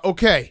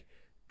 Okay.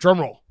 Drum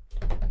roll.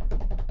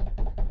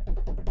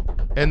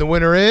 And the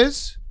winner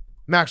is?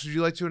 Max, would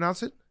you like to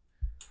announce it?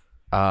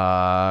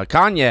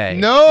 Kanye.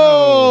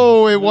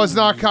 No, it was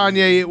not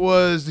Kanye. It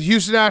was the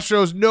Houston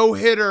Astros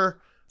no-hitter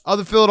of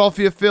the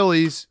Philadelphia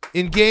Phillies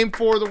in Game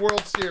 4 of the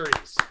World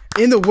Series.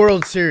 In the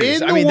World Series.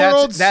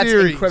 That's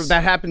Series. Incredible.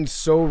 That happens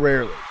so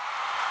rarely.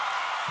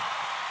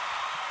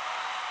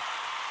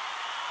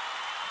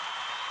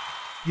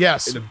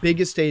 Yes. The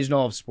biggest stage in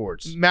all of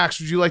sports.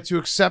 Max, would you like to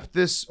accept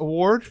this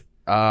award?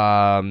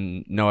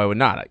 No, I would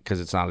not,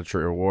 because it's not a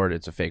true award.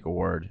 It's a fake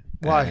award.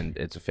 Why? And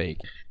it's a fake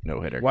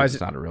no-hitter. Why is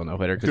it's not a real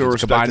no-hitter? You don't Because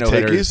it's a combined respect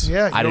the no-hitter. Takies?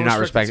 Yeah, I do not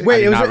respect.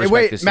 Wait,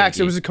 wait, Max,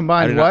 it was a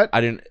combined what?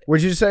 I didn't.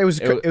 What did you say? It was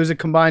a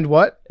combined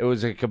what? It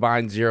was a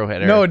combined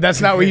 0-hitter. No,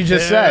 that's not what you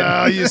just said.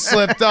 Oh, you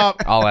slipped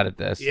up. I'll edit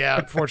this. Yeah,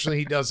 unfortunately,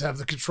 he does have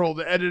the control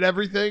to edit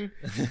everything.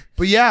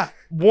 But yeah,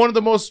 one of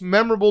the most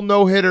memorable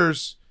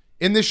no-hitters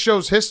in this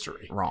show's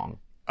history. Wrong.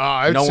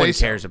 I'd no say one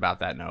so. cares about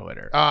that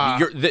no-hitter.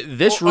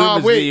 This well,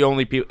 room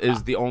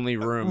is the only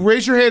room.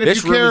 Raise your hand if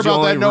This you care room is the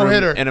about that only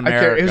no-hitter. room in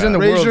America. It was in the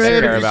Raise World your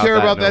hand Series. if you care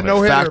about that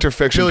no-hitter. Fact or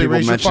fiction, Billy, people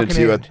raise your mention it fucking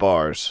to you hand. at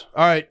bars.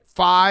 All right,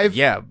 5.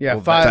 Yeah,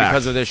 well, five.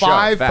 because of this show.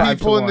 5 Fact.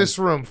 people in 5-1. this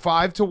room.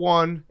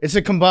 5-1. It's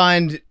a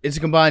combined.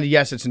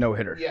 Yes, it's a no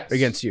hitter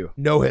against you.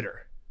 No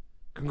hitter.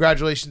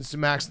 Congratulations to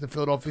Max and the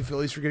Philadelphia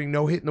Phillies for getting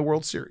no hit in the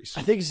World Series.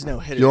 I think it's no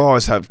hitter. You'll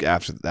always have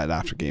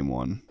after game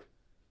 1.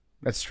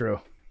 That's true.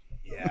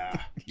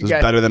 Yeah. It's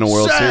better than a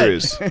World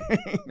Series.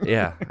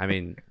 Yeah, I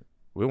mean,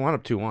 we won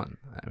up 2-1.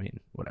 I mean,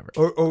 whatever.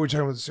 Or we're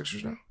talking about the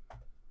Sixers now?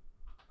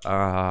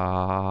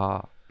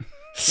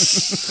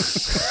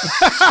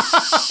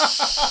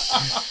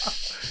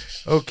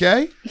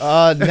 Okay.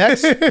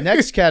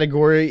 Next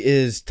category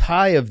is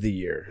tie of the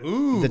year.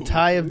 Ooh. The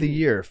tie of the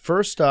year.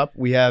 First up,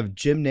 we have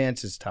Jim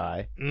Nance's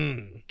tie.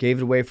 Gave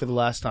it away for the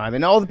last time.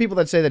 And all the people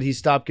that say that he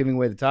stopped giving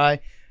away the tie,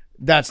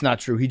 that's not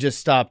true. He just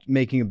stopped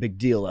making a big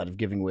deal out of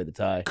giving away the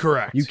tie.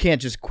 Correct. You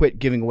can't just quit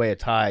giving away a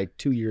tie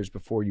 2 years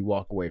before you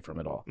walk away from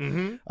it all.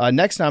 Mm-hmm.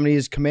 Next nominee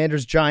is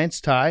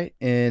Commanders-Giants tie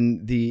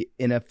in the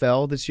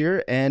NFL this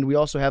year. And we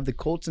also have the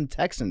Colts and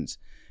Texans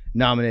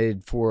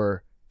nominated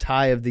for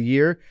tie of the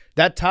year.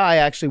 That tie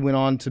actually went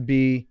on to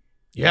be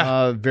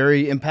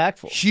very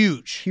impactful.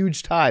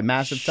 Huge tie,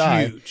 massive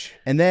tie. Huge.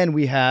 And then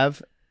we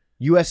have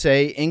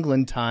USA,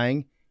 England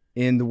tying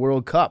in the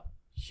World Cup,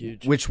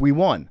 which we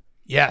won.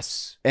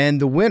 Yes. And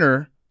the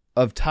winner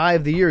of tie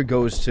of the year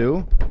goes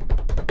to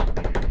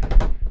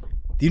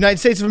the United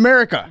States of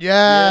America.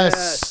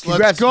 Yes.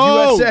 Congrats, Let's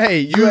go.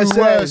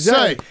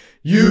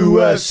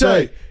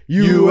 USA.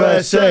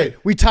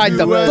 We tied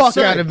the fuck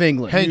out of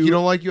England. Hank, you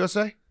don't like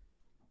USA?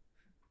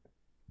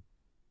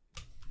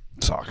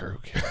 Soccer. Who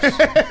cares?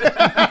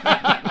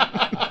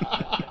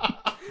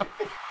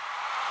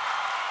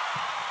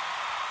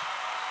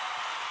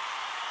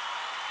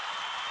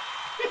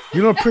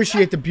 You don't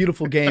appreciate the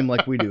beautiful game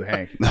like we do,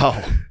 Hank. No.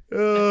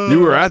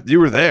 You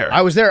were there.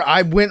 I was there.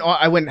 I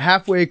went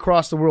halfway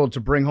across the world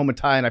to bring home a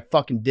tie, and I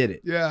fucking did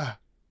it. Yeah.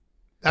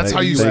 That's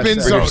how you Thank spin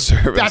you for your zone.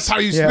 service. That's how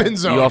you spin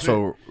zone. You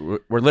also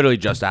we're literally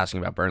just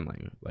asking about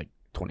Burnley like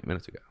 20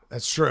 minutes ago.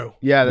 That's true.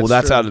 Yeah, Well,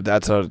 that's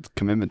a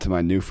commitment to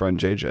my new friend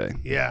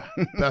JJ. Yeah,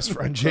 best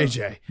friend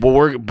JJ.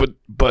 Well,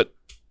 but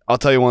I'll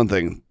tell you one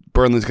thing.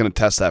 Burnley's going to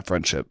test that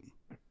friendship.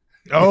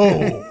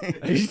 Oh,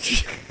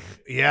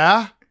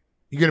 yeah.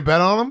 You gonna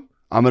bet on him?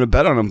 I'm going to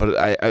bet on him, but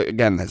I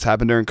again, it's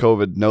happened during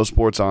COVID. No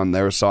sports on.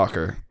 There was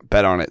soccer.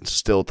 Bet on it.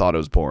 Still thought it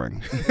was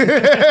boring.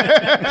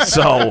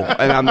 So,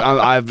 and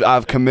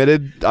I've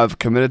committed. I've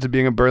committed to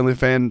being a Burnley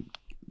fan.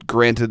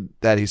 Granted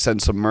that he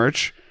sent some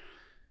merch.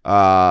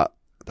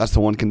 That's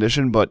the one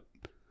condition, but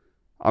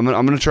I'm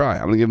gonna try.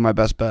 I'm gonna give him my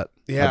best bet.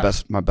 Yeah,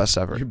 my best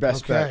effort. Your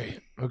best bet.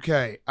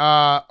 Okay.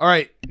 All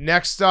right.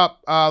 Next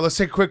up, let's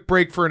take a quick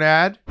break for an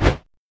ad.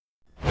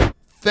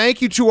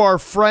 Thank you to our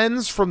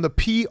friends from the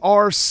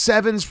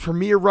PR7s,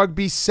 Premier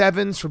Rugby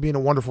Sevens, for being a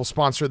wonderful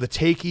sponsor of the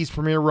Takies.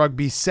 Premier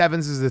Rugby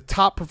Sevens is the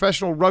top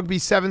professional rugby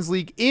sevens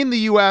league in the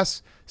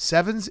U.S.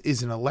 Sevens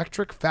is an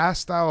electric,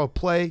 fast style of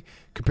play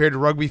compared to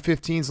rugby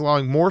 15s,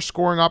 allowing more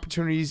scoring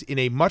opportunities in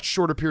a much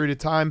shorter period of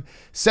time.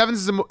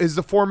 Sevens is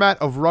the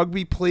format of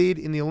rugby played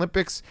in the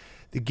Olympics.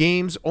 The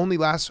games only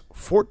last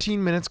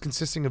 14 minutes,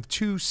 consisting of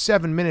 2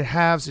 7-minute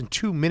halves and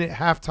 2-minute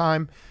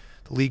halftime.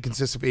 The league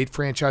consists of 8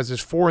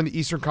 franchises, 4 in the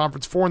Eastern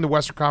Conference, 4 in the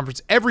Western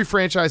Conference. Every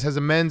franchise has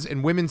a men's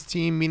and women's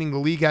team, meaning the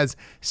league has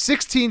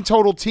 16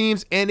 total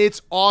teams, and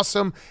it's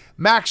awesome.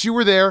 Max, you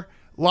were there.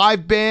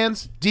 Live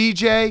bands,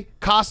 DJ,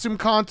 costume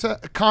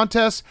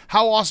contests.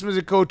 How awesome does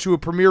it go to a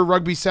Premier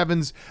Rugby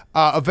Sevens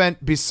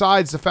event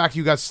besides the fact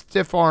you got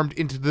stiff-armed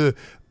into the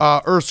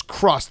Earth's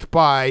crust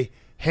by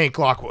Hank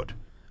Lockwood?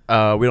 We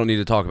don't need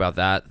to talk about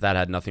that. That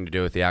had nothing to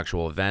do with the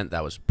actual event.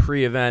 That was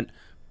pre-event,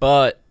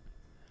 but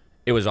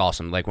it was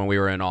awesome. Like when we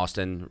were in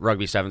Austin,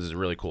 Rugby Sevens is a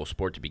really cool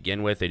sport to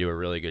begin with. They do a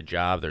really good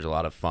job. There's a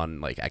lot of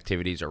fun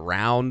activities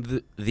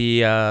around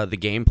the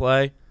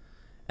gameplay,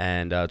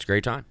 and it's a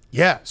great time.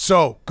 Yeah,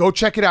 so go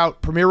check it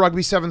out. Premier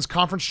Rugby Sevens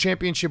Conference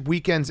Championship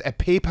weekends at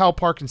PayPal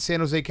Park in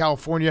San Jose,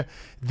 California,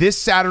 this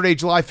Saturday,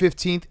 July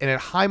 15th, and at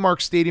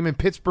Highmark Stadium in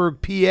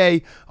Pittsburgh, PA,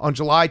 on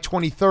July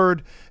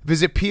 23rd.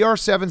 Visit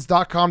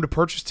pr7s.com to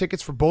purchase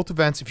tickets for both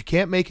events. If you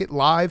can't make it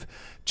live,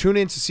 tune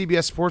in to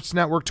CBS Sports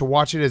Network to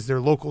watch it as their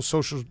local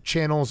social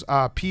channels,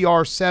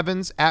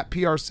 PR7s, at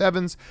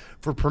PR7s.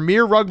 For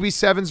Premier Rugby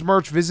Sevens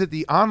merch, visit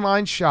the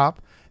online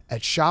shop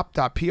at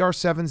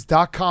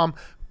shop.pr7s.com.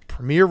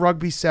 Premier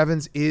Rugby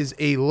Sevens is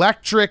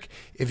electric.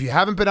 If you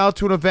haven't been out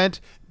to an event,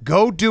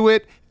 go do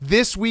it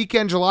this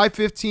weekend, July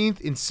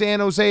 15th in San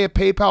Jose at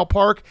PayPal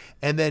Park,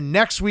 and then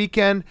next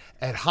weekend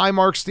at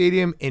Highmark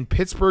Stadium in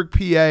Pittsburgh,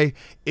 PA.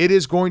 It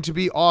is going to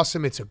be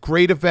awesome. It's a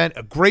great event,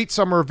 a great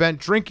summer event,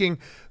 drinking,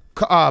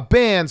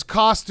 bands,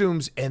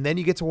 costumes, and then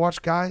you get to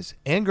watch guys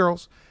and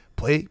girls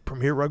play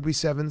Premier Rugby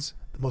Sevens,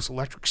 the most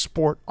electric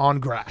sport on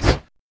grass.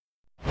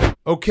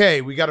 Okay,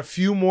 we got a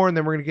few more, and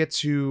then we're going to get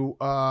to,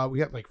 we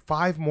got like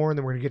 5 more, and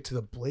then we're going to get to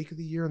the Blake of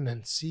the Year, and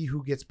then see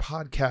who gets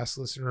Podcast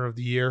Listener of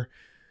the Year.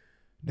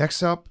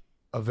 Next up,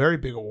 a very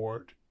big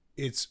award.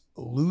 It's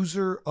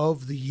Loser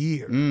of the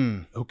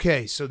Year.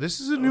 Okay, so this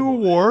is a new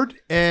award,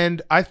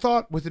 and I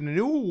thought with a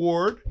new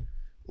award,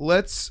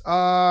 let's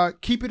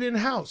keep it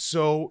in-house.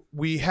 So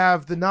we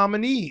have the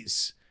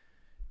nominees.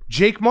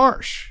 Jake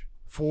Marsh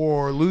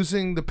for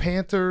losing the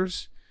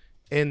Panthers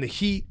and the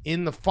Heat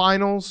in the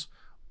finals.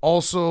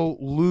 Also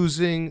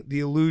losing the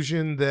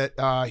illusion that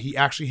he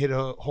actually hit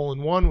a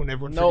hole-in-one when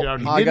everyone figured out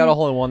he didn't. I got a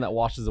hole-in-one that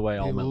washes away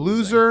all my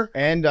loser.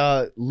 And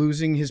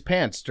losing his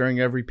pants during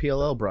every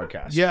PLL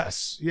broadcast.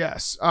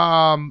 Yes.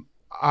 I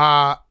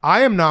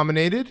am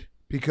nominated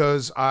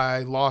because I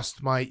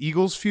lost my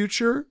Eagles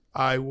future.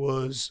 I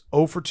was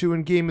 0 for 2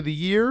 in Game of the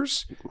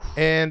Years,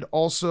 and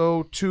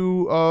also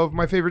 2 of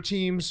my favorite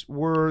teams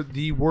were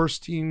the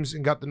worst teams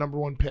and got the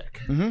 #1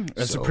 pick.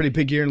 That's a pretty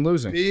big year in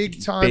losing.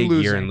 Big time Big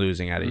losing. year in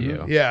losing out of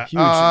you. Yeah.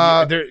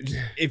 Huge.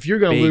 If you're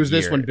going to big lose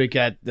this year. one, Big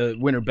Cat, the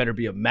winner better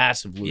be a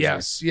massive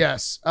loser.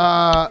 Yes.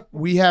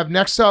 We have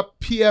next up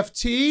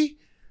PFT,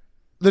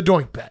 the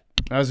Doink Bet.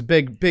 That was a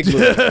big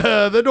loser.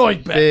 The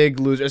Doink Bet. Big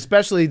loser.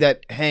 Especially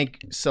that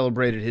Hank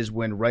celebrated his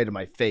win right in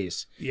my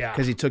face. Yeah.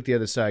 Because he took the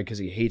other side because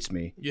he hates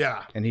me.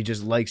 Yeah. And he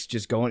just likes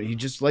going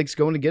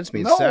against me.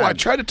 It's No, sad. I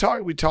tried to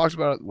talk. We talked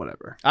about it.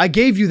 Whatever. I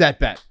gave you that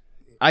bet.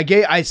 I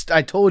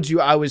told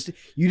you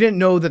you didn't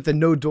know that the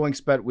no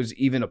doinks bet was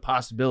even a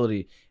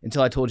possibility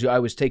until I told you I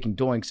was taking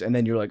doinks, and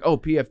then you're like, oh,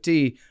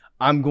 PFT,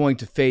 I'm going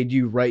to fade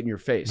you right in your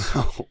face.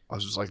 I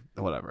was just like,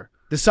 whatever.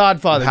 The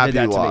Sod Father I'm happy did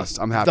that you to lost.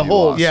 me. I'm happy The you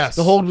hold, lost. Yes.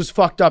 The hold was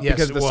fucked up Yes,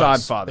 because of it the was.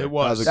 Sod Father. It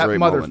was. That was a great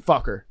moment.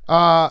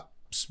 motherfucker.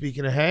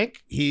 Speaking of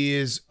Hank, he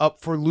is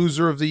up for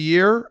Loser of the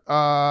Year.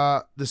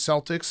 The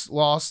Celtics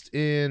lost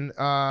in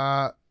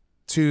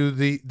to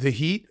the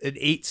Heat, an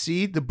 8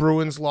 seed. The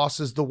Bruins lost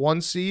as the 1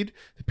 seed.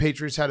 The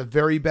Patriots had a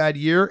very bad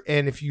year,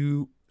 and if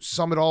you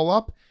sum it all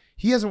up,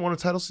 he hasn't won a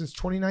title since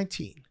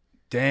 2019.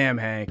 Damn,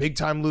 Hank. Big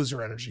time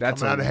loser energy.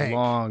 That's coming out of Hank.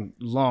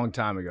 long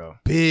time ago.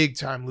 Big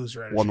time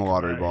loser energy. Won the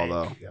lottery coming out of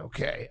ball, Hank.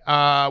 Okay.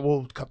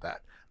 We'll cut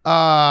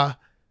that.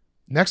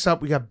 Next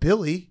up, we got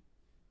Billy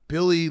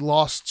Billy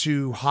lost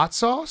to hot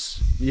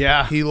sauce.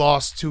 Yeah. He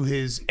lost to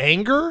his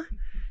anger.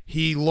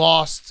 He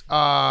lost,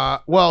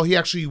 well, he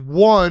actually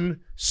won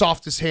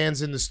softest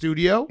hands in the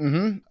studio.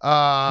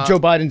 Joe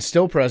Biden's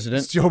still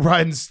president. Joe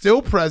Biden's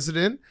still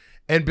president.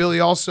 And Billy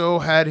also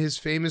had his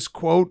famous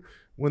quote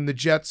when the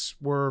Jets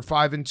were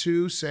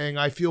 5-2 saying,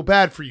 "I feel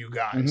bad for you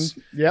guys."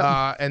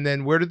 Yeah. And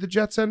then where did the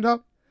Jets end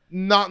up?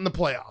 Not in the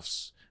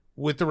playoffs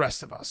with the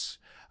rest of us.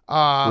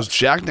 Was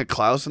Jack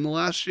Nicklaus in the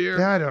last year?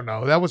 Yeah, I don't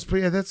know. That was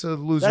that's a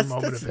loser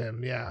moment of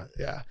him. Yeah.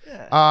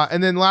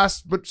 And then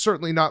last but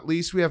certainly not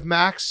least, we have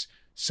Max.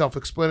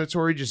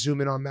 Self-explanatory. Just zoom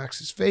in on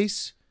Max's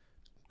face.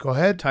 Go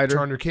ahead. Tighter.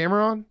 Turn your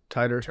camera on.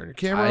 Tighter. Turn your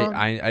camera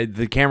on.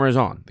 The camera's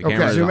on. The Okay.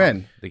 camera's Zoom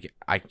on. in.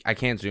 I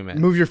can't zoom in.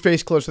 Move your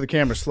face closer to the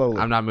camera slowly.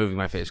 I'm not moving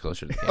my face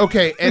closer to the camera.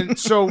 Okay, and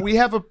so we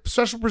have a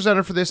special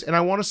presenter for this, and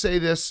I want to say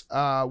this.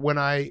 When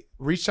I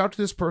reached out to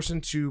this person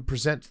to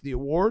present the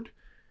award,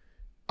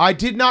 I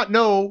did not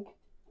know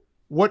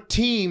what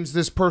teams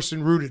this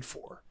person rooted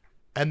for.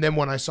 And then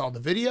when I saw the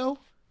video,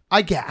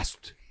 I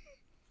gasped.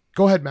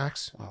 Go ahead,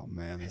 Max. Oh,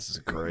 man, this is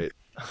great.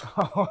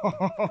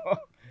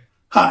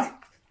 Hi,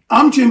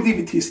 I'm Jim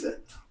DiBattista,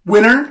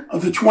 winner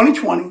of the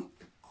 2020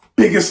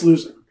 Biggest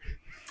Loser.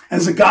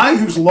 As a guy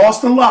who's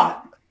lost a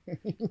lot,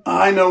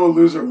 I know a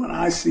loser when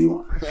I see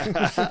one.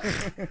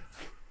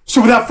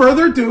 So without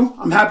further ado,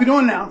 I'm happy to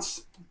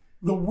announce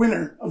the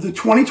winner of the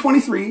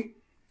 2023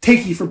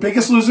 Takie for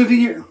Biggest Loser of the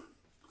Year.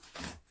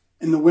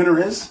 And the winner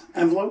is,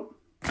 envelope.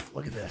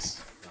 Look at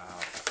this.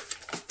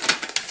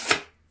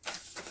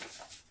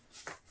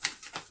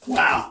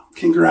 Wow,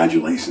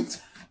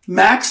 congratulations.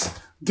 Max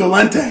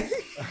Dolente.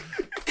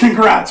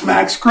 Congrats,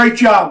 Max. Great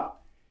job.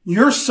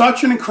 You're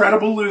such an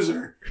incredible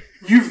loser.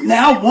 You've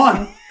now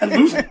won at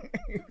losing,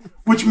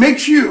 which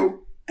makes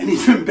you an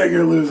even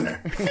bigger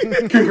loser.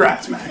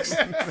 Congrats, Max.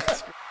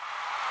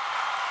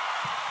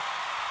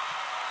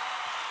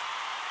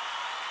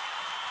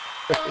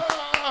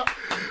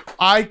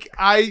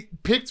 I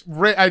picked.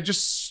 I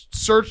just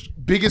searched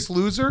Biggest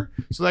Loser.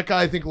 So that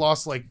guy I think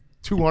lost like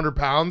 200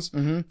 pounds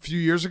a few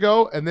years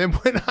ago. And then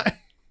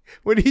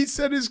when he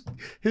sent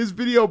his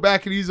video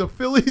back and he's a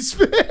Phillies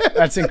fan,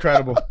 that's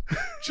incredible.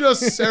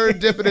 Just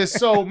serendipitous.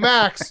 So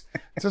Max,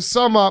 to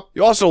sum up,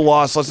 you also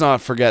lost. Let's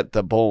not forget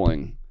the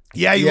bowling.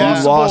 Yeah, you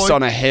lost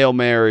on a Hail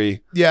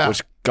Mary. Yeah.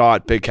 Which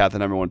got Big Cat the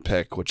 #1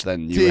 pick, which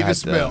then you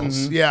Davis had to,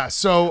 Mills. Yeah.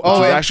 So which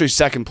was actually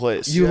second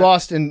place. You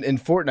lost in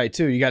Fortnite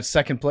too. You got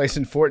second place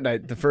in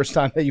Fortnite the first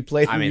time that you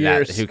played. I in mean,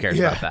 years. who cares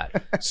about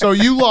that? So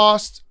you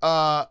lost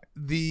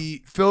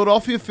the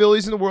Philadelphia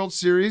Phillies in the World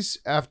Series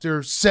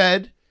after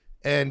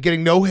and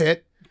getting no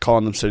hit.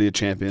 Calling them City of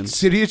Champions.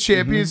 City of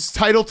Champions,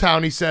 Title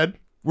Town, he said.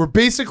 We're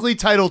basically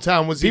Title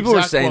Town was the People were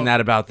exact saying quote.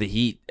 that about the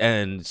Heat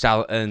and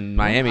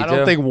Miami I too.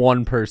 don't think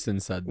one person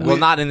said that. Well,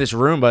 not in this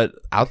room, but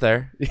out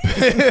there.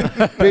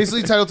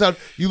 Basically Title Town.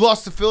 You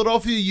lost to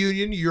Philadelphia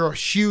Union. You're a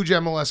huge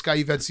MLS guy.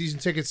 You've had season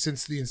tickets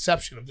since the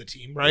inception of the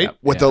team, right? Yep.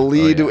 With the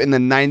lead in the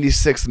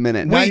 96th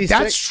minute. Wait, 96?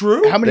 that's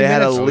true? How many They had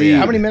minutes? a lead.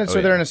 How many minutes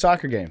are there in a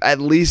soccer game?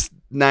 At least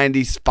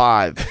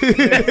 95.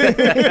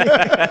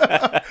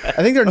 I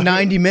think they're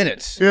 90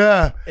 minutes.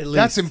 Yeah. At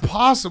That's least.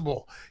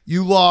 impossible.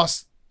 You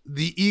lost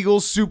the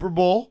Eagles Super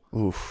Bowl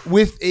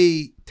with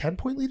a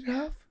 10-point lead at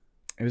half?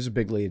 It was a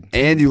big lead.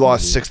 And you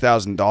lost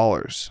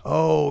 $6,000.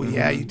 Oh,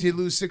 yeah. You did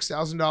lose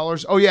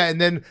 $6,000. Oh, yeah. And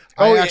then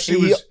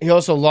he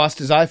also lost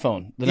his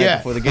iPhone the night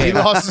before the game. He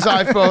lost his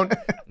iPhone.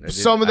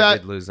 Some of that. I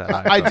did lose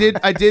that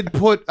I did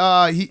put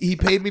he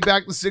paid me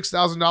back the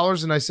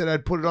 $6,000 and I said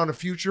I'd put it on a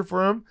future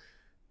for him.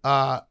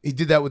 He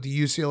did that with the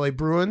UCLA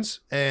Bruins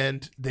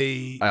and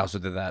I also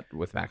did that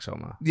with Max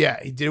Homa.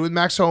 Yeah, he did it with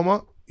Max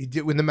Homa. He did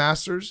it with the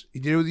Masters. He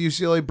did it with the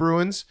UCLA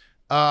Bruins.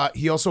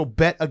 He also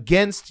bet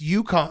against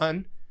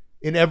UConn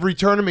in every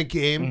tournament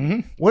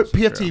game. What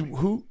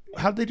PFT?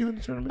 How'd they do in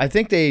the tournament? I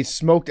think they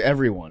smoked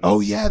everyone. Oh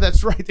yeah,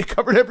 that's right. They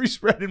covered every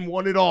spread and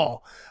won it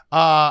all.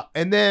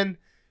 And then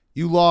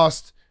you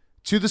lost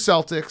to the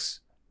Celtics,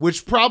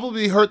 which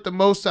probably hurt the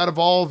most out of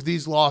all of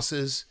these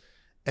losses.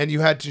 And you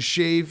had to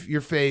shave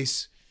your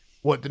face.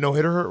 What, the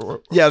no-hitter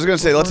hurt? Yeah, I was going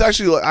to say, let's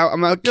actually,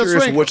 I'm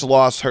curious rank which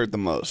loss hurt the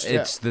most.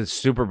 It's the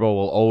Super Bowl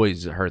will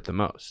always hurt the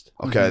most.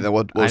 Okay, then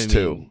what was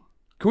two?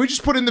 Can we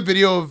just put in the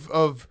video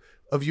of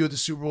you at the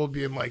Super Bowl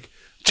being like,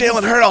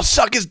 Jalen Hurd, I'll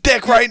suck his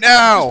dick right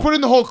now. Just put in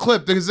the whole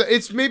clip because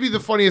it's maybe the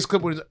funniest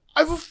clip when he's like, I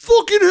have a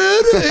fucking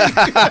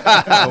headache.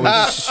 I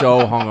was so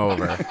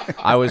hungover.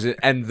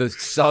 And the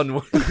sun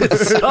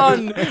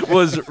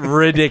was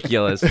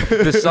ridiculous.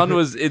 The sun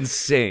was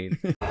insane.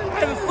 I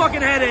have a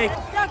fucking headache.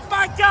 That's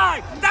my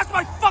guy. That's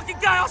my fucking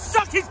guy. I'll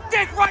suck his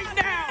dick right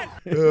now.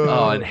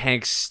 Oh, and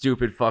Hank's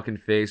stupid fucking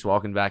face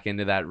walking back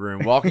into that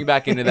room.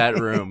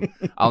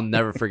 I'll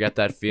never forget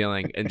that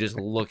feeling and just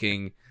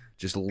looking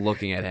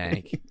at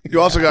Hank.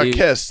 You also got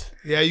kissed.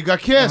 Yeah, you got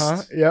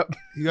kissed. Yep.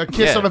 You got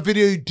kissed on a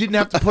video you didn't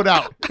have to put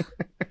out.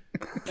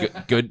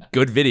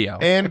 Good video.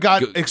 And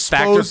got exposed.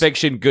 Fact or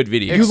fiction, good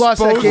video. You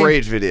lost that game.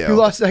 Great video. You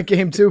lost that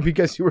game too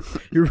because you were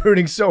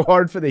rooting so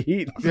hard for the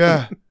Heat.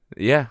 Yeah.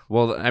 Yeah.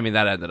 Well, I mean,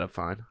 that ended up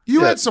fine.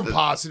 You had some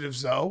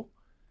positives though.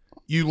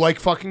 You like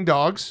fucking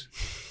dogs.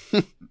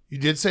 You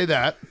did say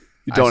that.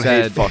 You don't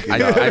hate fucking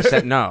dogs. I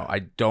said no. I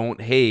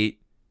don't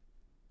hate,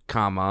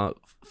 comma,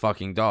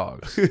 fucking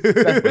dogs.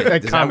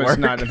 That comma's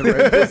not in the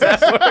right place. Does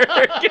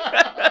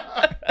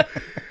that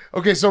work?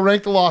 Okay, so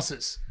rank the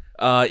losses.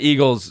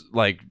 Eagles,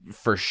 like,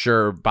 for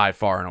sure, by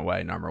far and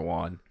away, number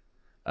one.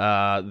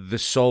 The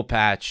soul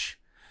patch.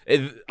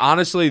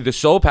 Honestly, the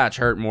soul patch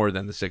hurt more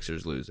than the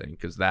Sixers losing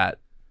because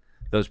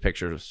those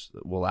pictures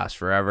will last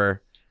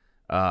forever.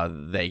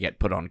 They get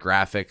put on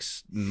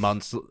graphics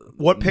months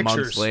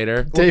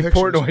later. Dave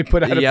Portnoy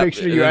put out a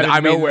picture of you out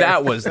of nowhere.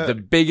 That was the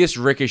biggest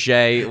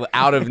ricochet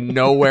out of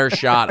nowhere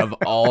shot of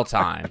all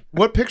time.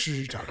 What pictures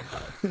are you talking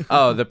about?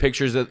 Oh, the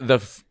pictures of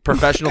the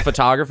professional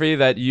photography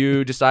that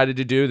you decided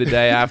to do the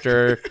day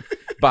after.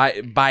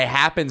 By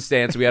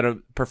happenstance, we had a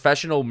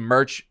professional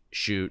merch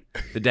shoot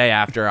the day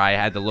after I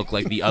had to look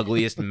like the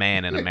ugliest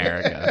man in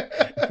America.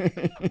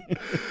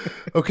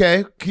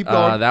 Okay, keep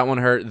going. That one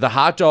hurt. The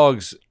hot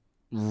dogs,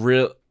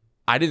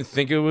 I didn't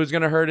think it was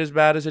going to hurt as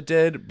bad as it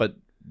did, but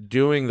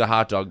doing the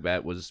hot dog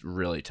bet was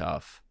really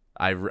tough.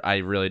 I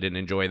really didn't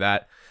enjoy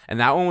that. And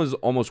that one was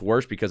almost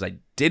worse because I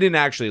didn't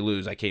actually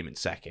lose. I came in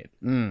second,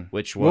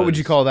 which was... What would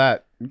you call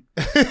that?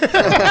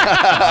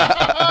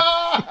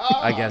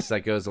 I guess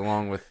that goes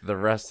along with the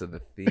rest of the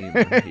theme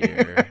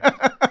here.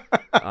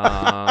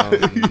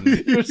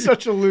 You're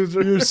such a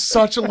loser. You're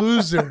such a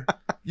loser.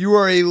 You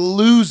are a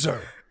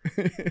loser.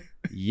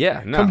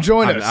 Yeah, no. Come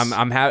join us.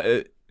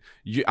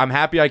 I'm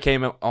happy I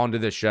came onto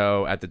this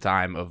show at the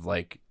time of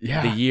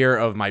the year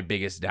of my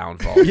biggest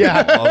downfall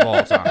of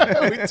all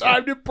time. We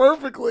timed it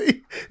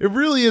perfectly. It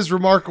really is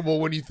remarkable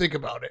when you think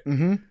about it.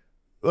 Mm-hmm.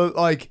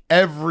 Like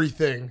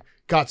everything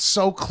got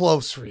so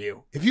close for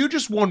you. If you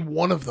just won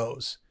one of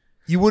those,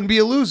 you wouldn't be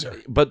a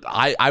loser. But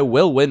I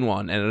will win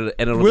one, and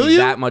it'll Will be you?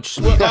 that much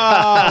sweeter.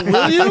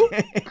 Will you?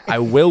 I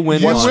will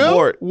win one.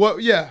 Will?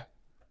 What? Yeah.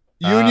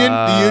 Union?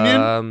 The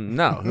union?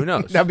 No, who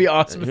knows? That'd be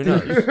awesome. Who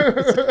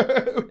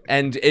knows?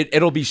 And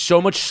it'll be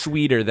so much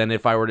sweeter than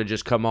if I were to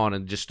just come on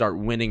and just start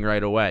winning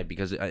right away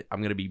because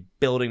I'm going to be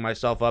building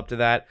myself up to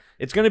that.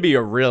 It's going to be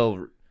a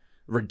real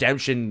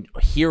redemption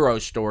hero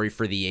story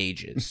for the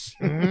ages.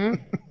 Mm-hmm.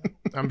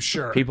 I'm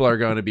sure. People are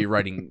going to be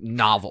writing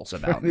novels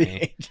about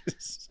me.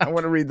 I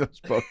want to read those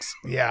books.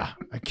 Yeah,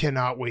 I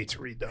cannot wait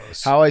to read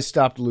those. How I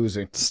Stopped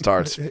Losing.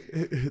 Starts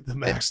the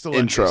Max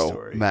intro.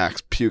 story.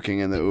 Max puking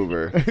in the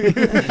Uber.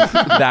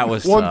 That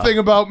was one tough. thing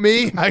about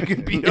me. I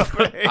could beat up.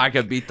 I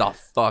could beat the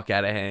fuck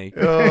out of Hank.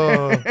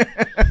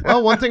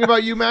 Well, one thing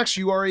about you, Max,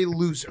 you are a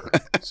loser.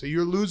 So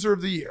you're loser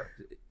of the year.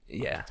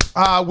 Yeah.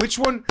 Which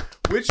one?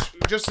 Which?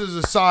 Just as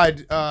a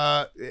side,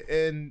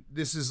 and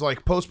this is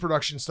like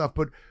post-production stuff,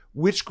 but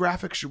which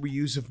graphic should we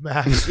use of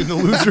Max in the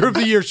loser of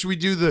the year? Should we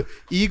do the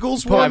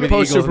Eagles one,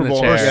 post Super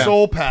Bowl, or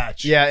soul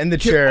patch? Yeah, in the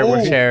chair.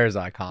 The chair is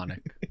iconic.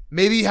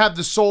 Maybe have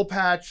the soul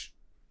patch.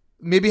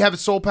 Maybe have a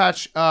soul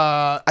patch.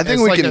 I think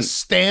as we like can a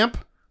stamp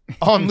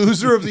on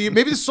loser of the year.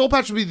 Maybe the soul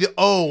patch would be the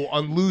O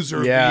on loser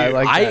of the year.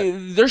 Like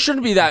that. There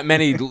shouldn't be that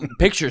many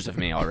pictures of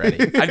me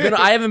already.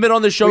 I haven't been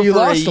on the show Well, you for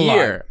a lost a lot.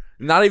 year.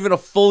 Not even a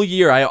full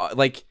year.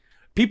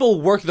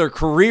 People work their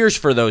careers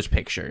for those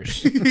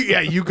pictures. Yeah,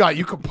 you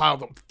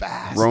compiled them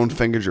fast. Roan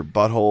fingered your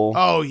butthole.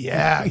 Oh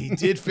yeah, he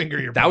did finger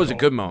your. That was a butthole.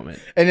 good moment.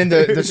 And in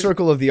the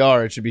circle of the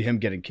R, it should be him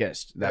getting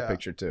kissed. That Yeah.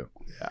 picture too.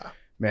 Yeah,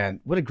 man,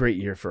 what a great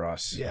year for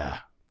us. Yeah,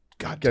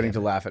 God, getting to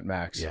laugh at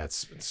Max. Yeah,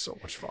 it's been so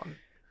much fun.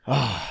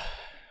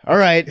 All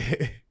right,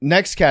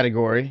 next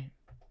category.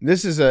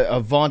 This is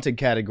a vaunted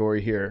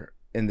category here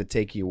in the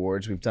Takie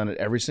Awards. We've done it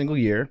every single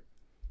year.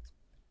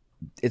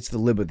 It's the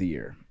Lib of the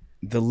Year.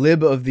 The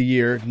Lib of the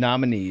Year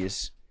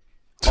nominees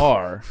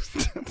are.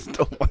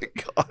 Oh my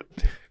God.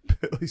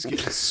 Billy's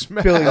getting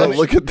smacked. Billy,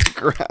 Look at the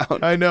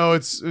ground. I know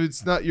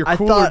it's not your I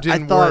cooler thought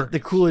didn't work. the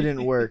cooler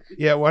didn't work.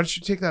 Yeah, why don't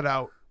you take that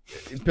out?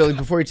 Billy,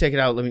 before you take it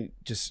out, let me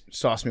just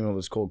sauce me one of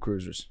those cold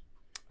cruisers.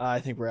 I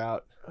think we're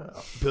out.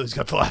 Billy's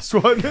got the last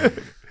one.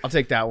 I'll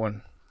take that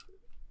one.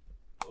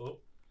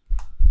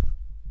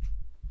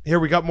 Here,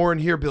 we got more in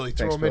here, Billy.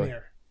 Throw Thanks, them in Billy.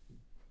 here.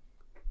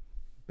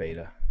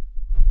 Beta.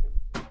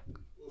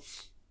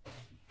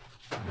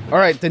 All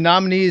right, the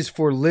nominees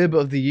for Lib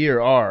of the Year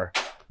are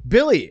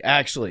Billy,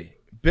 actually.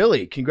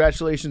 Billy,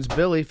 congratulations,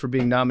 Billy, for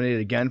being nominated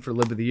again for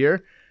Lib of the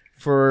Year,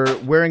 for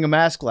wearing a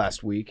mask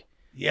last week.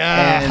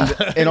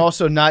 Yeah. And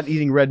also not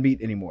eating red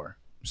meat anymore.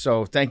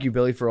 So thank you,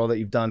 Billy, for all that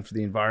you've done for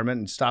the environment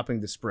and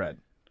stopping the spread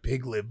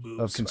Big Lib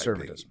moves of by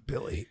conservatism. Big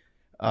Billy.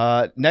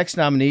 Next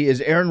nominee is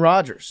Aaron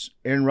Rodgers.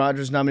 Aaron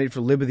Rodgers nominated for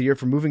Lib of the Year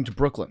for moving to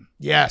Brooklyn.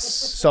 Yes.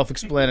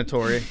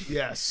 Self-explanatory.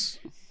 Yes.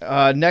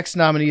 Next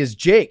nominee is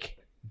Jake.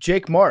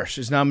 Jake Marsh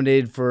is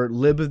nominated for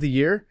Lib of the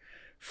Year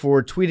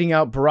for tweeting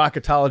out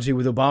Barackatology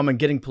with Obama and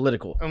getting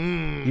political.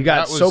 You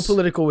got so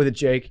political with it,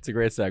 Jake. It's a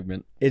great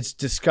segment. It's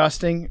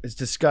disgusting. It's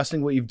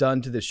disgusting what you've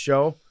done to this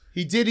show.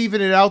 He did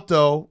even it out,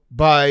 though,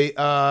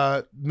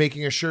 by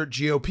making a shirt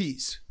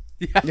GOP's.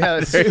 Yeah,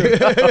 that's true.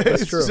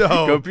 That's true.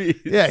 So,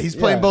 yeah, he's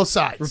playing both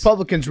sides.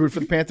 Republicans root for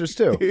the Panthers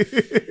too.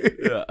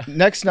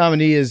 Next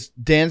nominee is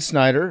Dan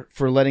Snyder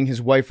for letting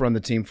his wife run the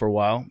team for a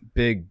while.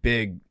 Big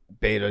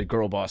beta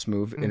girl boss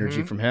move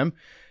energy from him.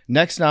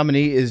 Next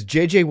nominee is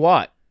JJ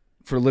Watt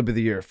for Lib of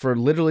the Year for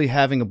literally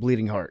having a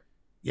bleeding heart.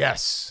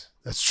 Yes,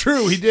 that's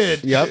true. He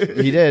did. Yep,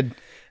 he did.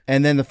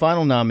 And then the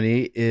final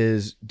nominee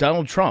is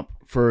Donald Trump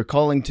for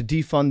calling to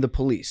defund the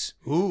police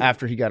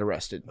after he got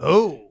arrested.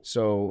 Oh.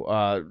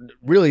 So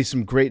really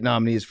some great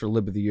nominees for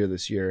Lib of the Year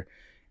this year.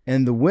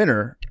 And the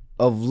winner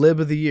of Lib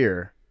of the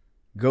Year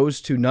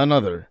goes to none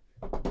other,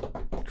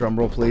 drum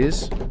roll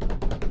please,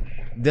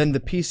 than the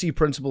PC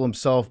principal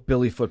himself,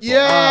 Billy Football.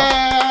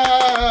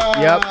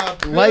 Yeah!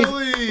 Yep.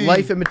 Billy!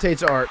 Life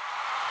imitates art.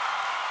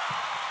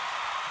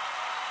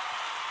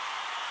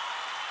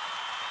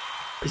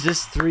 Is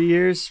this 3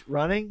 years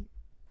running?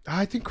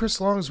 I think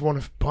Chris Long's won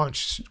a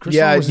bunch. Chris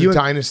Yeah, Long was you a and-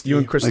 dynasty. you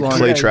and Chris Like Long.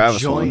 Clay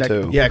Travis won Joined-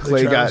 too. Yeah, Clay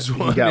Clay got Travis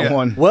won, got yeah.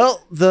 one.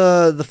 Well,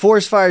 the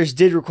forest fires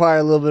did require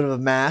a little bit of a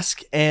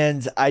mask,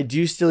 and I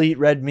do still eat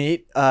red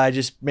meat. It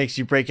just makes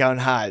you break out in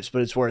hives,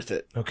 but it's worth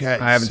it. Okay.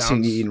 I haven't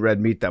seen you eating red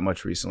meat that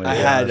much recently. I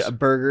had a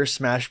burger,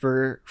 smash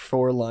burger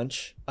for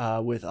lunch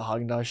with a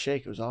Haagen-Dazs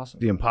shake. It was awesome.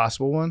 the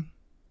Impossible one.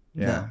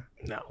 Yeah.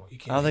 No, you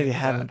can't. I don't think they handle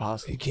have that.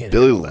 Impossible. You can't.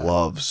 Billy handle that.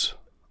 loves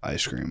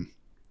ice cream.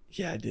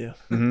 Yeah, I do.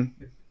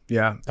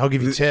 Yeah. I'll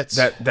give you tits.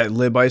 That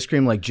Lib ice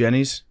cream like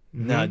Jenny's.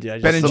 No, dude. I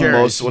Ben just and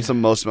Jerry's. What's the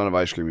most amount of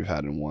ice cream you've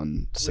had in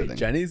one sitting?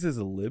 Jenny's is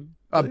a Lib.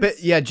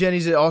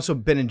 Jenny's also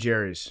Ben and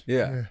Jerry's.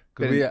 Yeah.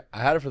 'Cause I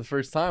had it for the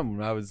first time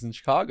when I was in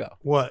Chicago.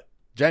 What?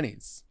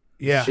 Jenny's.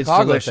 Yeah. It's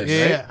Chicago delicious.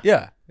 thing, right?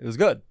 Yeah. It was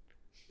good.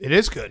 It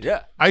is good.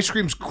 Yeah. Ice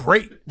cream's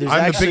great. There's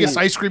I'm actually- the biggest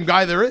ice cream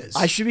guy there is.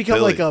 I should become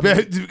Billy.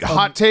 like a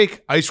Hot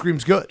take, ice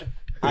cream's good.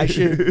 I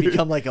should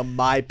become like a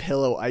My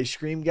Pillow ice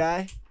cream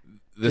guy.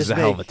 This is Just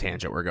a hell of a make-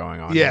 tangent we're going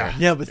on. Yeah.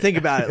 here. Yeah, but think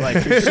about it.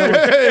 Like, there's so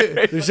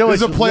much, there's so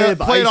There's much a play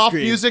Lib it ice off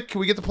cream. music. Can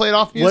we get the play it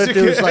off What music? if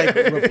there was like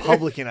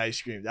Republican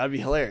ice cream? That'd be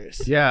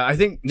hilarious. Yeah, I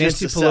think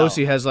Just Nancy to sell.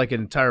 Pelosi has like an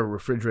entire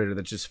refrigerator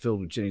that's just filled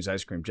with Jenny's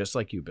ice cream, just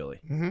like you,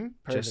 Billy.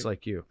 Mm-hmm. Just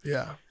like you.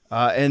 Yeah.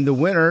 And the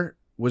winner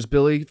was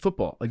Billy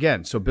Football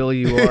again. So Billy,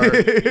 you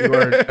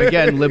are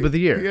again Lib of the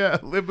Year. Yeah,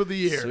 Lib of the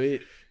Year.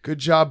 Sweet. Good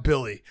job,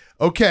 Billy.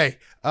 Okay,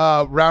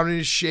 rounding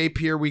his shape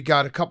here. We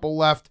got a couple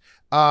left.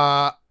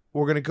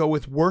 We're going to go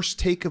with worst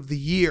take of the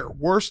year.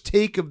 Worst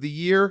take of the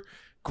year.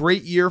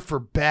 Great year for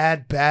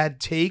bad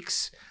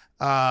takes.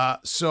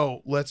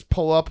 So let's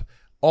pull up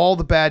all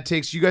the bad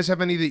takes. You guys have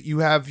any that you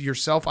have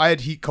yourself? I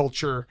had heat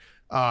culture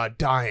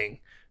dying.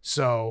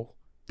 So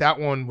that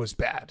one was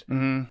bad.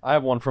 I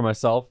have one for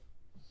myself.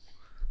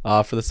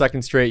 For the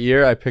second straight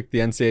year, I picked the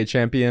NCAA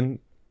champion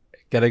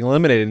getting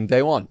eliminated in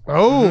day one.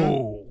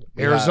 Oh,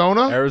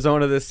 Arizona?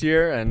 Arizona this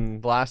year,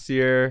 and last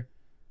year.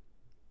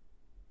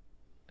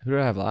 Who did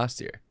I have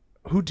last year?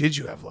 Who did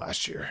you have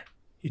last year?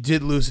 You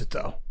did lose it,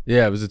 though.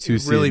 Yeah, it was a 2 You're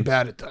seed. really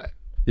bad at that.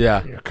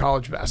 Yeah. You're a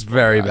college basketball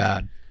Very guy.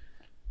 bad.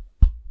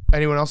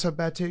 Anyone else have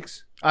bad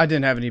takes? I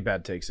didn't have any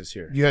bad takes this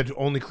year. You had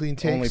only clean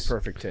takes? Only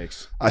perfect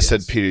takes. I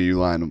said Peter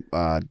Uline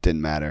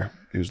didn't matter.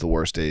 He was the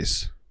worst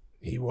ace,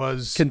 He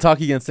was.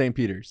 Kentucky against St.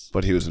 Peter's.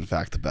 but he was in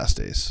fact the best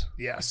ace.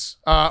 Yes.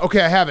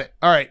 Okay, I have it.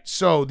 All right.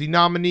 So the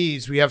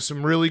nominees, we have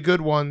some really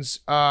good ones.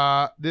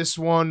 This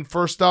one,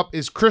 first up,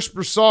 is Chris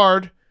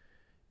Broussard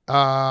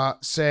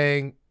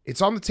saying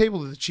it's on the table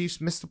that the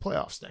Chiefs miss the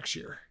playoffs next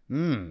year.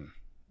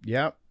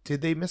 Yep.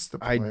 Did they miss the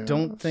playoffs? I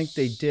don't think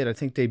they did. I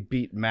think they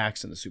beat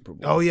Max in the Super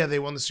Bowl. Oh, yeah, they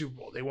won the Super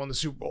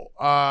Bowl.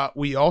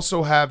 We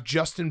also have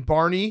Justin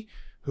Barney,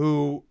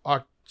 who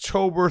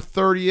October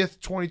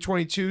 30th,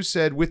 2022,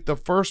 said with the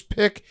first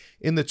pick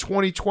in the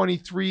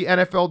 2023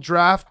 NFL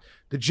Draft,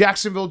 the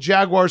Jacksonville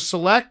Jaguars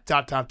select ...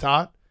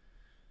 The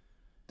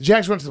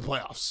Jags went to the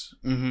playoffs.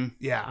 Mm-hmm.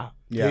 Yeah.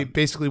 Yeah. They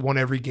basically won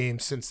every game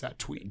since that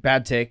tweet.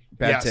 Bad take.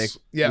 Bad Yes. take.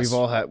 Yes.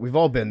 We've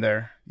all been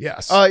there.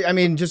 Yes. I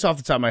mean, just off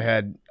the top of my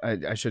head,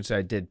 I should say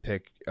I did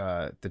pick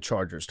the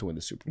Chargers to win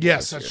the Super Bowl.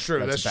 Yes, this that's year.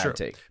 true. That's a bad true.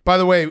 take. By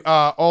the way,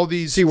 all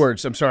these C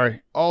words. I'm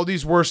sorry. all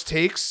these worst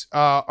takes,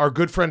 our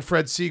good friend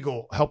Fred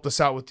Siegel helped us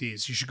out with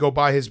these. You should go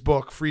buy his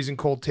book, Freezing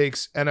Cold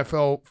Takes,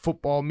 NFL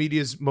Football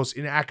Media's Most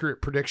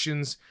Inaccurate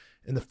Predictions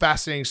and the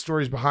Fascinating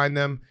Stories Behind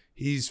Them.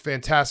 He's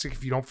fantastic.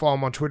 If you don't follow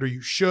him on Twitter,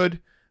 you should.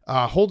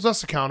 Holds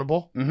us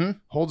accountable.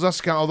 Holds us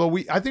accountable.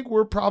 Although I think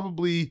we're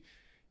probably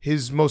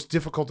his most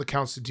difficult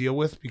accounts to deal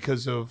with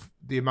because of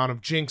the amount of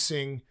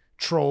jinxing,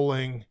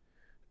 trolling.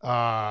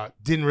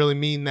 Didn't really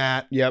mean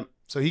that. Yep.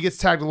 So he gets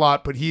tagged a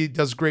lot, but he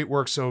does great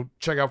work. So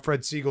check out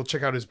Fred Siegel.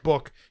 Check out his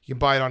book. You can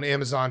buy it on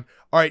Amazon.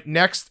 All right,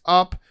 next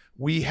up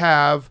we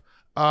have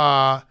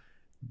Greg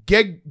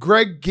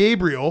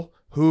Gabriel,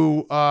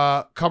 who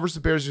covers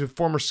the Bears. He's a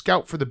former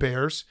scout for the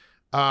Bears.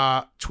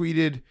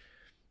 Tweeted,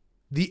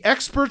 the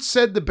experts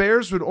said the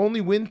Bears would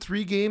only win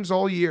 3 games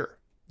all year.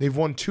 They've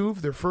won 2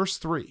 of their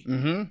first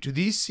 3. Do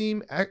these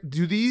same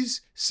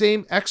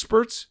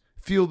experts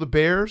feel the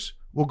Bears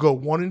will go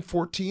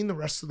 1-14 the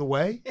rest of the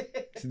way?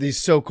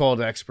 These so-called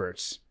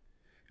experts.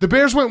 The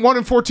Bears went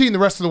 1-14 the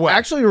rest of the way.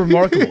 Actually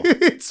remarkable.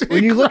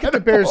 When you look at the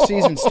Bears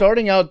season,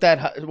 starting out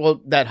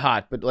that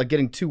hot, but like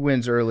getting 2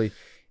 wins early,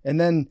 and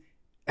then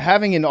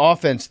having an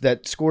offense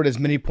that scored as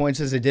many points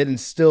as they did and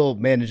still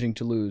managing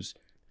to lose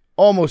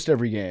almost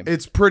every game.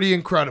 It's pretty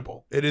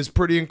incredible. It is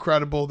pretty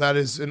incredible. That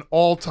is an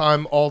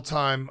all-time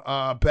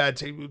bad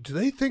team. Do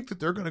they think that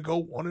they're going to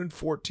go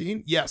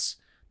 1-14? Yes,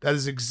 that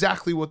is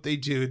exactly what they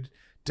did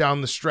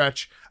down the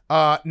stretch.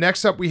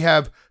 Next up, we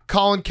have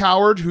Colin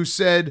Cowherd, who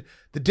said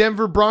the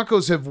Denver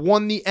Broncos have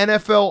won the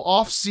NFL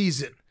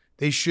offseason.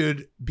 They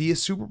should be a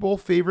Super Bowl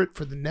favorite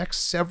for the next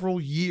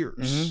several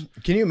years.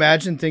 Mm-hmm. Can you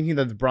imagine thinking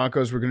that the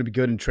Broncos were going to be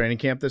good in training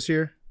camp this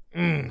year?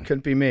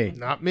 Couldn't be me.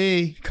 Not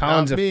me.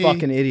 Colin's Not a me.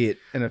 fucking idiot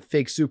and a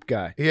fake soup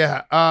guy.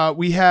 Yeah.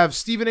 We have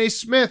Stephen A.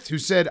 Smith, who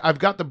said, I've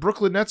got the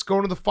Brooklyn Nets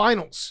going to the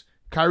finals.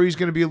 Kyrie's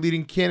going to be a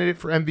leading candidate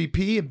for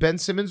MVP, and Ben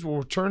Simmons will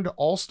return to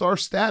all-star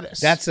status.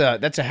 That's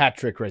a hat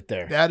trick right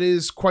there. That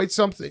is quite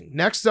something.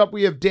 Next up,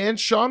 we have Dan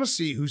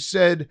Shaughnessy, who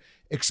said,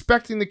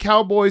 expecting the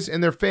Cowboys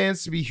and their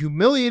fans to be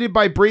humiliated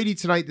by Brady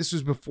tonight. This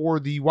was before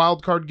the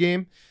wild card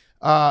game.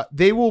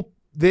 They will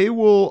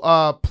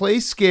play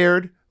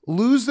scared,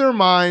 lose their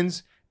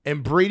minds,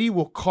 and Brady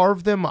will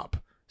carve them up.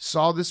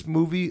 Saw this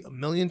movie a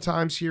million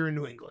times here in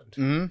New England.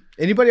 Mm-hmm.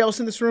 Anybody else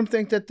in this room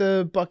think that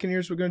the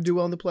Buccaneers were going to do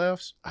well in the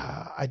playoffs?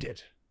 I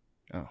did.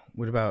 Oh,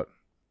 what about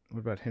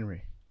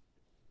Henry?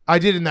 I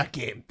did in that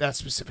game, that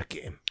specific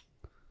game.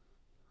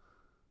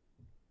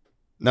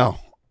 No,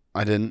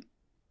 I didn't.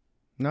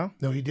 No,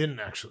 he didn't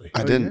actually.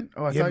 I didn't.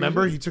 Oh, I yeah, thought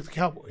remember you he took the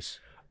Cowboys.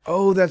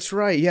 Oh, that's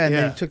right. Yeah, and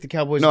Yeah. then he took the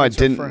Cowboys. No, I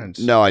against our didn't. Friends.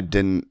 No, I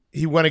didn't.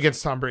 He went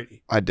against Tom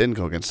Brady. I didn't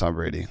go against Tom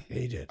Brady. Yeah,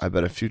 he did. I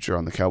bet a future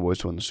on the Cowboys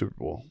to win the Super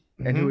Bowl.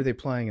 And who were they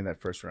playing in that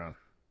first round?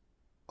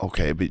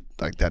 Okay, but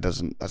like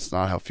that's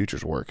not how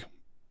futures work.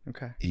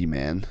 Okay.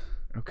 E-man.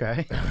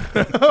 Okay.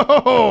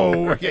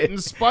 Oh, we're getting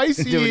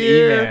spicy Doing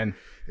here. E-man.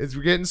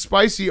 We're getting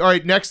spicy. All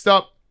right, next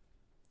up,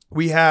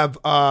 we have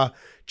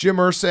Jim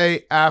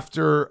Irsay.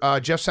 After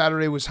Jeff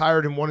Saturday was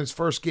hired and won his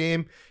first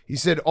game, he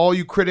said, all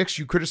you critics,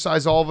 you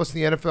criticize all of us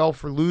in the NFL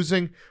for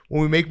losing.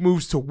 When we make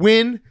moves to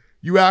win,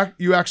 you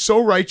act so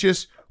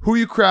righteous. Who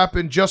you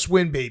crapping? Just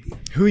win, baby.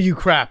 Who you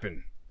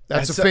crapping?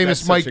 That's a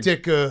famous Mike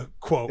Dick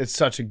quote. It's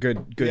such a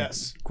good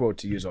Yes. quote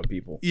to use on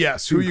people.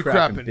 Yes, who you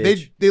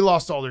crapping? They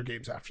lost all their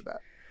games after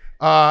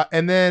that.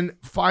 And then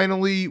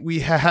finally we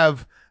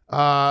have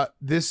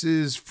this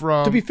is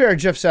from. To be fair,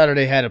 Jeff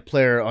Saturday had a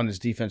player on his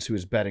defense who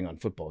was betting on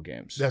football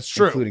games. That's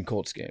true, including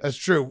Colts games. That's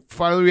true.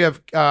 Finally, we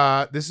have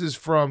this is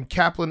from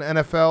Kaplan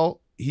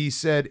NFL. He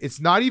said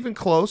it's not even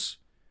close.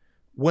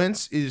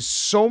 Wentz is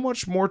so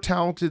much more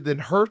talented than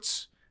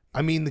Hurts.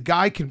 I mean, the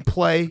guy can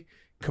play.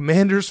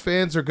 Commanders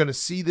fans are going to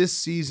see this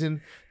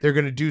season. They're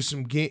going to do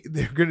some game.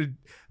 They're going to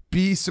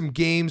be some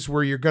games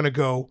where you're going to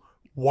go,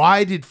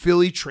 why did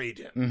Philly trade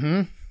him?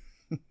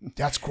 Mm-hmm.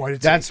 That's quite a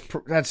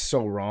take. That's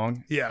so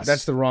wrong. Yes.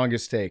 That's the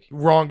wrongest take.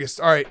 Wrongest.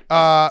 All right.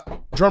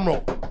 Drum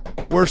roll.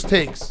 Worst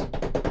takes.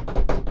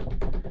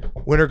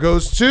 Winner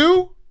goes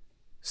to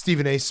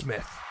Stephen A.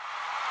 Smith.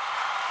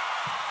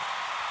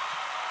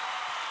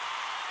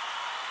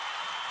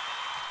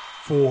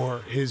 For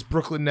his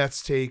Brooklyn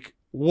Nets take.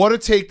 What a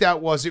take that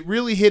was. It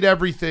really hit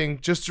everything.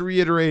 Just to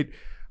reiterate,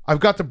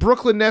 I've got the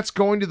Brooklyn Nets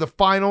going to the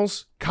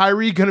finals.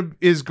 Kyrie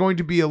is going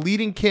to be a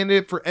leading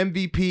candidate for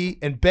MVP,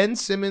 and Ben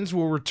Simmons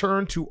will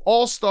return to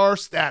all-star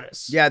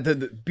status. Yeah, the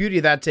beauty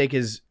of that take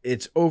is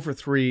it's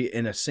 0-for-3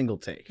 in a single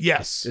take.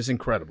 Yes. It's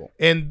incredible.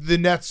 And the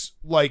Nets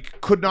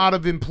could not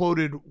have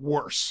imploded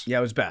worse. Yeah,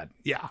 it was bad.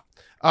 Yeah.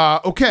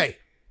 Okay.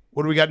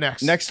 What do we got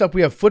next? Next up,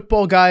 we have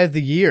Football Guy of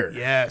the Year.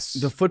 Yes.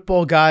 The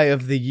Football Guy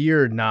of the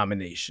Year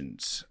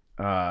nominations.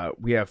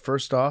 We have,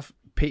 first off,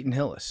 Peyton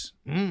Hillis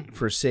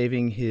for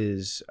saving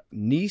his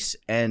niece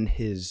and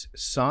his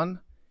son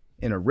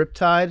in a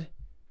riptide,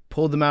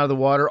 pulled them out of the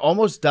water,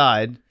 almost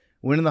died,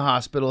 went in the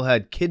hospital,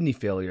 had kidney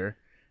failure,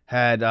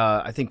 had,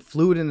 I think,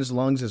 fluid in his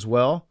lungs as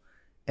well,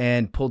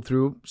 and pulled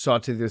through, saw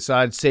it to the other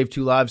side, saved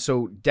 2 lives.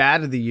 So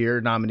Dad of the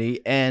Year nominee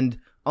and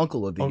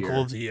Uncle of the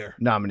Year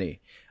nominee,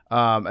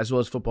 as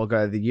well as Football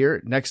Guy of the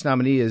Year. Next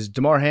nominee is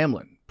Damar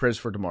Hamlin, prayers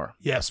for Damar.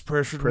 Yes,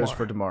 prayers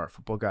for Damar,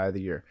 Football Guy of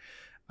the Year.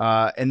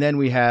 And then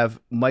we have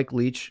Mike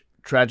Leach,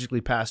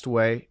 tragically passed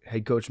away,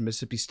 head coach of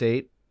Mississippi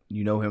State.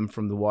 You know him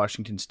from the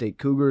Washington State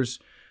Cougars,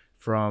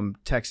 from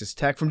Texas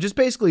Tech, from just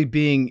basically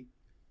being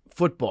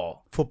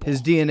football.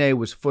 His DNA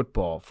was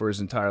football for his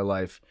entire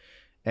life,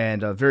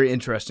 and a very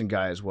interesting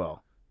guy as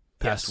well.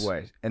 Passed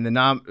away. And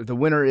the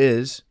winner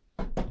is,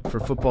 for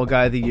Football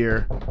Guy of the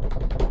Year,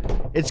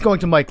 it's going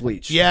to Mike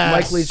Leach. Yes.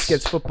 Mike Leach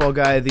gets Football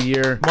Guy of the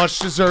Year. Much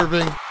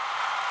deserving.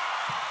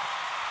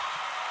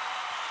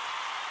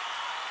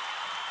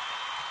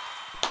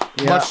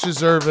 Yeah. Much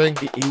deserving.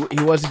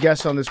 He was a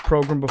guest on this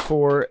program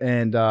before,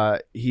 and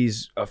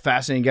he's a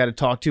fascinating guy to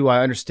talk to.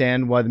 I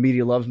understand why the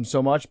media loves him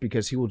so much,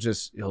 because he'll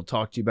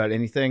talk to you about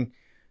anything.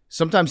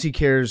 Sometimes he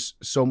cares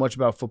so much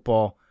about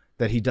football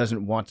that he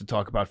doesn't want to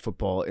talk about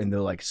football in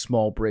the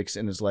small breaks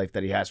in his life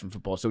that he has from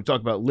football. So we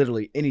talk about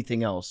literally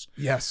anything else.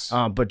 Yes.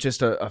 But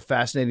just a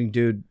fascinating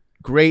dude.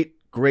 Great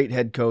great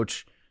head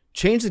coach.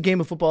 Changed the game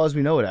of football as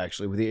we know it,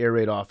 actually, with the air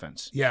raid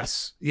offense.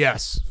 Yes,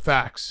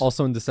 facts.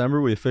 Also in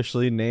December, we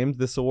officially named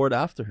this award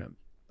after him.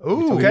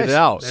 Ooh, Tweeted it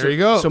out. There you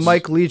go. So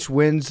Mike Leach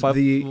wins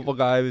the Football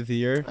Guy of the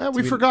Year.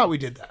 We forgot we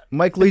did that.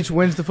 Mike Leach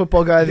wins the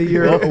Football Guy of the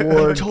Year I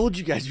award. told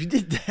you guys we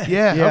did that.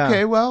 Yeah.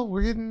 Okay. Well,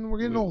 we're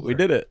getting older. We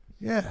did it.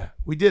 Yeah,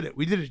 we did it.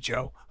 We did it,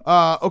 Joe.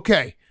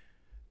 Okay.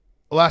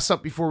 Last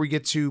up before we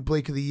get to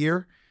Blake of the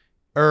Year,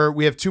 or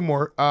we have two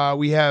more.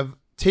 We have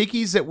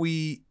Takies that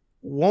we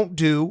won't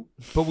do,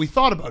 but we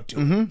thought about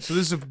doing. So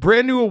this is a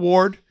brand new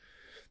award.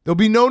 There'll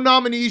be no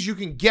nominees. You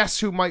can guess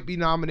who might be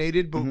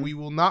nominated, but we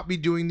will not be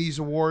doing these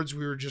awards.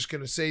 We were just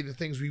going to say the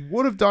things we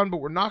would have done,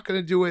 but we're not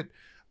going to do it.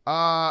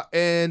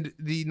 And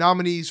the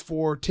nominees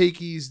for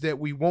Takies that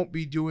we won't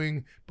be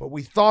doing, but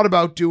we thought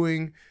about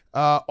doing,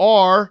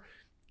 are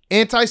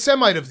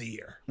Anti-Semite of the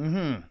Year.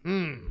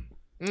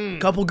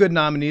 Couple good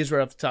nominees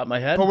right off the top of my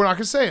head. But we're not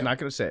going to say it. Not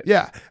going to say it.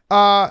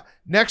 Yeah.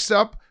 Next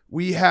up,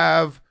 we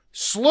have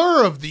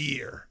Slur of the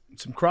Year.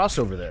 Some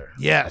crossover there.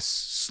 Yes,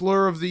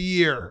 Slur of the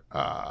Year.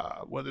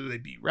 Whether they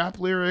be rap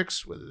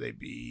lyrics, whether they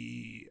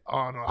be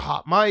on a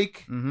hot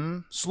mic.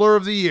 Slur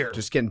of the Year.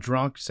 Just getting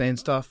drunk, saying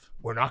stuff.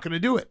 We're not going to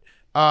do it.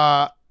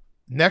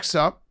 Next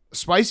up, a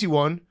spicy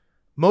one.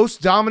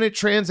 Most dominant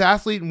trans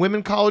athlete in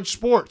women college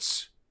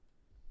sports.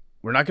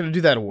 We're not going to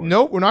do that award.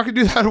 Nope, we're not going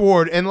to do that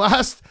award. And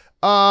last,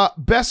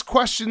 best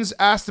questions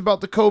asked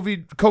about the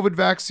COVID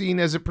vaccine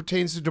as it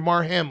pertains to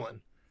Damar Hamlin.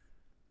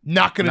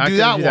 Not going to do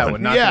that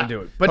one. Not going to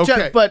do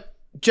it. But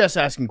just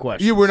asking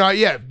questions. Yeah, we're not.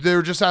 Yeah,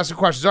 they're just asking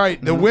questions. All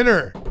right, the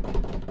winner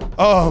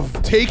of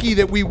Takey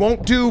that we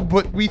won't do,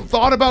 but we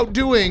thought about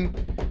doing,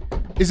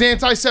 is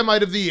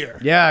Anti-Semite of the Year.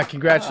 Yeah,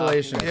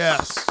 congratulations.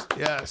 Yes.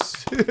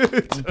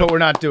 But we're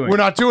not doing it. We're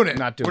not doing it.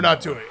 We're not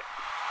doing it.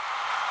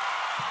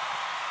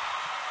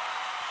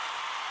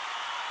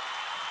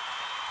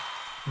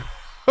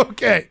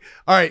 Okay.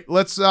 All right.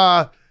 Let's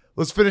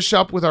finish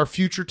up with our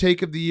future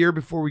take of the year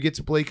before we get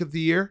to Blake of the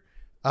Year.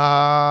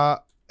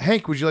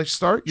 Hank, would you like to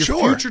start? Your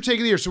future take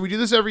of the year. So we do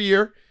this every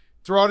year.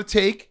 Throw out a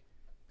take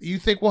that you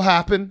think will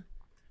happen. And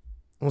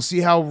we'll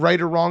see how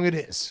right or wrong it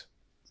is.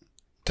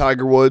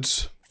 Tiger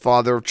Woods,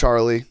 father of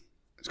Charlie,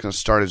 is going to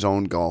start his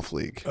own golf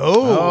league.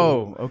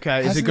 Oh,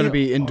 okay. Is it going to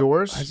be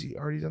indoors? Has he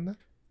already done that?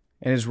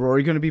 And is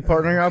Rory going to be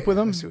partnering up with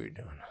him? I see what you're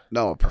doing.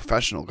 No, a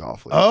professional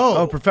golf league.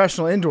 Oh,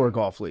 professional indoor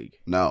golf league.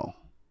 No.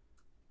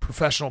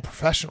 Professional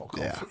golf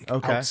league.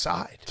 Okay.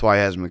 Outside. That's why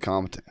he hasn't been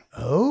commenting.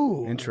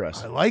 Oh.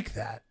 Interesting. I like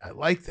that.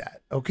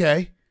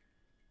 Okay.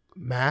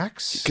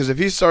 Max? Because if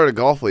he started a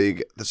golf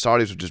league, the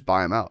Saudis would just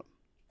buy him out.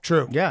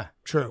 True. Yeah.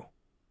 True.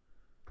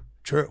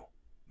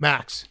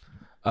 Max?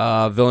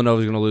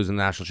 Villanova's going to lose the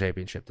national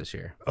championship this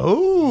year.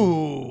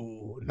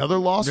 Oh, another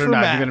loss They're for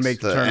not Max. going to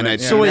make the The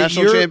tournament. NIT So wait,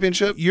 national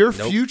championship? Your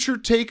future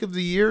take of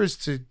the year is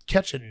to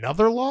catch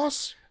another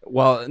loss?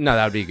 Well, no,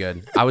 that would be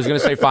good. I was going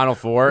to say Final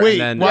Four,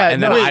 Wait, and what?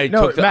 then I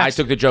Max,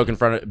 took the joke in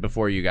front of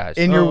before you guys.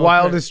 In your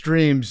wildest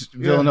dreams,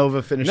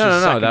 Villanova finishes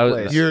second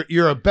place.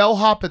 You're a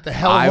bellhop at the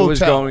Hell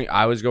Hotel.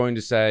 I was going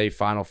to say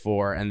Final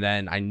Four, and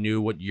then I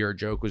knew what your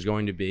joke was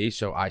going to be,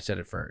 so I said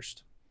it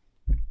first.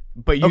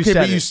 But you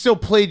said you still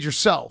played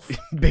yourself.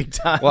 Big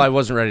time. Well, I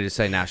wasn't ready to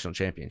say national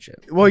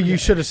championship. Well, you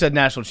should have said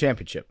national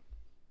championship.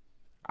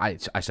 I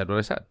said what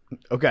I said.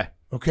 Okay.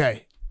 You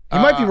You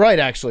might be right,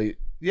 actually.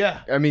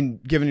 Yeah. I mean,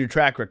 given your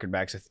track record,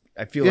 Max,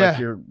 I feel like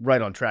you're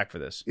right on track for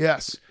this.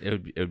 Yes.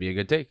 It would be a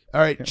good take.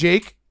 All right,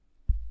 Jake.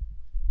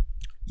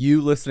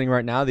 You listening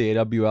right now, the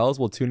AWLs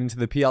will tune into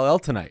the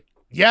PLL tonight.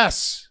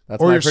 Yes.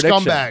 That's or my your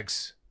prediction.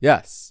 scumbags.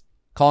 Yes.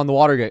 Calling the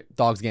Water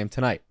Dogs game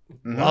tonight.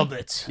 Love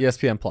it.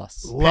 ESPN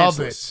Plus. Love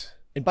Pantsless. it.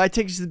 And buy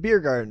tickets to the beer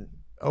garden.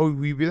 Oh,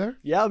 will you be there?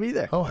 Yeah, I'll be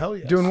there. Oh, hell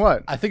yeah. Doing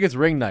what? I think it's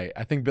ring night.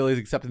 I think Billy's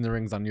accepting the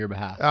rings on your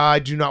behalf. I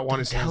do not want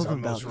his Don't hands tell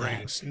on them those about that.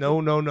 rings.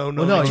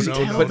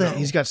 No.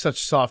 He's got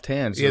such soft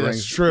hands. Yeah, the that's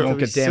rings true. Won't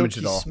get Silky damaged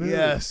at all. smooth.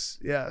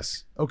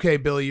 Yes. Okay,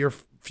 Billy, your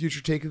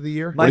future take of the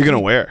year? What are you going to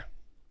wear?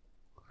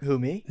 Who,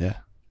 me? Yeah.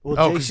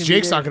 Well, Because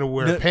Jake's not going to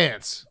wear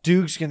pants.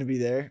 Duke's going to be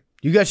there.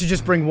 You guys should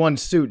just bring one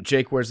suit.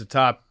 Jake wears the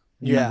top.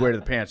 You Yeah. wear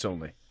the pants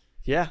only.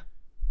 Yeah.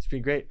 It's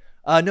been great.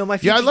 No, my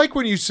future... Yeah, I like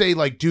when you say,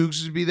 like,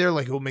 Dukes would be there.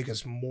 Like, it will make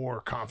us more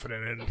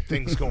confident in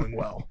things going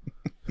well.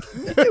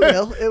 It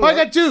will. I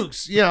got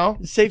Dukes, you know.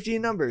 Safety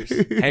in numbers.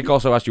 Hank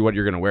also asked you what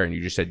you're going to wear, and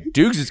you just said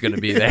Dukes is going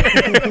to be there.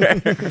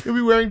 He'll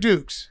be wearing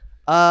Dukes.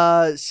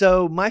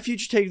 So my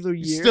future take of the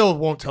year... Still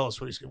won't tell us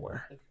what he's going to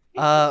wear.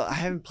 I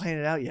haven't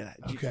planned it out yet.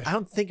 Okay. I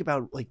don't think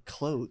about, like,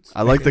 clothes.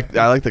 I like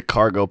the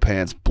cargo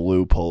pants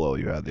blue polo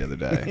you had the other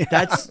day.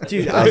 That's...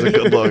 Dude, That was a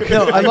good look.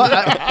 No, I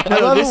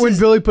love it when is-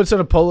 Billy puts on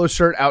a polo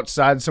shirt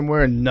outside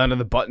somewhere and none of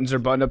the buttons are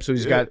buttoned up, so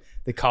he's got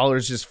the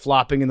collars just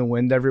flopping in the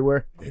wind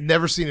everywhere.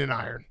 Never seen an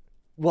iron.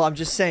 Well, I'm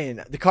just saying,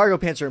 the cargo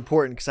pants are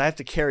important because I have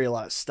to carry a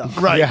lot of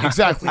stuff. Right, Yeah.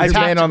 exactly. You're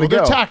man on the They're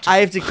go. tactical. I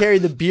have to carry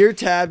the beer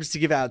tabs to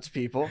give out to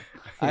people.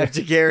 I have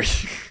to carry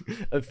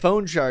a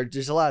phone charge.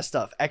 There's a lot of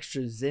stuff.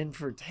 Extra Zyn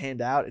to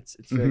hand out. It's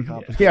very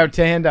complicated. Yeah,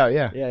 to hand out,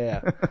 yeah.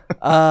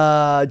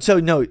 Yeah.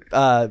 So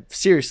no,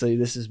 seriously,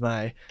 this is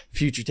my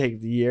future take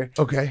of the year.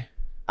 Okay.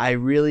 I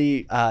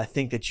really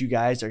think that you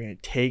guys are going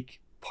to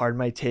take, pardon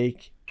my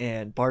take,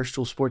 and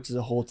Barstool Sports as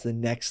a whole to the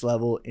next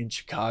level in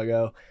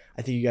Chicago.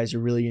 I think you guys are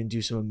really going to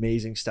do some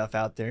amazing stuff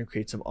out there and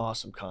create some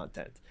awesome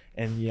content.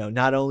 And,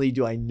 not only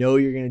do I know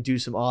you're going to do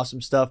some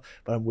awesome stuff,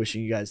 but I'm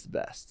wishing you guys the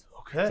best.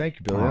 Okay. Thank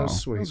you, Billy. That was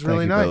sweet. That was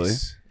really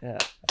nice. Yeah.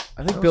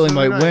 I think Billy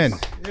might win.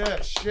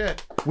 Yeah,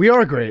 shit. We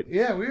are great.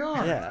 Yeah, we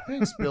are. Yeah.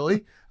 Thanks,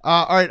 Billy.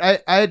 All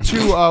right, I had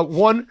two.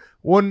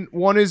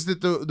 One is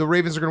that the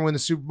Ravens are going to win the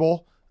Super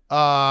Bowl.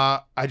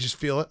 I just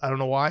feel it. I don't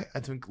know why. I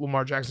think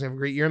Lamar Jackson have a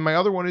great year. And my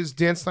other one is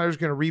Dan Snyder's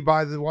going to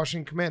rebuy the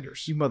Washington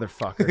Commanders. You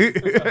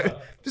motherfucker.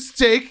 Just a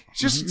take.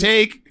 Just a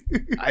take.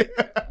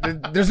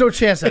 There's no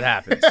chance that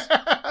happens.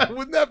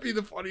 Wouldn't that be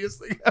the funniest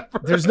thing ever?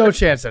 There's no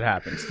chance that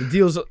happens. The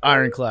deal's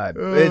ironclad.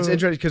 It's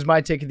interesting because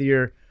my take of the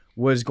year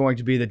was going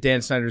to be that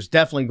Dan Snyder's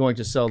definitely going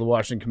to sell the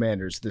Washington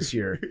Commanders this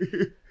year.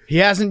 He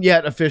hasn't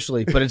yet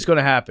officially, but it's going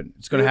to happen.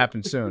 It's going to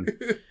happen soon.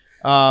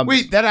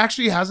 Wait, that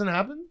actually hasn't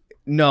happened?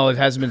 No, it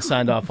hasn't been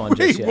signed off on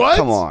just yet. What?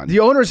 Come on. The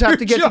owners have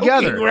to You're get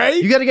together. joking,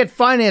 right? You got to get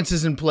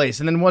finances in place,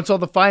 and then once all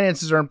the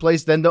finances are in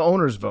place, then the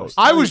owners vote.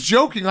 I was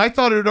joking. I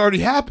thought it had already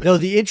happened. No,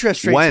 the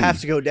interest rates When?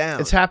 have to go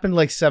down. It's happened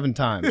like 7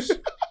 times.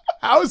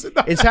 How is it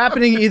not? It's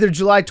happening either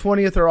July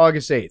 20th or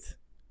August 8th.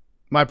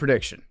 My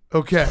prediction.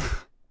 Okay.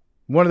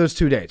 One of those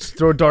 2 dates.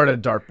 Throw a dart at a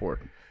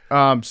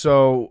dartboard.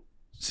 So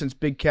since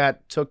Big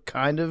Cat took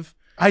kind of...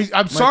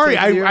 I'm sorry.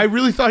 I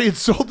really thought he had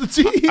sold the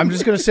team. I'm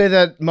just going to say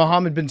that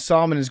Mohammed bin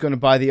Salman is going to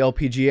buy the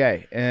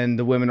LPGA, and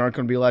the women aren't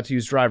going to be allowed to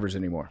use drivers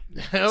anymore.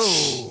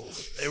 Oh,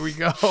 there we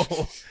go.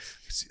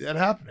 See that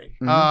happening.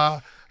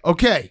 Mm-hmm.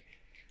 Okay.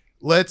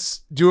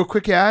 Let's do a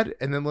quick ad,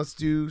 and then let's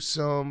do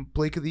some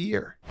Blake of the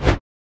Year.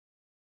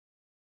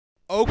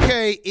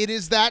 Okay, it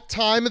is that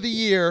time of the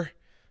year.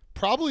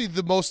 Probably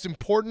the most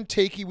important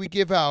takey we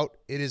give out.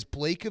 It is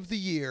Blake of the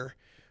Year.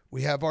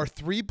 We have our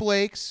 3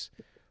 Blakes.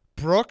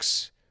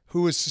 Brooks,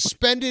 who was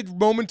suspended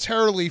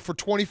momentarily for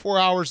 24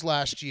 hours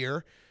last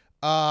year.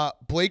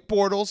 Blake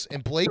Bortles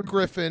and Blake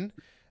Griffin.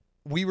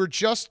 We were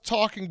just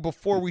talking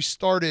before we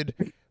started.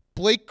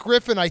 Blake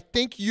Griffin, I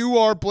think you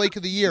are Blake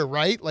of the Year,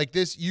 right? Like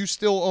this, you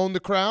still own the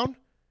crown?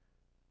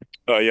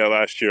 Yeah,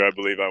 last year I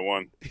believe I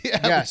won.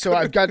 Yeah, so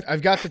I've got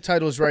the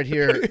titles right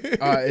here.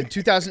 In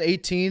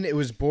 2018, it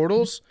was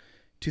Bortles.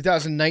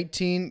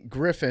 2019,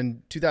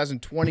 Griffin.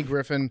 2020,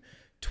 Griffin.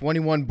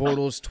 21,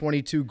 Bortles.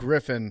 22,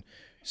 Griffin.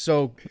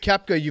 So,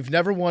 Koepka, you've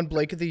never won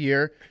Blake of the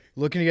Year.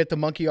 Looking to get the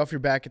monkey off your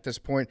back at this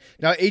point.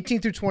 Now, 18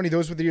 through 20,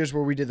 those were the years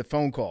where we did the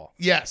phone call.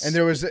 Yes. And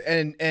there was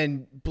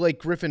and Blake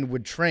Griffin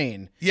would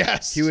train.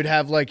 Yes. He would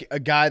have like a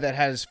guy that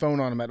had his phone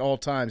on him at all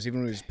times,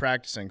 even when he was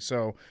practicing.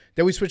 So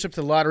then we switched up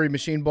to lottery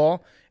machine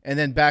ball and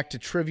then back to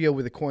trivia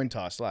with a coin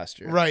toss last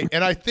year. Right.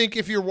 And I think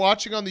if you're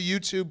watching on the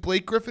YouTube,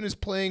 Blake Griffin is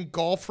playing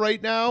golf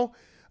right now.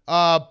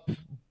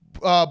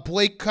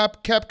 Blake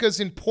Koepka's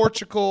in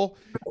Portugal,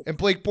 and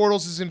Blake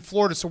Bortles is in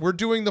Florida. So we're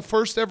doing the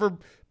first ever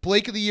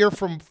Blake of the Year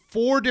from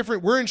 4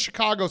 different. We're in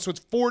Chicago, so it's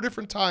 4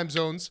 different time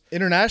zones.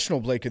 International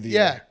Blake of the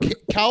Year. Yeah,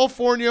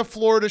 California,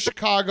 Florida,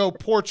 Chicago,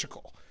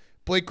 Portugal.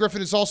 Blake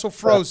Griffin is also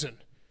frozen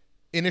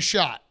in a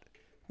shot.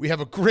 We have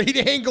a great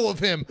angle of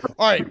him.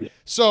 All right,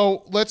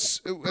 so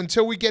let's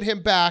until we get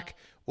him back.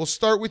 We'll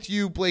start with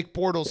you, Blake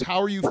Bortles.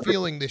 How are you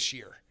feeling this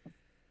year?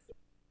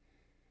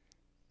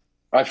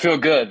 I feel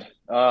good.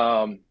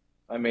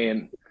 I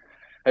mean,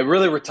 I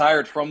really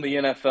retired from the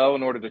NFL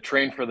in order to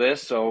train for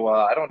this, so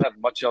I don't have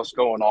much else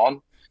going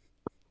on.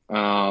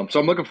 So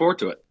I'm looking forward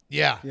to it.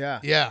 Yeah.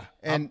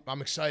 And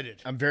I'm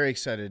excited. I'm very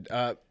excited.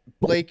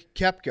 Blake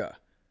Koepka,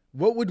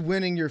 what would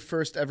winning your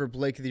first ever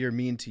Blake of the Year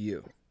mean to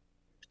you?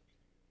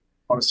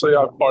 Honestly,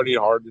 I partied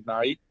hard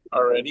tonight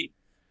already,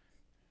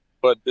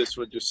 but this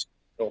would just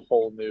a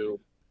whole new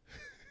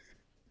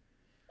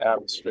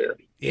atmosphere.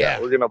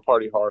 Yeah. We're gonna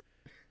party hard.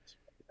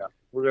 Yeah,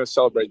 we're gonna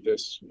celebrate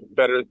this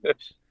better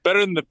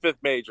than the 5th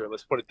major.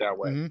 Let's put it that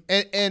way.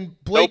 Mm-hmm.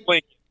 And Blake,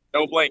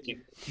 no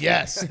blinking.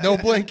 Yes, no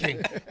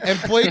blinking. And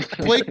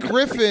Blake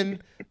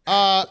Griffin,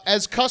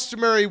 as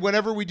customary,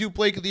 whenever we do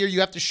Blake of the Year, you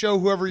have to show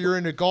whoever you're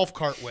in a golf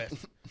cart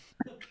with.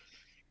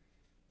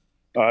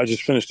 I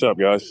just finished up,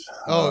 guys.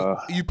 Oh,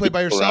 you play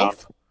by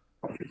yourself?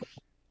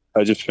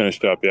 I just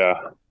finished up, yeah.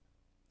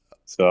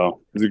 So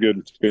it's a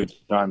good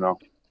time though.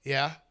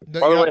 Yeah. By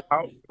the way,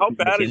 how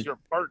bad is your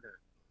partner?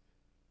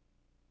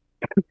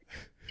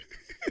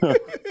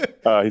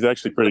 He's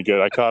actually pretty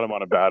good. I caught him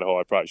on a bad hole.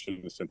 I probably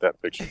shouldn't have sent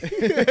that picture.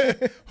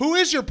 Who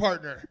is your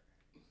partner?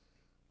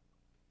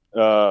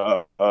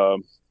 None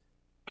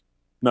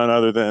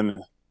other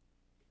than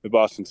the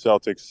Boston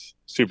Celtics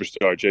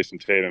superstar Jason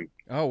Tatum.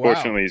 Oh wow!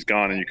 Fortunately, he's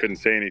gone, and you couldn't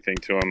say anything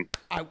to him.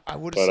 I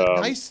would have said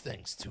nice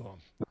things to him.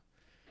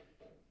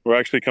 We're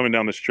actually coming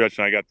down the stretch,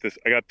 and I got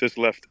this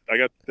left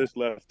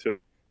to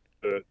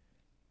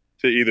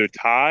either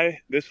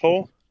tie this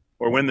hole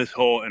or win this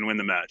hole and win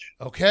the match.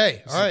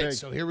 Okay, all right.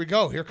 So here we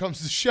go. Here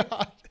comes the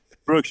shot.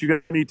 Brooks, you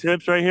got any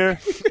tips right here?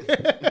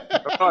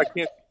 Oh, I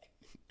can't.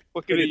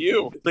 Looking at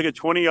you. It's like a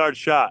 20-yard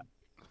shot.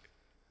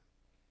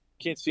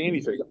 can't see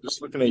anything. I'm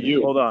just looking at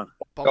you. Hold on.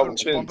 Bump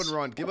and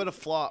run. Give it a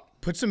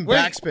flop. Put some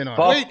backspin on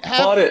Wait, it.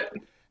 putt it.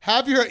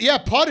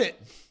 Putt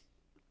it.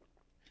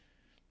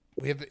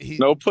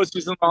 No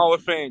pussies in the Hall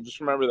of Fame. Just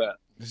remember that.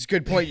 That's a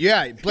good point.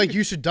 Yeah, Blake,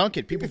 you should dunk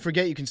it. People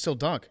forget you can still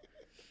dunk.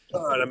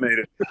 All right, I made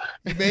it.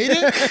 You made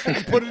it?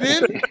 You put it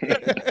in?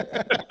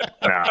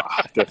 Nah,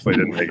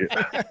 definitely didn't make it.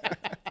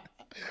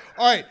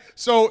 All right,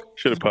 so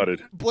Should have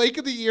putted. Blake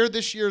of the Year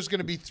this year is going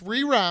to be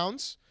 3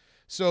 rounds.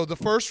 So the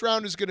first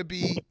round is going to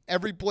be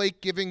every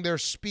Blake giving their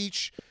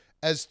speech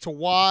as to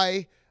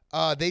why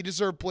they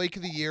deserve Blake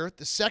of the Year.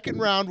 The second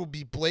round will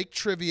be Blake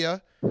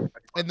Trivia.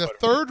 And the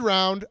third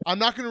round, I'm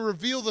not going to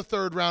reveal the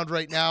third round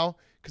right now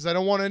because I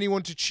don't want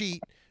anyone to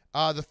cheat.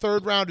 The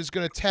third round is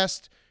going to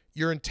test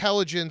your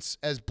intelligence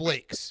as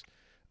Blakes.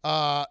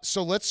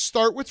 So let's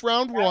start with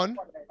round 1.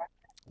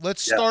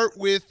 Let's start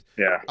with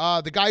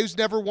the guy who's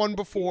never won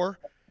before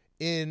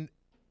in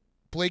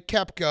Blake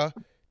Koepka.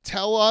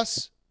 Tell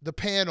us, the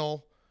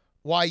panel,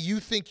 why you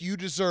think you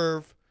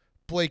deserve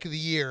Blake of the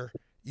Year.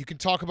 You can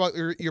talk about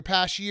your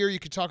past year. You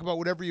can talk about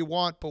whatever you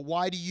want, but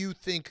why do you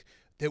think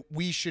that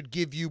we should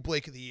give you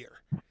Blake of the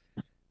Year?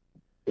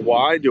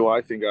 Why do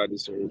I think I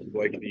deserve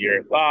Blake of the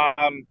Year?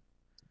 I'll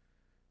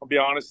be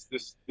honest.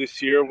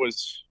 This year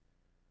was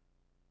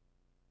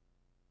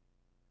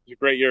a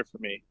great year for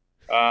me.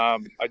 I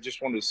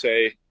just wanted to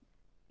say,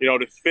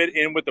 to fit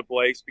in with the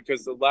Blakes,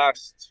 because the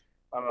last,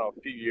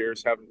 few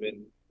years haven't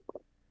been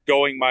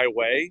going my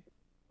way.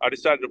 I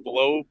decided to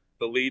blow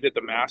the lead at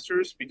the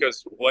Masters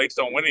because Blakes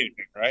don't win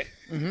anything, right?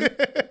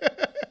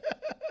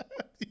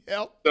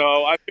 Yep.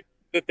 So I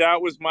figured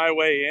that was my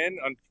way in.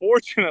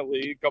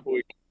 Unfortunately, a couple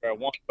weeks ago I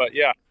won, but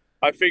yeah,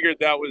 I figured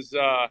that was,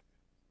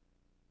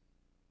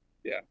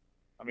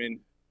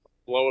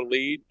 blow a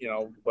lead.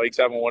 Blakes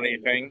haven't won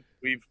anything.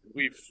 We've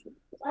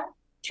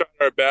tried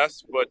our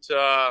best, but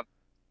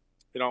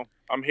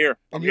I'm here.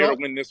 I'm here to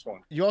win this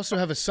one. You also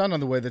have a son on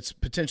the way that's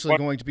potentially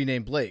going to be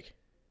named Blake.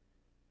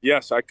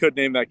 Yes, I could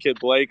name that kid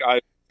Blake.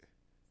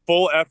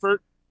 Full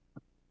effort.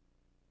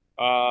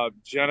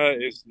 Jenna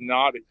is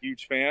not a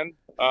huge fan.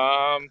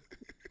 To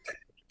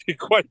be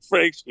quite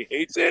frank, she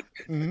hates it.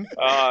 Mm-hmm.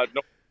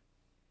 No,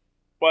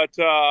 but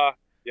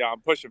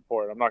I'm pushing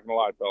for it. I'm not gonna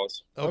lie,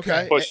 fellas.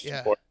 Okay. Pushing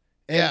for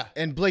it.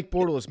 And Blake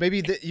Bortles,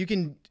 maybe you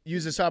can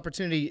use this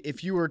opportunity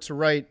if you were to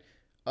write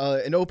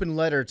an open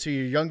letter to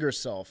your younger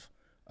self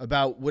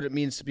about what it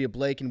means to be a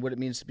Blake and what it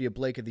means to be a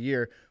Blake of the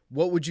Year.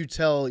 What would you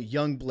tell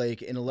young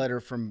Blake in a letter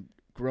from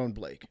grown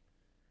Blake?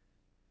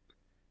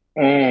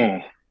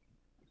 That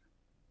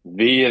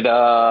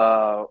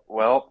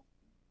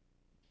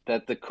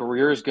the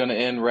career is going to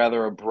end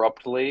rather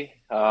abruptly.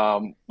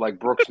 Like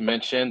Brooks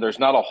mentioned, there's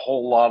not a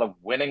whole lot of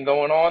winning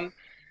going on.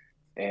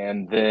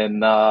 And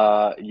then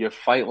you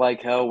fight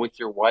like hell with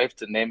your wife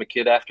to name a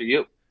kid after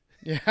you.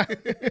 Yeah.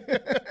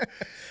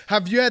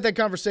 Have you had that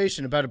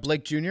conversation about a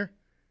Blake Jr.?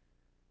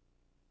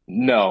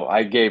 No,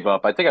 I gave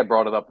up. I think I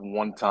brought it up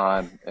one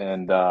time,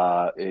 and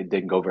it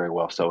didn't go very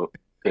well. So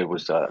it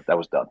was that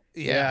was done.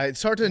 Yeah,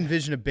 it's hard to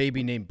envision a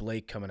baby named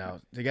Blake coming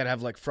out. They got to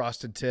have like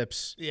frosted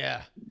tips.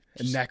 Yeah.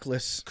 A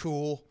necklace.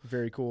 Cool.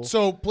 Very cool.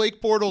 So,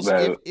 Blake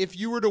Bortles, if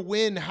you were to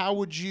win, how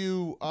would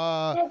you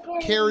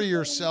carry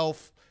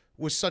yourself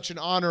with such an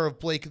honor of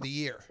Blake of the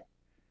Year?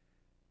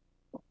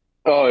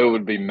 Oh, it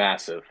would be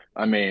massive.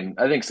 I mean,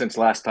 I think since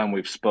last time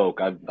we've spoke,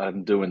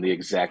 I'm doing the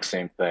exact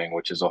same thing,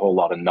 which is a whole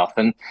lot of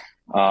nothing.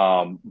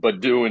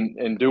 But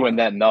doing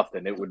that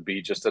nothing, it would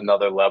be just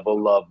another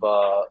level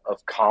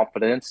of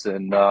confidence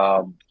and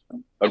a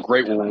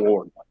great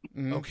reward.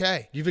 Mm-hmm.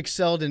 Okay. You've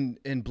excelled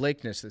in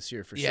Blakeness this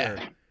year for sure.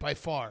 By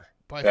far.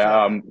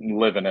 I'm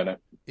living in it.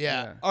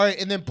 Yeah. All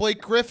right, and then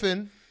Blake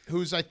Griffin,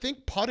 who's I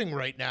think putting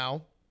right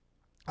now.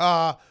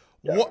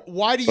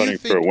 Why do you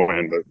think? For a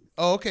win, but...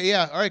 Oh, okay,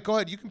 yeah. All right, go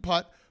ahead. You can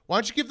putt. Why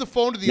don't you give the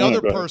phone to the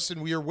other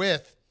person we are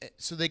with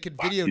so they can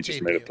videotape He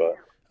just made a putt.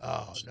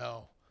 Oh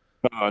no.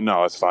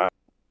 No, it's fine.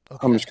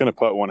 Okay. I'm just gonna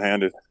putt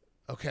one-handed.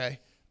 Okay.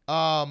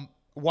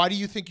 Why do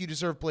you think you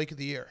deserve Blake of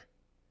the Year?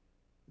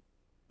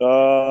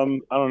 I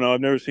don't know.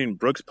 I've never seen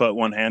Brooks putt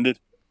one-handed.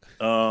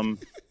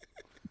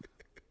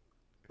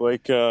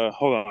 Blake,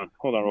 hold on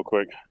real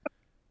quick.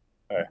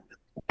 All right.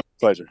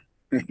 Pleasure.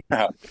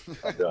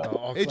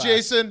 Hey,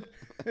 Jason.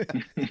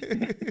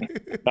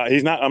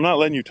 He's not. I'm not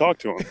letting you talk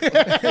to him.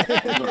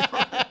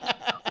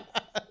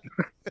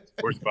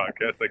 Worst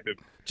podcast like this.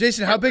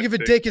 Jason, how big of a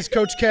dick is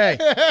Coach K?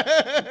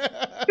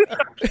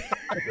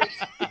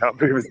 How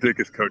big of a dick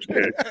is Coach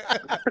K?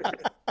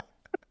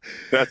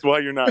 That's why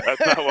you're not.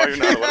 That's not why you're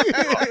not allowed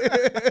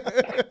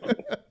to talk.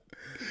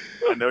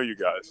 I know you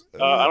guys.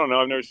 I don't know.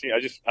 I've never seen.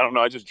 I don't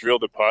know. I just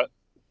drilled a putt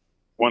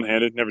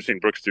one-handed. Never seen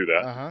Brooks do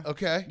that. Uh-huh.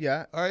 Okay.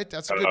 Yeah. All right.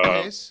 That's a good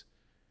case.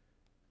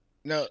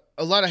 No,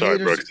 a lot of Sorry,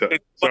 haters. Brooks.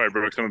 Sorry,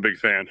 Brooks. I'm a big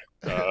fan.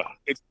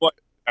 It's Blake,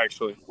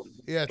 actually.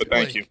 Yeah, but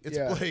thank you. It's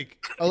Blake.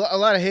 A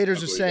lot of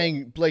haters are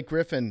saying Blake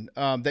Griffin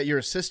that you're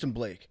a system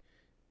Blake,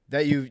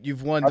 that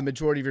you've won the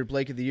majority of your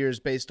Blake of the Years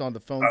based on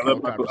the phone call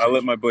conversation. I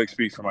let my Blake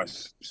speak for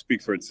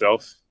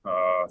itself.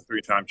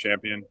 3-time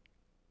champion.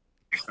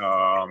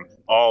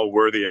 All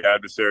worthy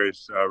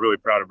adversaries. Really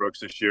proud of Brooks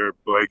this year.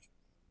 Blake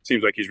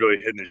seems like he's really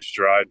hitting his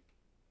stride.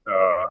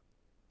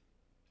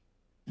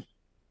 He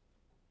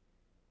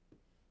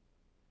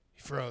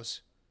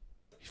froze.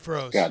 He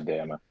froze. God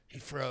damn it. He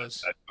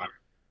froze.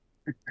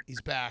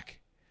 He's back.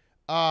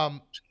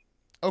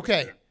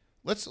 Okay.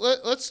 Let's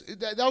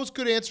that was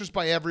good answers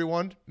by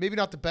everyone. Maybe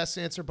not the best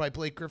answer by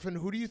Blake Griffin.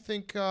 Who do you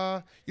think you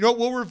know what,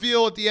 we'll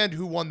reveal at the end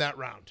who won that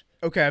round.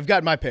 Okay, I've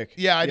got my pick.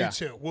 Yeah, I do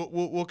too.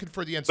 We'll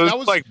confer the answer. So that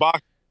was was like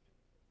boxing.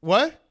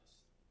 What?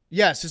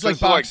 Yes, it's So like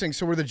it's like- boxing.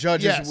 So we're the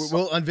judges. Yes.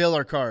 We'll unveil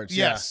our cards.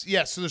 Yes,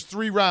 yes. So there's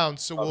 3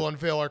 rounds, so we'll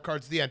unveil our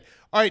cards at the end.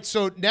 All right,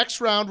 so next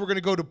round we're going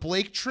to go to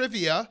Blake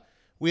Trivia.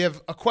 We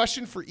have a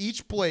question for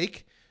each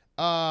Blake.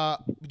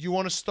 You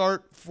want to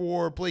start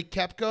for Blake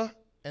Koepka,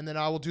 and then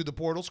I will do the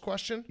Bortles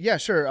question? Yeah,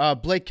 sure.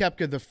 Blake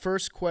Koepka, the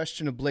first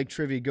question of Blake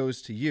Trivia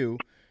goes to you.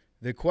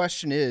 The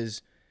question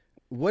is,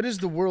 what is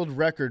the world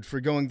record for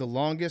going the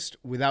longest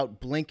without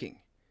blinking?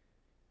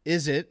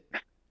 Is it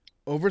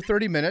over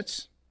 30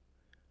 minutes,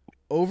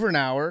 over an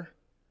hour,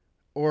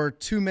 or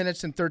 2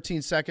 minutes and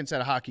 13 seconds at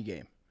a hockey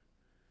game?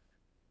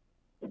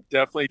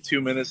 Definitely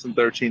 2 minutes and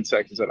 13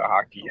 seconds at a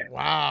hockey game.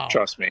 Wow.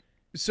 Trust me.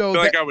 So I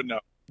feel like I would know.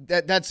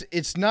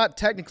 It's not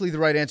technically the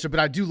right answer, but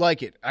I do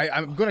like it.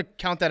 I'm going to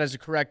count that as a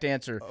correct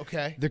answer.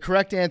 Okay. The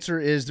correct answer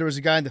is there was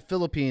a guy in the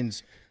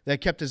Philippines that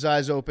kept his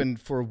eyes open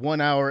for 1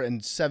 hour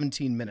and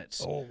 17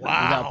 minutes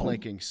without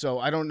blinking. So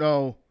I don't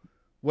know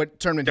what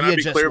tournament Can he I had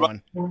be just clear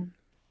won. Can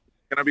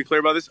I be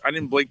clear about this? I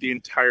didn't blink the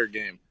entire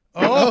game.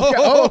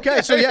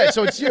 Okay. So yeah,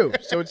 so it's you.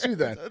 So it's you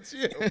then. That's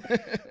you.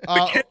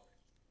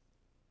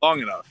 Long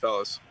enough,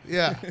 fellas.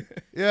 Yeah.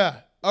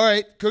 Yeah. All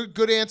right.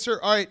 Good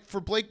answer. All right. For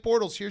Blake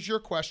Bortles, here's your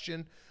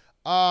question.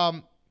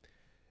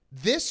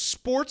 This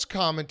sports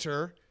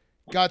commenter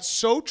got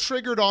so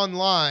triggered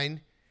online,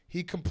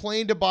 he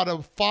complained about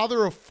a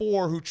father of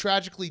 4 who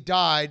tragically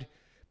died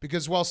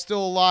because while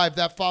still alive,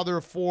 that father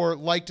of 4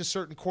 liked a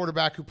certain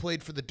quarterback who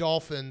played for the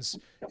Dolphins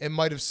and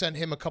might have sent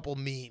him a couple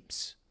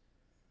memes.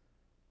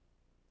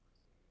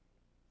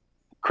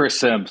 Chris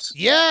Sims.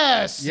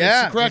 Yes. Yeah,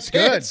 that's the correct that's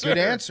good. answer. Good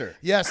answer.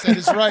 Yes, that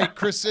is right.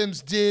 Chris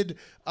Sims did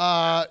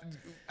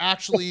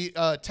actually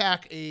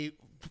attack a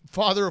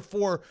father of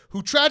 4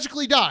 who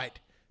tragically died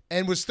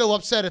and was still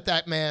upset at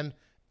that man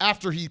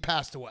after he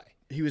passed away.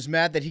 He was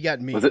mad that he got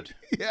memed. Was it?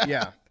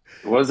 Yeah.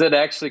 Was it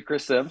actually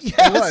Chris Sims?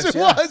 Yes, it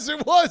yeah. was.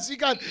 It was. He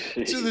got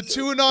to the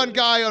two-and-on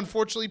guy,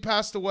 unfortunately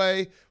passed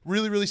away.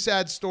 Really, really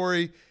sad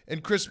story.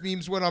 And Chris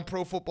Memes went on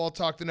Pro Football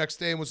Talk the next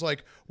day and was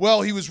like,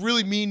 well, he was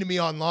really mean to me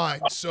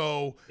online,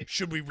 so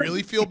should we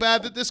really feel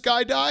bad that this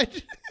guy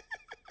died?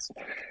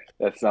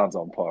 That sounds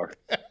on par.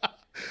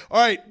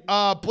 All right,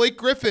 Blake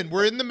Griffin,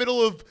 we're in the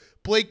middle of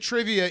Blake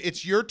Trivia.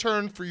 It's your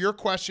turn for your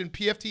question.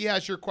 PFT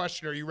has your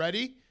question. Are you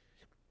ready?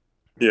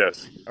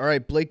 Yes. All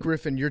right, Blake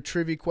Griffin, your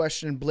trivia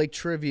question. Blake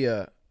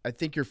Trivia, I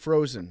think you're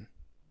frozen.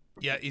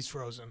 Yeah, he's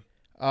frozen.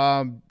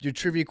 Your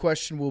trivia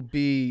question will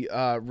be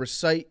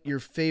recite your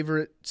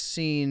favorite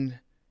scene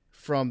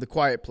from The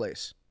Quiet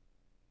Place.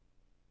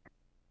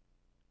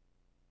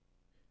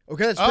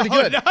 Okay, that's pretty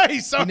good.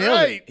 Nice. All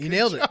right. He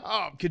nailed it.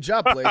 Good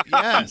job, Blake.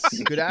 Yes.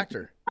 Good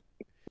actor.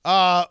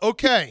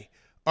 Okay.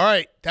 All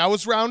right. That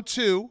was round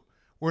 2.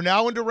 We're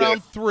now into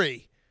round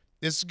 3.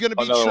 This is going to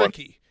be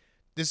tricky.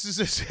 This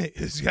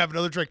is you have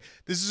another trick.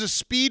 This is a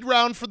speed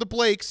round for the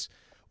Blakes.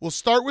 We'll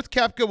start with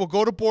Koepka. We'll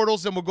go to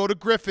Bortles, then we'll go to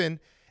Griffin,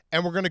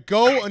 and we're going to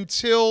go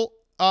until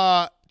 2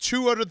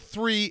 out of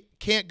 3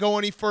 can't go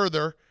any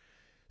further.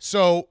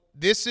 So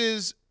this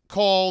is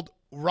called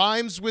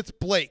Rhymes with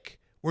Blake.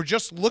 We're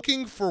just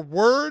looking for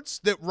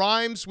words that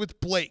rhymes with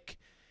Blake.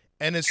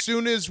 And as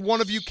soon as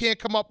one of you can't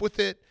come up with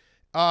it,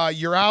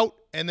 you're out,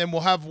 and then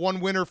we'll have one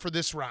winner for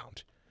this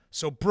round.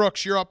 So,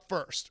 Brooks, you're up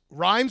first.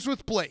 Rhymes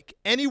with Blake.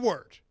 Any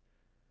word.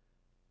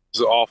 This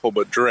is awful,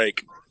 but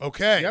Drake.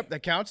 Okay. Yep,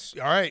 that counts.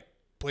 All right.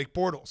 Blake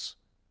Bortles.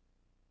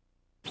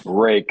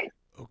 Rake.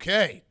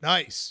 Okay.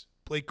 Nice.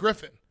 Blake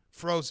Griffin.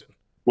 Frozen.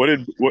 What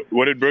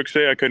did Brooks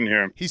say? I couldn't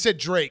hear him. He said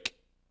Drake.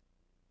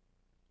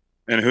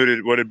 And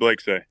what did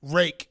Blake say?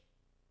 Rake.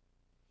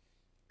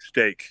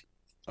 Steak.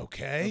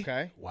 Okay.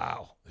 Okay.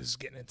 Wow. This is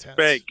getting intense.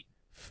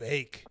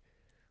 Fake.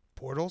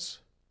 Bortles.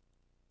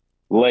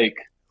 Lake.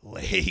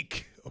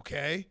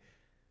 Okay.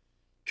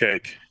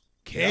 Cake.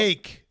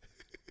 Yep.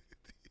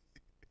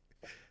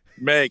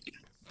 Make.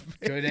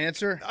 Good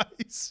answer.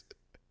 Nice.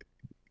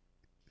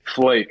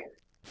 Flake.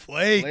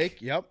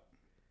 Blake, yep.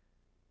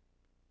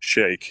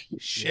 Shake.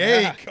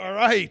 Yeah. All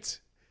right.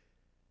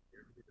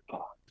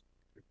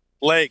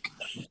 Blake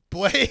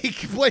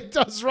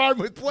does rhyme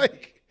with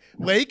Blake.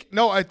 Lake?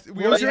 No,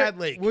 we already had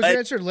Lake. What was your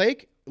answer?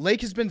 Lake? Lake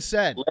has been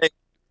said.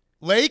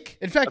 Lake?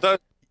 In fact,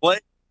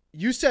 Blake.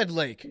 You said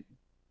Lake.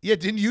 Yeah,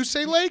 didn't you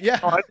say Lake? Yeah.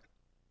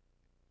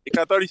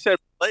 I thought he said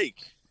Blake.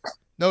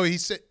 No, he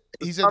said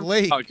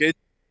Lake. Okay.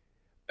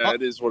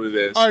 That is what it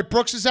is. All right,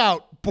 Brooks is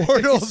out.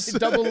 Bortles.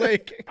 Double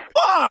Lake.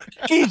 Fuck!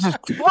 Jesus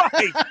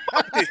Christ!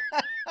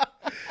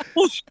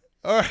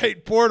 All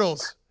right,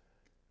 Bortles.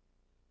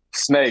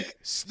 Snake.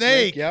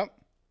 Snake. Yep.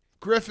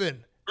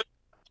 Griffin.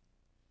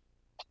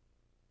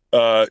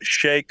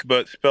 Shake,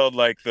 but spelled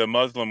like the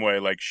Muslim way,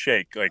 like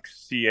shake, like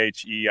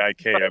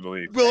Cheik, I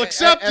believe. We'll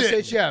accept it.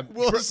 S-H-M.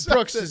 We'll accept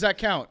Brooks, it. does that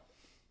count?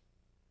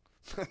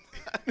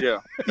 Yeah.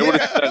 It would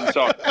have been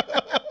so.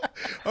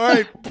 All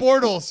right,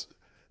 Portals.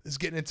 This is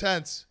getting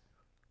intense.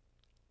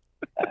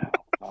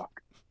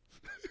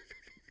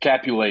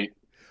 Capulate.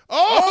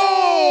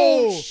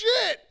 Oh,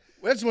 shit.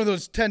 That's one of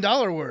those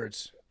 $10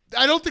 words.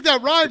 I don't think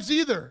that rhymes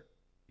either.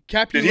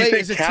 Capulate Did he say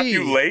is a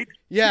Capulate? T.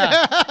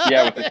 Yeah.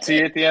 Yeah, with the T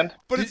at the end.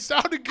 But it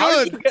sounded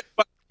How did good. you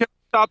get,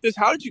 stop this.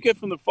 How did you get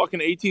from the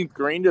fucking 18th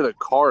green to the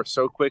car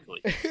so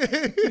quickly?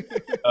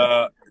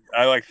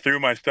 I like threw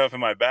my stuff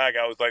in my bag.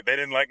 I was like, they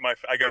didn't like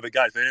I go to the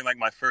guys. They didn't like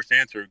my first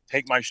answer.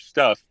 Take my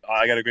stuff.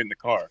 I got to get in the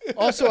car.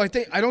 Also, I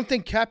don't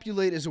think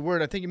capulate is a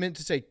word. I think you meant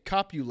to say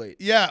copulate.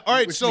 Yeah. All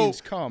right. Which So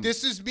means come.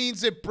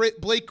 means that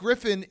Blake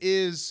Griffin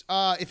is,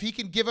 if he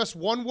can give us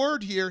one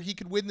word here, he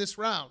could win this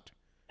round.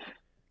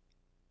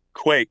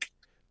 Quake,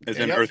 as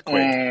in earthquake.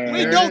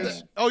 Wait, There no. it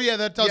is. Oh yeah,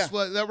 that does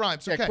that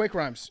rhymes. Yeah, Okay. quick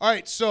rhymes. All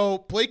right. So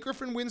Blake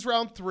Griffin wins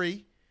round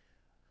 3.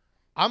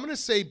 I'm gonna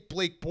say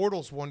Blake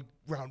Bortles won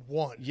round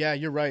 1. Yeah,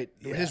 you're right.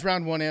 Yeah. His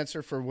round 1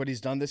 answer for what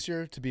he's done this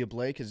year to be a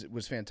Blake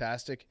was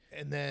fantastic.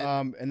 And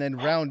then And then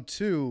round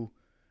 2,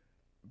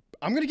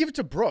 I'm going to give it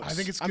to Brooks. I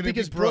think it's gonna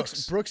because be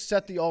Brooks. Brooks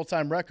set the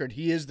all-time record.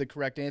 He is the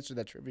correct answer to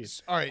that trivia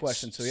all right.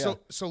 question. So yeah.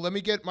 So let me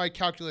get my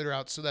calculator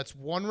out. So that's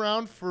 1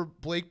 round for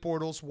Blake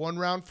Bortles, 1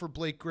 round for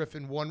Blake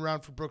Griffin, 1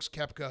 round for Brooks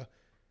Koepka.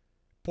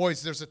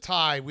 Boys, there's a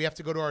tie. We have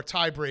to go to our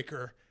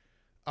tiebreaker.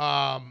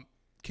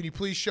 Can you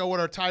please show what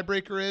our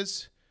tiebreaker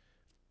is?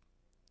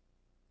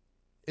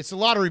 It's a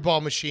lottery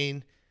ball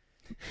machine.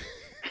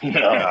 All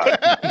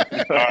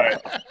right.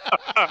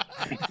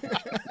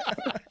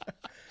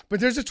 But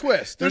there's a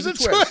twist. There's a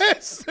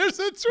twist. There's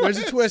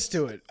a twist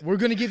to it. We're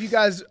going to give you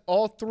guys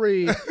all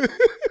three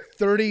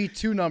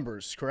 32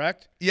 numbers,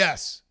 correct?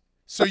 Yes.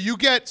 So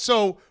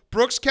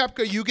Brooks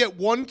Koepka, you get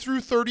 1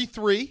 through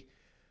 33.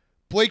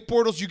 Blake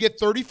Bortles, you get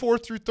 34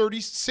 through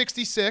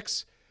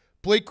 66.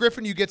 Blake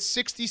Griffin, you get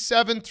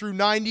 67 through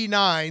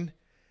 99.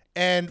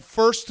 And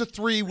first to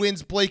 3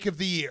 wins Blake of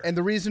the Year. And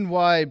the reason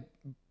why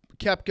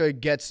Koepka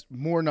gets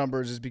more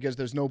numbers is because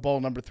there's no ball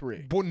number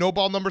 3. No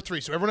ball number 3.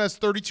 So everyone has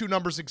 32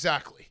 numbers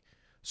exactly.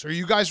 So are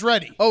you guys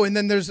ready? Oh, and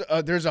then there's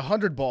a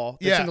 100 ball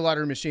that's Yeah. in the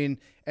lottery machine,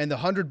 and the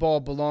 100 ball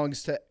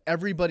belongs to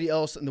everybody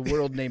else in the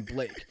world named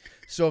Blake.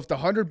 So if the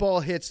 100 ball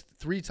hits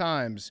 3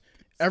 times,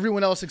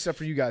 everyone else except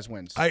for you guys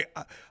wins. I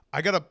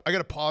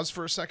gotta pause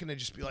for a second and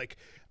just be like,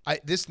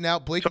 this now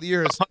Blake of the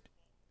Year is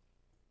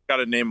Got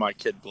to name my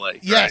kid Blake.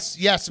 yes.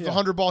 If the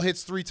 100 ball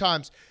hits 3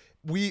 times,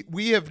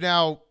 we have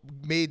now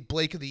made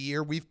Blake of the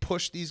Year. We've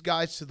pushed these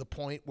guys to the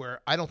point where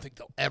I don't think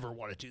they'll ever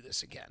want to do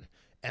this again,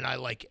 and I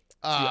like it.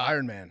 The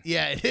Iron Man.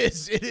 Yeah, it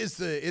is. It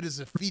is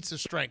a feats of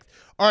strength.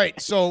 All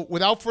right, so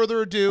without further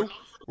ado,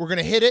 we're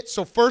gonna hit it.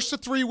 So first to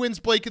 3 wins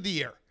Blake of the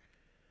Year.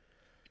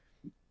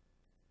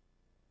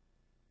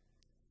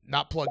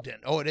 Not plugged in.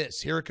 Oh, it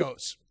is. Here it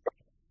goes.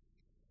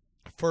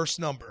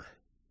 First number.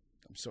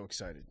 I'm so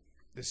excited.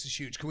 This is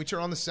huge. Can we turn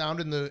on the sound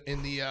in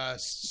the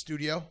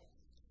studio?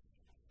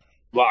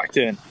 Locked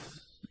in.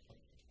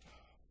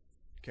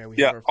 Okay, we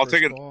Yeah, I'll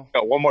take it.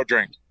 Yeah, one more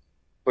drink,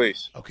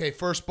 please. Okay,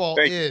 first ball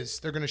Thank is.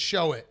 They're gonna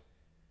show it.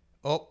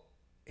 Oh,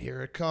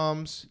 here it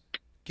comes.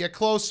 Get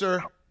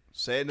closer.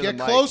 Say it to Get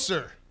the mic.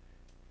 closer.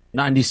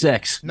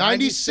 96.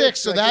 96.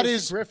 So that goes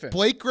is to Griffin.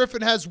 Blake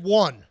Griffin has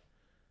 1.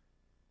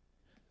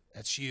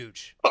 That's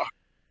huge.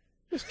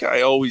 This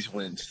guy always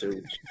wins,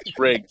 dude. It's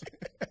rigged.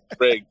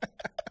 Rigged.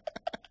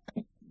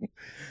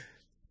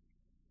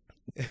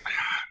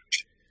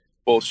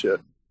 Bullshit.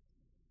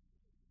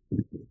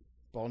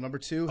 Ball number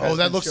 2. Oh,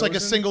 that looks like a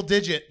single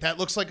digit. That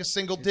looks like a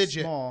single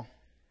digit. Small.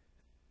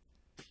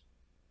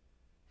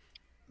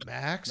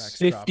 Max?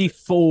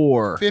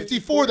 54.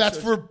 54. That's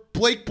for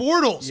Blake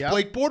Bortles. Yep.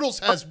 Blake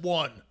Bortles has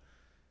 1.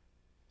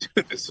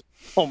 There's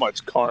so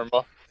much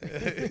karma.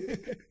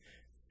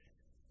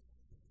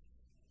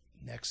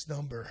 Next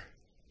number.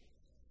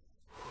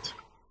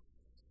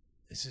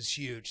 This is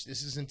huge.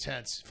 This is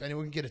intense. If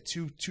anyone can get a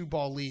two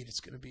ball lead, it's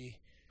going to be.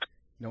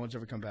 No one's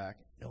ever come back.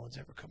 No one's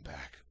ever come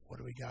back. What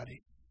do we got?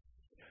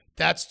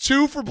 That's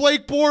 2 for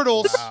Blake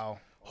Bortles. Wow.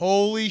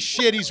 Holy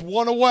shit. He's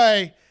 1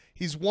 away.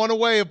 He's 1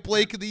 away of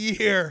Blake of the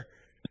Year.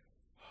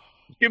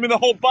 Give me the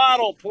whole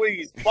bottle,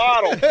 please.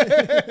 Bottle.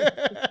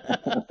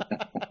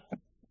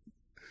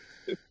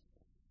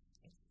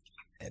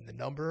 And the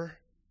number.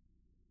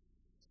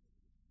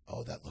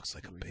 Oh, that looks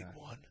like a big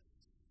one.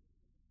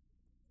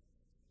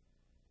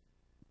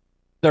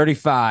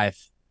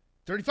 35.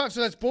 35,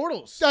 so that's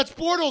Bortles. That's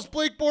Bortles.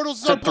 Blake Bortles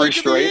is Is our that 3 Blake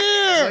of the straight?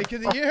 Year. Blake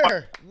of the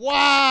Year.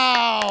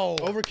 Wow.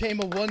 Overcame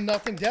a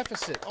 1-0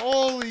 deficit.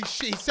 Holy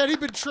shit. He said he'd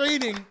been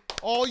training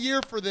all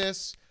year for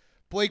this.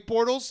 Blake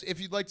Bortles, if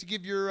you'd like to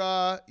give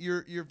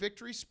your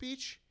victory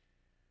speech.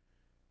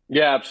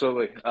 Yeah,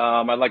 absolutely.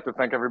 I'd like to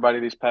thank everybody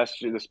this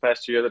past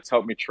year that's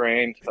helped me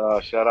train.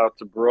 Shout out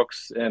to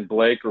Brooks and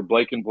Blake, or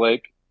Blake and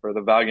Blake, for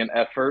the valiant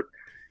effort.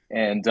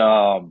 And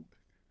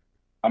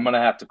I'm going to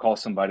have to call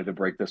somebody to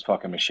break this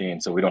fucking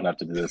machine so we don't have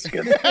to do this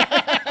again.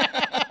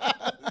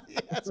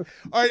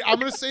 All right, I'm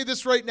going to say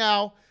this right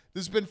now.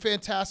 This has been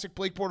fantastic.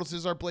 Blake Bortles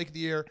is our Blake of the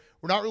Year.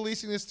 We're not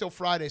releasing this till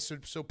Friday,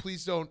 so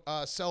please don't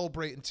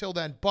celebrate until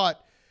then.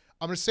 But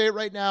I'm going to say it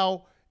right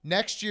now.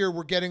 Next year,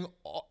 we're getting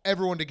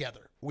everyone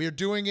together. We are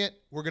doing it.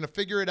 We're going to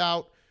figure it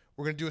out.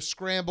 We're going to do a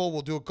scramble.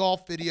 We'll do a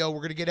golf video. We're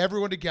going to get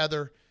everyone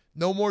together.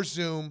 No more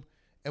Zoom.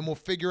 And we'll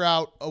figure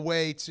out a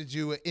way to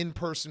do an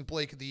in-person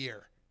Blake of the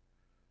Year.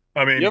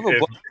 I mean,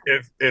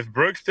 if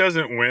Brooks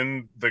doesn't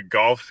win the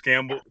golf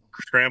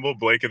scramble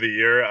Blake of the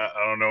Year,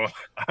 I don't know.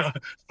 I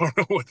don't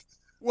know what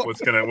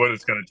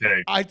it's gonna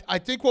take. I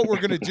think what we're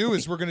gonna do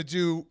is we're gonna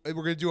do a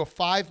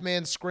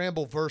 5-man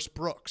scramble versus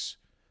Brooks.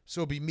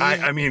 So it'll be me.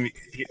 I mean,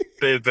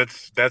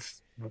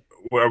 that's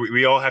where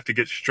we all have to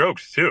get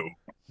strokes too.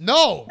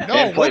 No.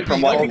 And play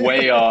from like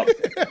way up.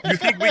 You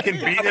think we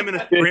can beat him in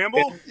a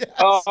scramble? Yes.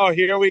 Oh,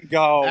 here we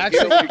go.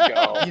 Actually, here we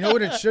go. You know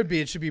what it should be?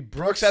 It should be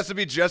Brooks has to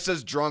be just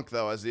as drunk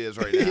though as he is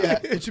right now. Yeah,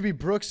 it should be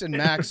Brooks and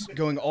Max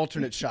going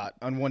alternate shot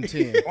on one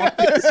team.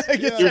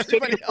 You're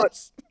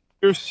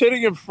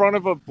sitting in front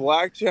of a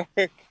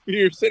blackjack.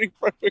 You're sitting in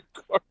front of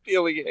a car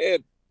dealing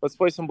hand. Let's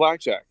play some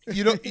blackjack.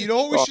 You know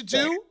what we should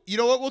do? You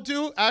know what we'll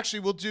do?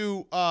 Actually, we'll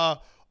do a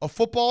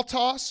football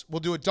toss. We'll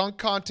do a dunk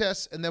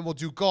contest, and then we'll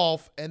do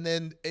golf. And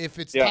then if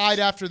it's tied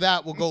after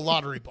that, we'll go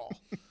lottery ball.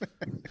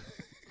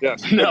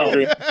 Yes. No.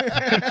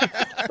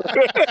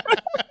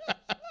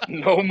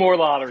 No more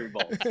lottery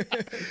balls.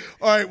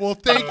 All right. Well,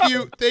 thank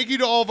you. Thank you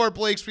to all of our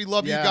Blakes. We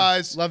love you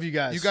guys. Love you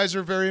guys. You guys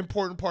are a very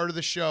important part of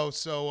the show.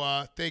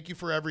 So thank you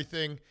for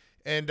everything.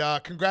 And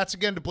congrats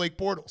again to Blake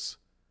Bortles.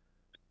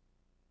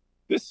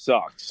 This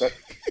sucks.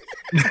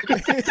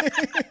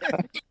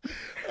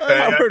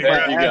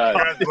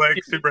 Congrats,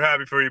 Blake. Super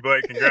happy for you,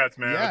 Blake. Congrats,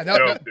 man. Yeah,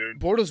 Dope,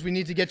 dude. Bortles, we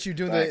need to get you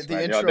doing Thanks, the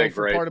man. intro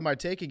for part of my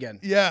take again.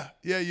 Yeah,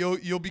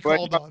 you'll be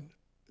called on.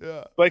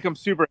 Yeah. Blake, I'm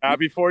super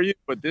happy for you,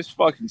 but this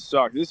fucking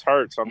sucks. This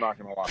hurts. I'm not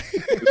gonna lie.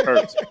 This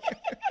hurts.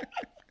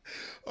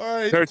 All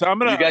right. Hurts.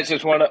 You guys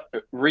just want to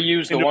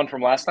reuse the one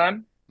from last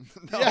time?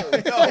 No.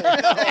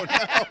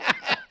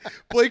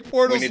 Blake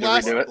Bortles need to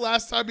redo it.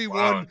 last time he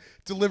won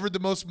delivered the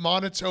most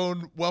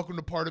monotone welcome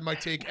to part of my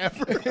take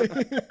ever.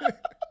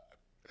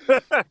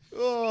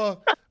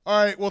 Oh.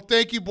 All right. Well,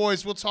 thank you,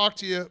 boys. We'll talk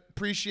to you.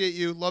 Appreciate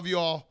you. Love you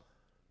all.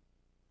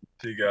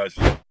 See you guys.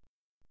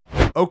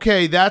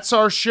 Okay, that's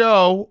our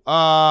show.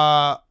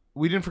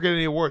 We didn't forget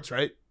any awards,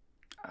 right?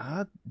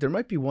 There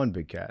might be one,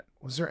 Big Cat.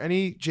 Was there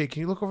any? Jay,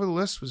 can you look over the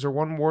list? Was there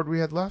one award we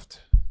had left?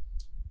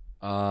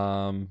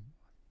 Oh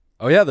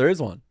yeah, there is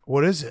one.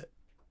 What is it?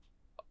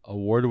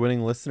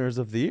 Award-winning listeners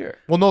of the year.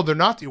 Well, no, they're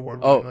not the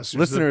award-winning listeners.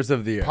 Listeners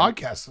of the year.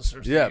 Podcast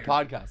listeners. Yeah, of the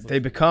year. podcast. They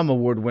become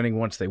award-winning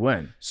once they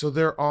win. So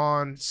they're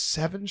on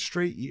 7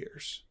 straight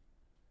years.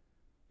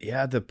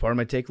 Yeah, the part of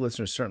my take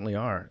listeners certainly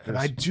are. And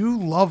I do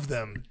love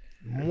them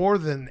more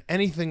than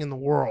anything in the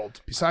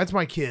world. Besides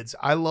my kids,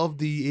 I love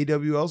the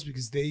AWLs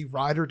because they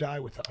ride or die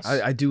with us.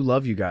 I do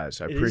love you guys.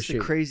 I It appreciate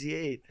is the crazy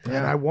 8.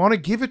 And I want to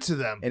give it to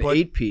them. And but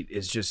 8-Pete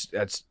is just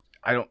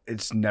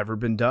it's never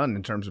been done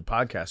in terms of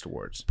podcast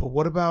awards. But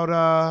what about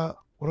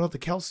the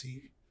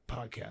Kelsey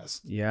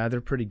podcast? Yeah, they're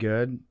pretty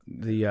good.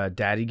 The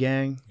Daddy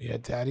Gang. Yeah,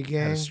 Daddy Had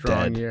Gang. a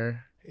strong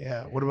year.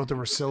 Yeah. What about the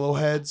Rosillo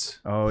heads?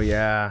 Oh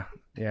yeah.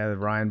 Yeah, the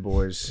Ryan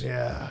boys.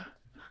 Yeah.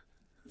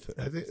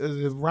 I think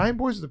the Ryan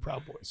boys or the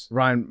Proud Boys?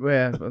 Ryan,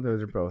 yeah,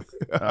 those are both.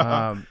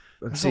 Let's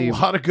There's see. a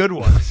lot of good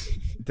ones.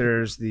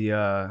 There's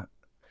the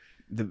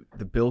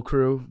Billy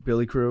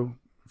crew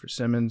for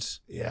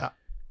Simmons. Yeah.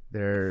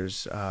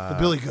 There's the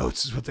Billy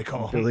Goats is what they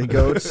call them. Billy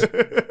Goats.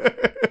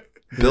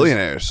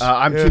 Billionaires.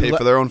 I'm pay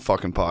for their own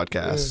fucking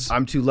podcasts.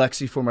 I'm too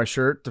Lexi for my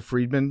shirt. The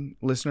Friedman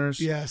listeners.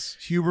 Yes,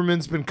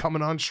 Huberman's been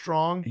coming on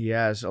strong. He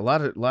has a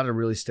lot of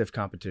really stiff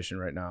competition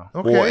right now.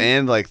 Okay. Well,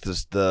 and like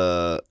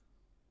the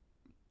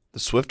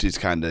Swifties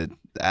kind of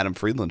Adam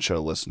Friedland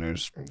show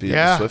listeners via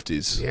the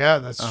Swifties. Yeah,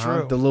 that's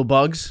true. The little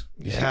bugs.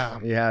 Yeah.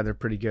 Yeah, they're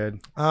pretty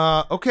good.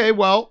 Okay,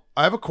 well,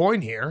 I have a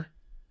coin here.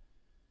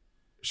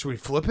 Should we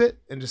flip it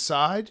and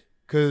decide?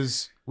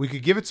 Because we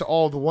could give it to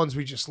all the ones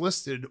we just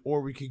listed,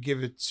 or we could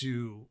give it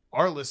to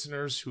our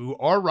listeners who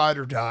are ride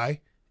or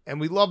die,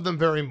 and we love them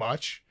very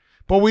much,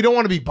 but we don't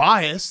want to be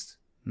biased.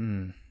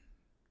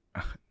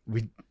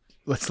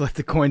 Let's let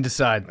the coin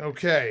decide.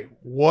 Okay,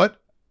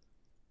 what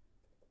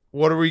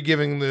are we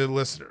giving the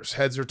listeners?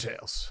 Heads or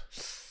tails?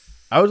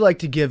 I would like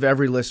to give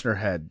every listener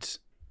heads.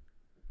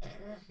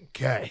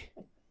 Okay.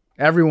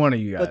 Every one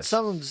of you guys. But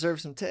some of them deserve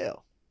some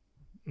tail.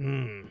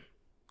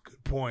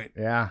 Good point.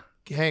 Yeah.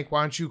 Hank,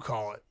 why don't you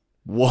call it?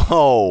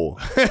 Whoa.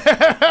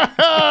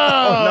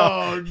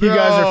 Oh, no. You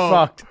guys are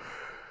fucked.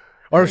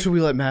 Or should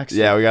we let Max?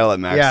 Yeah, we gotta let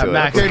Max do it.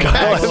 Max. Okay,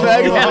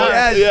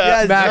 Max.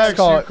 Yes, Max,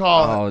 call it.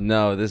 Oh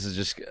no, this is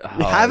just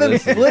Have him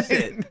flip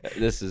it.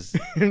 This is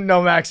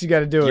No, Max, you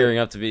got to do gearing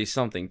it. up to be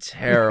something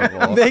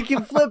terrible. Make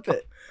him flip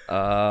it.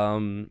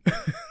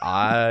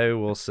 I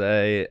will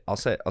say I'll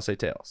say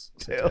tails.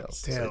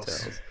 Tails.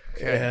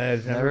 Okay.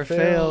 It never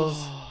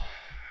fails.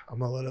 I'm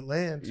gonna let it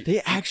land.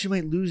 They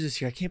actually might lose this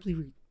year. I can't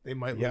believe They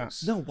might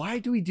lose. No, why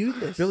do we do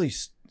this?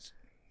 Billy's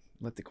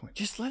Let the coin.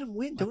 Just let him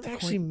win. Don't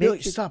actually Coin. make No,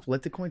 it. stop.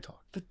 Let the coin talk.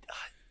 But,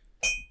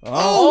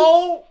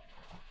 oh!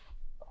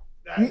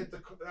 That hit the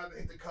cup.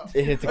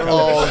 It hit the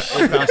cup.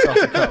 It bounced off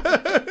the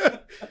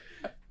cup.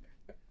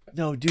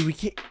 No, dude, we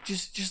can't.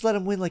 Just let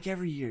him win like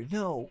every year.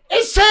 No.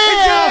 It's hey!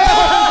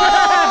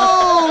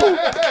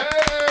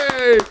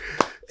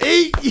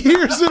 8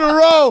 years in a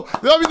row.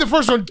 I mean, the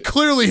first one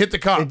clearly hit the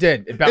cup. It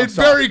did. It bounced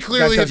It very off.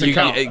 clearly hit the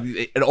cup.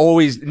 It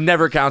always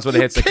never counts when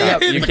it hits the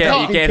cup. You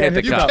can't hit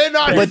the cup. You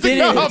cannot hit the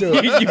cup.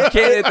 You can't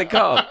hit the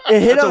cup. It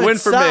hit That's on a win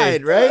its for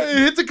side, me. right? It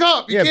hit the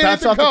cup. You Yeah, can't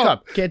bounce hit off the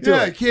cup. Can't do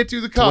yeah, it. can't do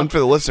the It's one cup. for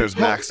the listeners,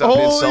 Max. Stop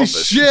being Holy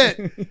selfish.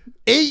 shit.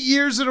 8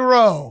 years in a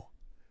row.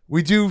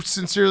 We do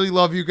sincerely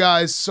love you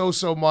guys so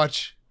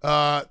much.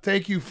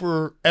 Thank you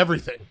for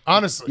everything.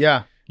 Honestly.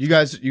 Yeah. You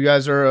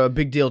guys are a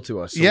big deal to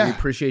us. So Yeah. we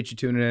appreciate you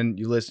tuning in,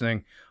 you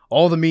listening.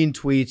 All the mean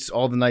tweets,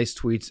 all the nice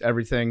tweets,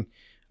 everything.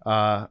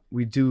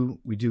 We do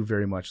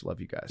very much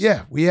love you guys.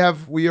 Yeah, we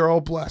are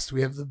all blessed.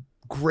 We have the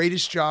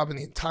greatest job in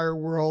the entire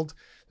world.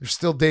 There's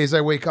still days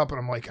I wake up and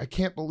I'm like, I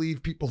can't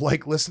believe people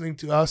like listening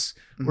to us.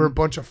 We're a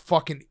bunch of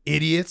fucking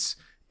idiots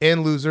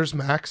and losers,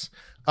 Max.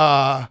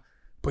 But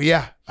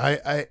yeah,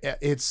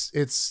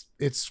 it's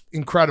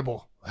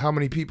incredible how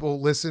many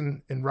people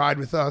listen and ride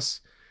with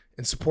us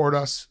and support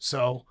us.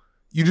 So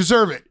you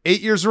deserve it. 8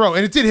 years in a row,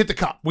 and it did hit the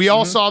cup. We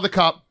all saw the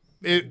cup.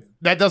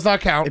 That does not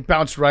count. It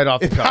bounced right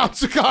off the cup. It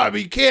bounced the cup. I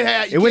mean, you can't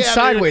have. It went can't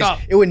have it in a sideways. cup.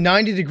 It went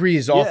 90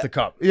 degrees off the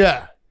cup.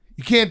 Yeah,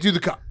 you can't do the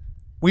cup.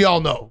 We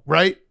all know,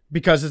 right?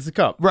 Because it's the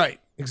cup. Right.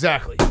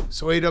 Exactly.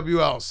 So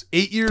AWLs,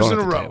 8 years Don't in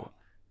a hit the row.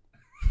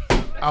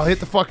 I'll hit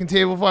the fucking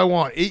table if I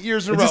want. 8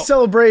 years in a It's row. a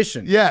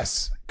celebration.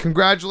 Yes.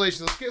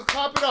 Congratulations. Let's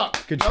clap it up.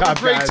 Good Another job,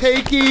 great guys.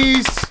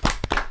 Takies.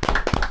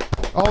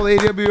 All the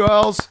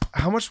AWLs.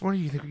 How much money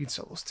do you think we can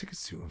sell those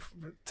tickets to for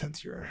the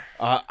 10th year?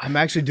 I'm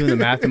actually doing the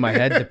math in my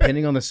head.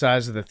 Depending on the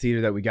size of the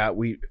theater that we got,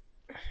 Wait,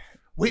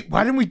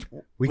 why didn't we?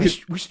 We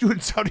should do it in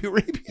Saudi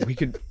Arabia. We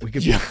could put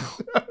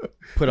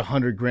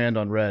 $100,000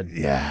 on red.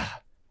 Yeah.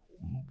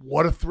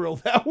 What a thrill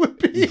that would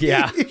be.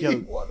 Yeah.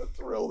 What a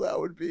thrill that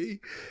would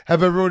be.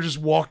 Have everyone just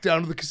walk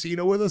down to the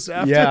casino with us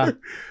after? Yeah.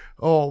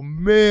 Oh,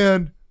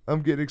 man.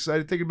 I'm getting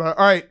excited thinking about it.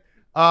 All right.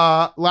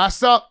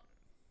 Last up.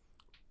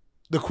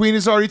 The Queen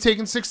has already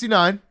taken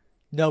 69.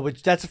 No,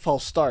 but that's a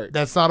false start.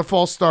 That's not a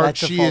false start.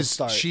 That's a false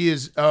start. She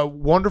is a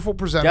wonderful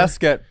presenter. Guests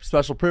get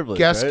special privilege.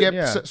 Guests right? get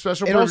Yeah.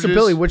 special And also, privileges.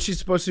 Billy, what's she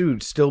supposed to do?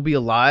 Still be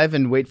alive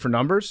and wait for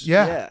numbers?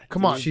 Yeah.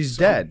 Come on. She's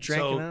dead.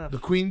 So the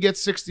Queen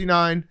gets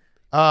 69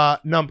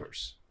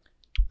 numbers.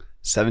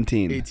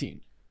 17. 18.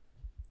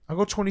 I'll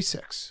go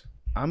 26.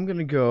 I'm going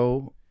to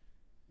go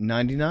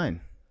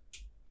 99.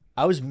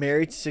 I was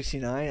married to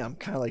 69. I'm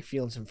kind of like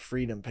feeling some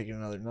freedom picking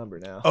another number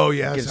now. Oh,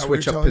 yeah. Can Is that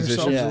switch what up you're telling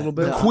positions yourself? a little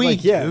bit. The No, I'm Queen,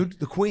 like, yeah. dude.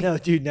 The Queen. No,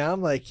 dude. Now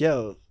I'm like,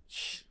 yo,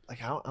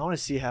 like I want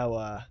to see how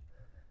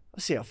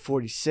let's see how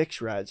 46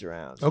 rides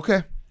around.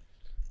 Okay.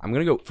 I'm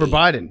gonna go For 8.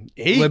 Biden.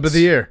 8. Lib of the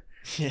year.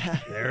 Yeah.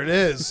 There it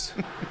is.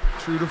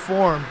 True to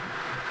form.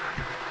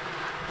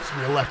 It's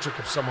gonna be electric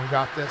if someone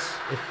got this.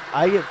 If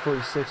I get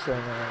 46 right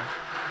now.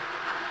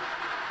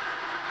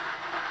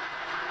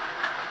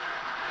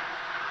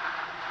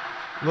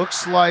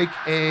 Looks like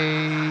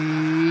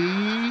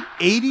a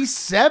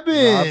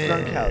 87. Rob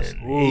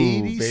Gronkowski.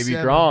 Ooh, baby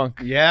Gronk.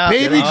 Yeah.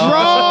 Baby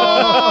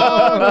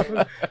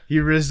Gronk. He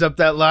rizzed up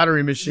that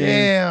lottery machine.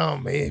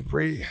 Damn,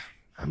 man.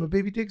 I'm a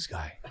Baby Diggs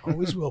guy.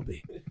 Always will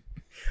be.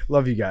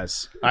 Love you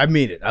guys. I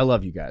mean it. I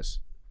love you guys.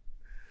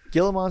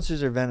 Gila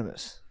monsters are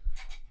venomous.